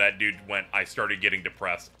where that dude went, I started getting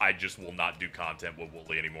depressed. I just will not do content with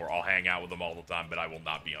Wooly anymore. I'll hang out with him all the time, but I will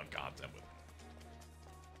not be on content with him.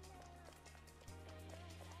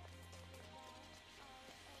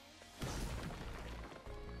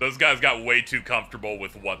 Those guys got way too comfortable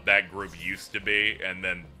with what that group used to be, and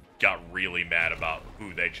then got really mad about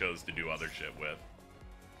who they chose to do other shit with.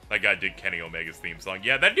 That guy did Kenny Omega's theme song.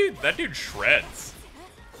 Yeah, that dude shreds.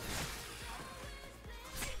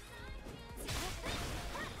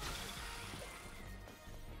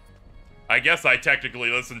 I guess I technically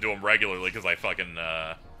listen to him regularly because I fucking,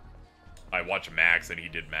 I watch Max and he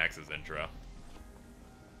did Max's intro.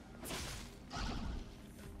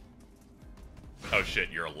 Oh shit,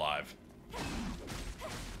 you're alive.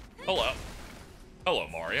 Hello. Hello,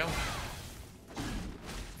 Mario.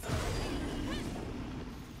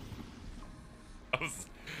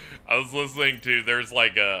 I was listening to, there's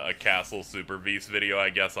like a Castle Super Beast video, I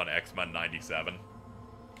guess, on X-Men 97.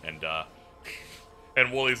 And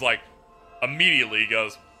Wooly's like, immediately he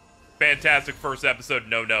goes, fantastic first episode,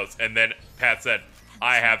 no notes. And then Pat said,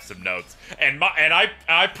 I have some notes. And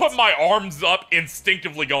I put my arms up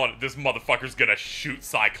instinctively going, this motherfucker's gonna shoot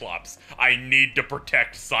Cyclops. I need to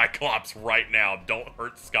protect Cyclops right now. Don't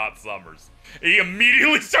hurt Scott Summers. He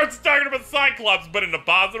immediately starts talking about Cyclops, but in a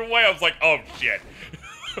positive way. I was like, oh shit.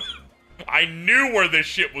 I knew where this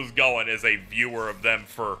shit was going as a viewer of them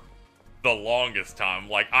for the longest time.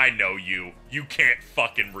 Like, I know you. You can't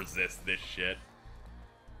fucking resist this shit.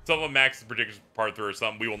 Some of Max's predictions part 3 or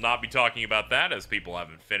something. We will not be talking about that as people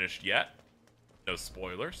haven't finished yet. No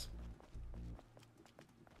spoilers.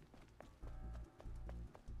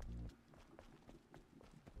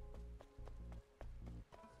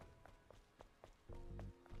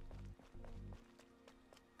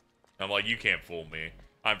 I'm like, you can't fool me.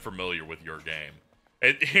 I'm familiar with your game.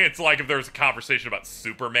 It's like if there's a conversation about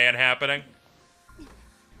Superman happening. And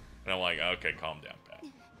I'm like, okay, calm down, Pat.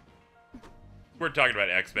 We're talking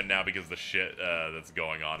about X-Men now because the shit that's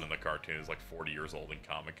going on in the cartoon is like 40 years old in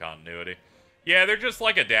comic continuity. Yeah, they're just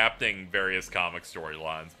like adapting various comic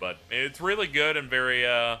storylines, but it's really good and very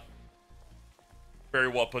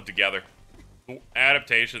well put together. The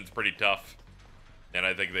adaptation's pretty tough, and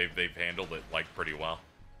I think they've handled it like pretty well.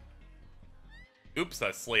 Oops,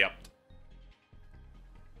 I slipped.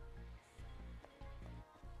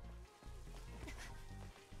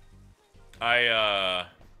 Oh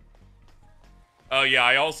yeah,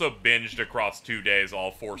 I also binged across 2 days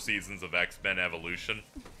all 4 seasons of X-Men Evolution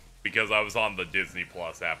because I was on the Disney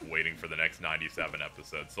Plus app waiting for the next 97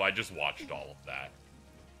 episodes, so I just watched all of that.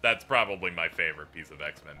 That's probably my favorite piece of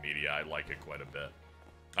X-Men media. I like it quite a bit.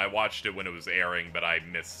 I watched it when it was airing, but I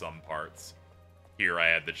missed some parts. Here I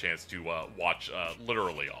had the chance to watch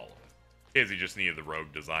literally all of it. Izzy just needed the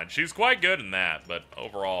rogue design. She's quite good in that, but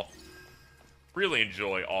overall, really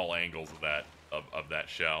enjoy all angles of that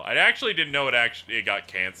show. I actually didn't know it got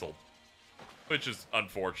canceled. which is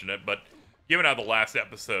unfortunate, but given how the last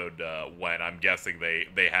episode went, I'm guessing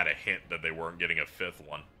they had a hint that they weren't getting a 5th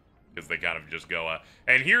one. Because they kind of just go,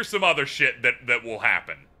 and here's some other shit that will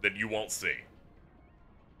happen that you won't see.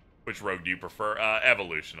 Which rogue do you prefer?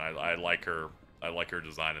 Evolution. I like her. I like her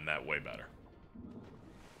design in that way better.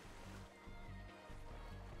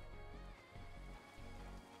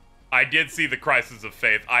 I did see the Crisis of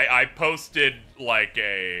Faith. I posted like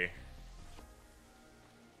I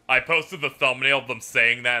posted the thumbnail of them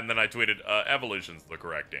saying that, and then I tweeted, Evolution's the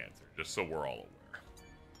correct answer, just so we're all aware.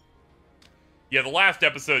 Yeah, the last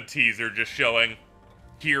episode teaser just showing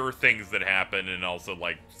here are things that happen, and also,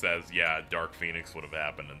 like, says, yeah, Dark Phoenix would have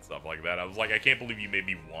happened and stuff like that. I was like, I can't believe you made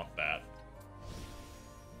me want that.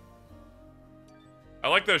 I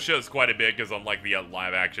like those shows quite a bit, because unlike the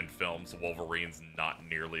live-action films, Wolverine's not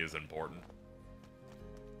nearly as important.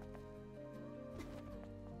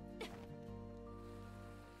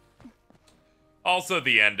 Also,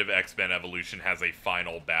 the end of X-Men Evolution has a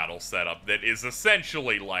final battle setup that is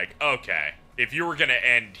essentially like, okay, if you were gonna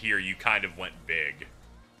end here, you kind of went big.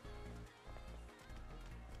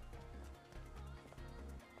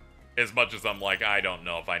 As much as I'm like, I don't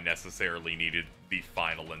know if I necessarily needed the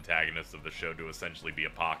final antagonist of the show to essentially be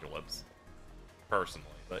Apocalypse. Personally,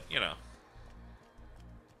 but, you know.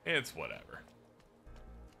 It's whatever.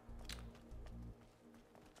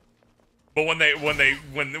 But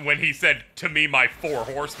when he said to me my 4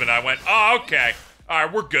 horsemen, I went, oh, okay.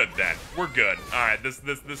 Alright, we're good then. We're good. Alright, this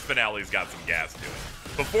finale's got some gas to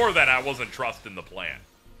it. Before that, I wasn't trusting the plan.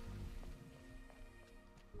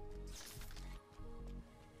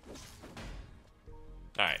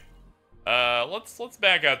 Alright. Let's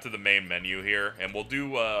back out to the main menu here, and we'll do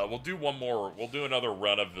one more. We'll do another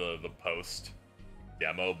run of the post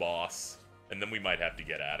demo boss, and then we might have to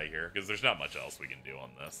get out of here because there's not much else we can do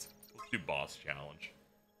on this. Let's do boss challenge.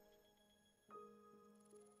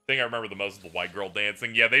 Thing I remember the most is the white girl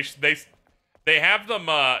dancing. Yeah, they have them.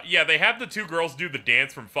 Yeah, they have the 2 girls do the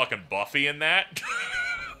dance from fucking Buffy in that.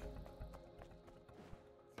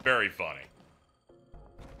 Very funny.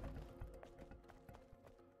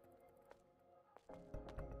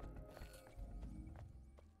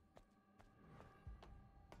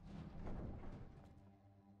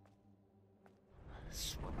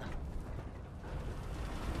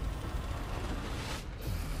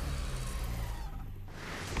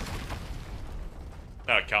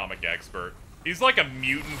 Not a comic expert. He's like a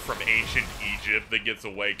mutant from ancient Egypt that gets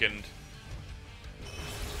awakened.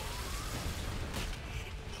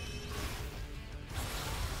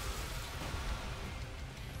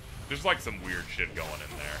 There's like some weird shit going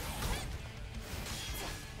in there.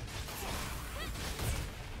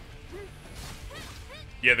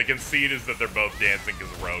 Yeah, the conceit is that they're both dancing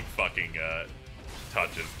because Rogue fucking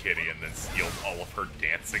touches Kitty and then steals all of her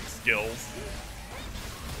dancing skills.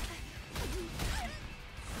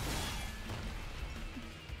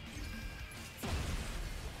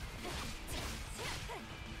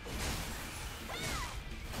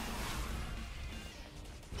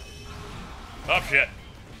 Oh shit.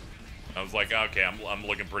 I was like, okay, I'm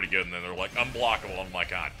looking pretty good, and then they're like, unblockable. I'm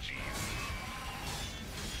like, ah, jeez.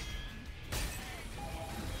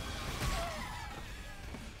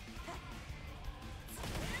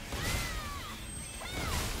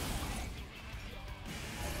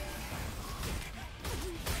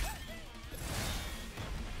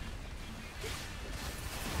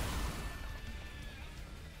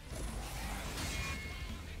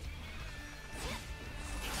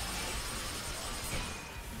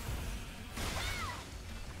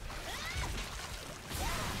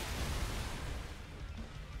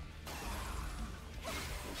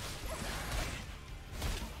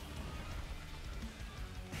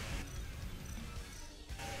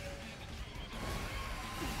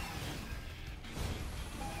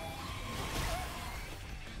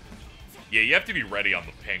 Yeah, you have to be ready on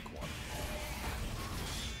the pink one.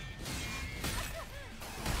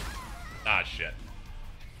 Ah, shit.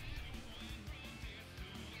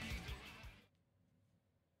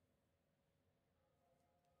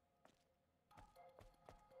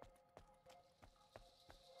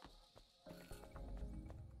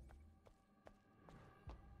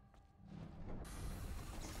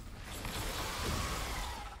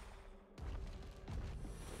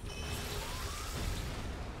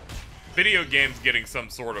 Video games getting some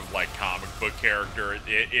sort of, like, comic book character,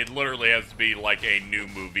 it literally has to be, like, a new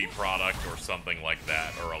movie product or something like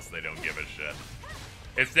that, or else they don't give a shit.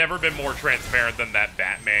 It's never been more transparent than that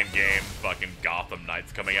Batman game, fucking Gotham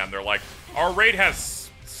Knights coming out, and they're like, our raid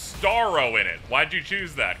has Starro in it. Why'd you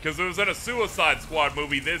choose that? Because it was in a Suicide Squad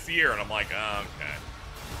movie this year, and I'm like, oh,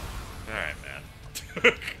 okay. Alright,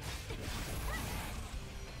 man.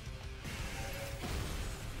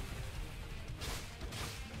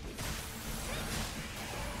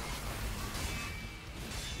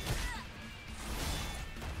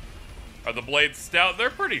 Are the blades stout? They're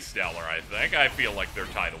pretty stellar, I think. I feel like their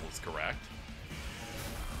title was correct.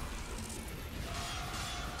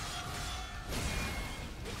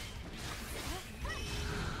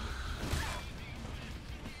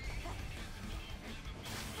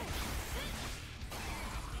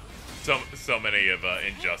 So many of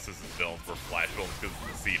Injustice's films were Flash films because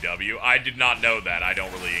of the CW. I did not know that. I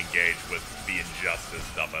don't really engage with the Injustice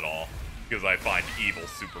stuff at all because I find evil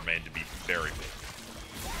Superman to be very big.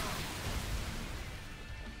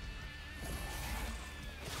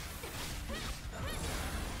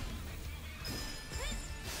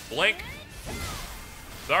 Blink.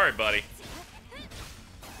 Sorry, buddy.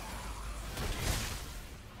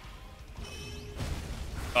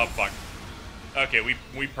 Oh, fuck. Okay,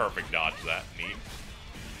 we perfect dodged that. Neat.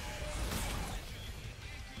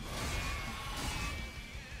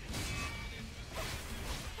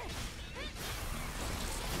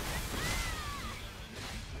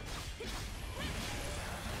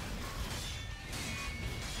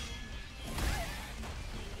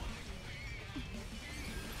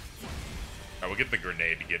 Alright, we'll get the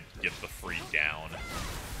grenade to get the free down.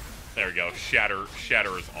 There we go. Shatter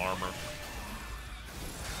his armor.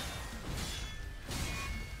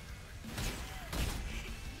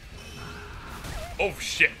 Oh,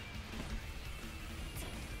 shit.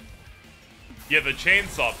 Yeah, the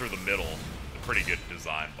chainsaw through the middle. A pretty good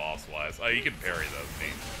design, boss-wise. Oh, you can parry those,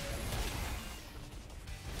 neat.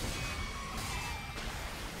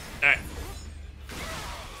 Alright.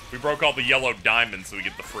 We broke all the yellow diamonds so we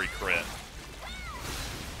get the free crit.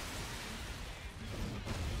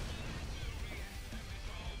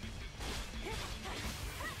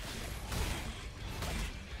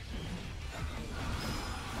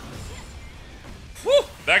 Whew!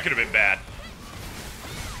 That could have been bad.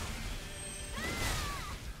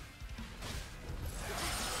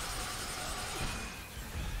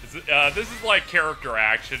 This is like character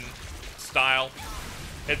action style.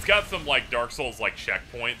 It's got some like Dark Souls like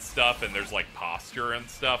checkpoint stuff, and there's like posture and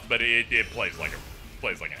stuff, but it plays like an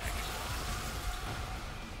action.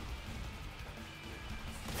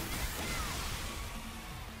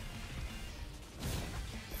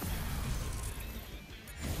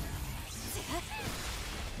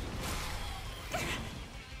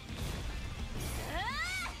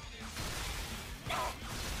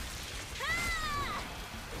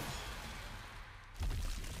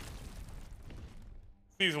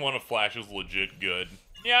 Season 1 of Flash is legit good.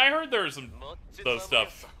 Yeah, I heard there was some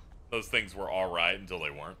those things were alright until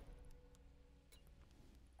they weren't.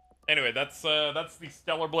 Anyway, that's the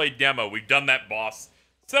Stellar Blade demo. We've done that boss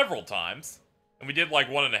several times, and we did like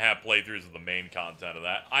 1.5 playthroughs of the main content of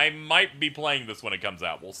that. I might be playing this when it comes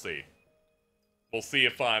out. We'll see. We'll see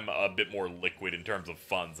if I'm a bit more liquid in terms of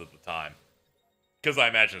funds at the time, because I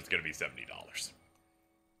imagine it's going to be $70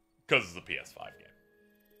 because it's a PS5 game.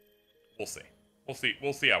 We'll see.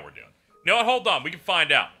 We'll see how we're doing. No, hold on. We can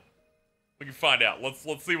find out. We can find out. Let's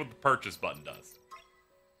see what the purchase button does.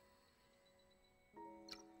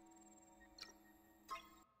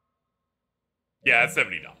 Yeah, it's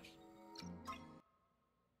 $70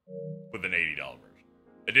 with an $80 version.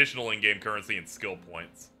 Additional in-game currency and skill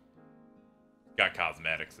points. Got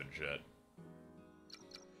cosmetics and shit.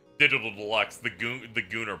 Digital Deluxe, the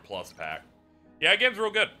Gooner Plus pack. Yeah, game's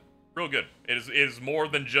real good. Real good. It is more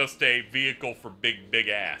than just a vehicle for big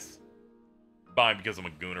ass. Buying because I'm a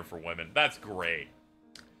gooner for women. That's great.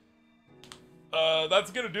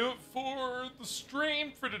 That's gonna do it for the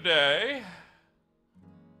stream for today.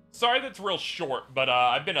 Sorry that's real short, but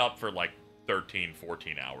I've been up for like 13,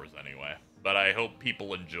 14 hours anyway. But I hope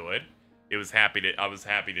people enjoyed. I was happy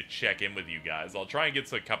to check in with you guys. I'll try and get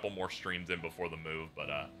a couple more streams in before the move, but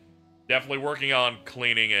definitely working on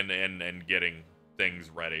cleaning and getting things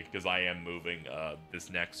ready, because I am moving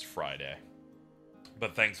this next Friday.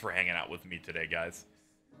 But thanks for hanging out with me today, guys.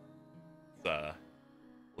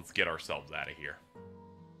 Let's get ourselves out of here.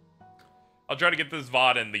 I'll try to get this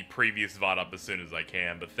VOD and the previous VOD up as soon as I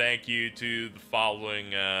can, but thank you to the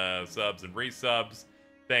following subs and resubs.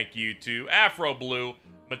 Thank you to Afro Blue,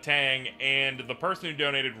 Matang, and the person who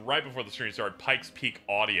donated right before the stream started, Pikes Peak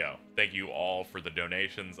Audio. Thank you all for the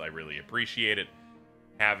donations. I really appreciate it.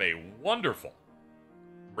 Have a wonderful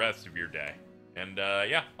rest of your day. And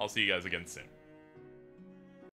yeah, I'll see you guys again soon.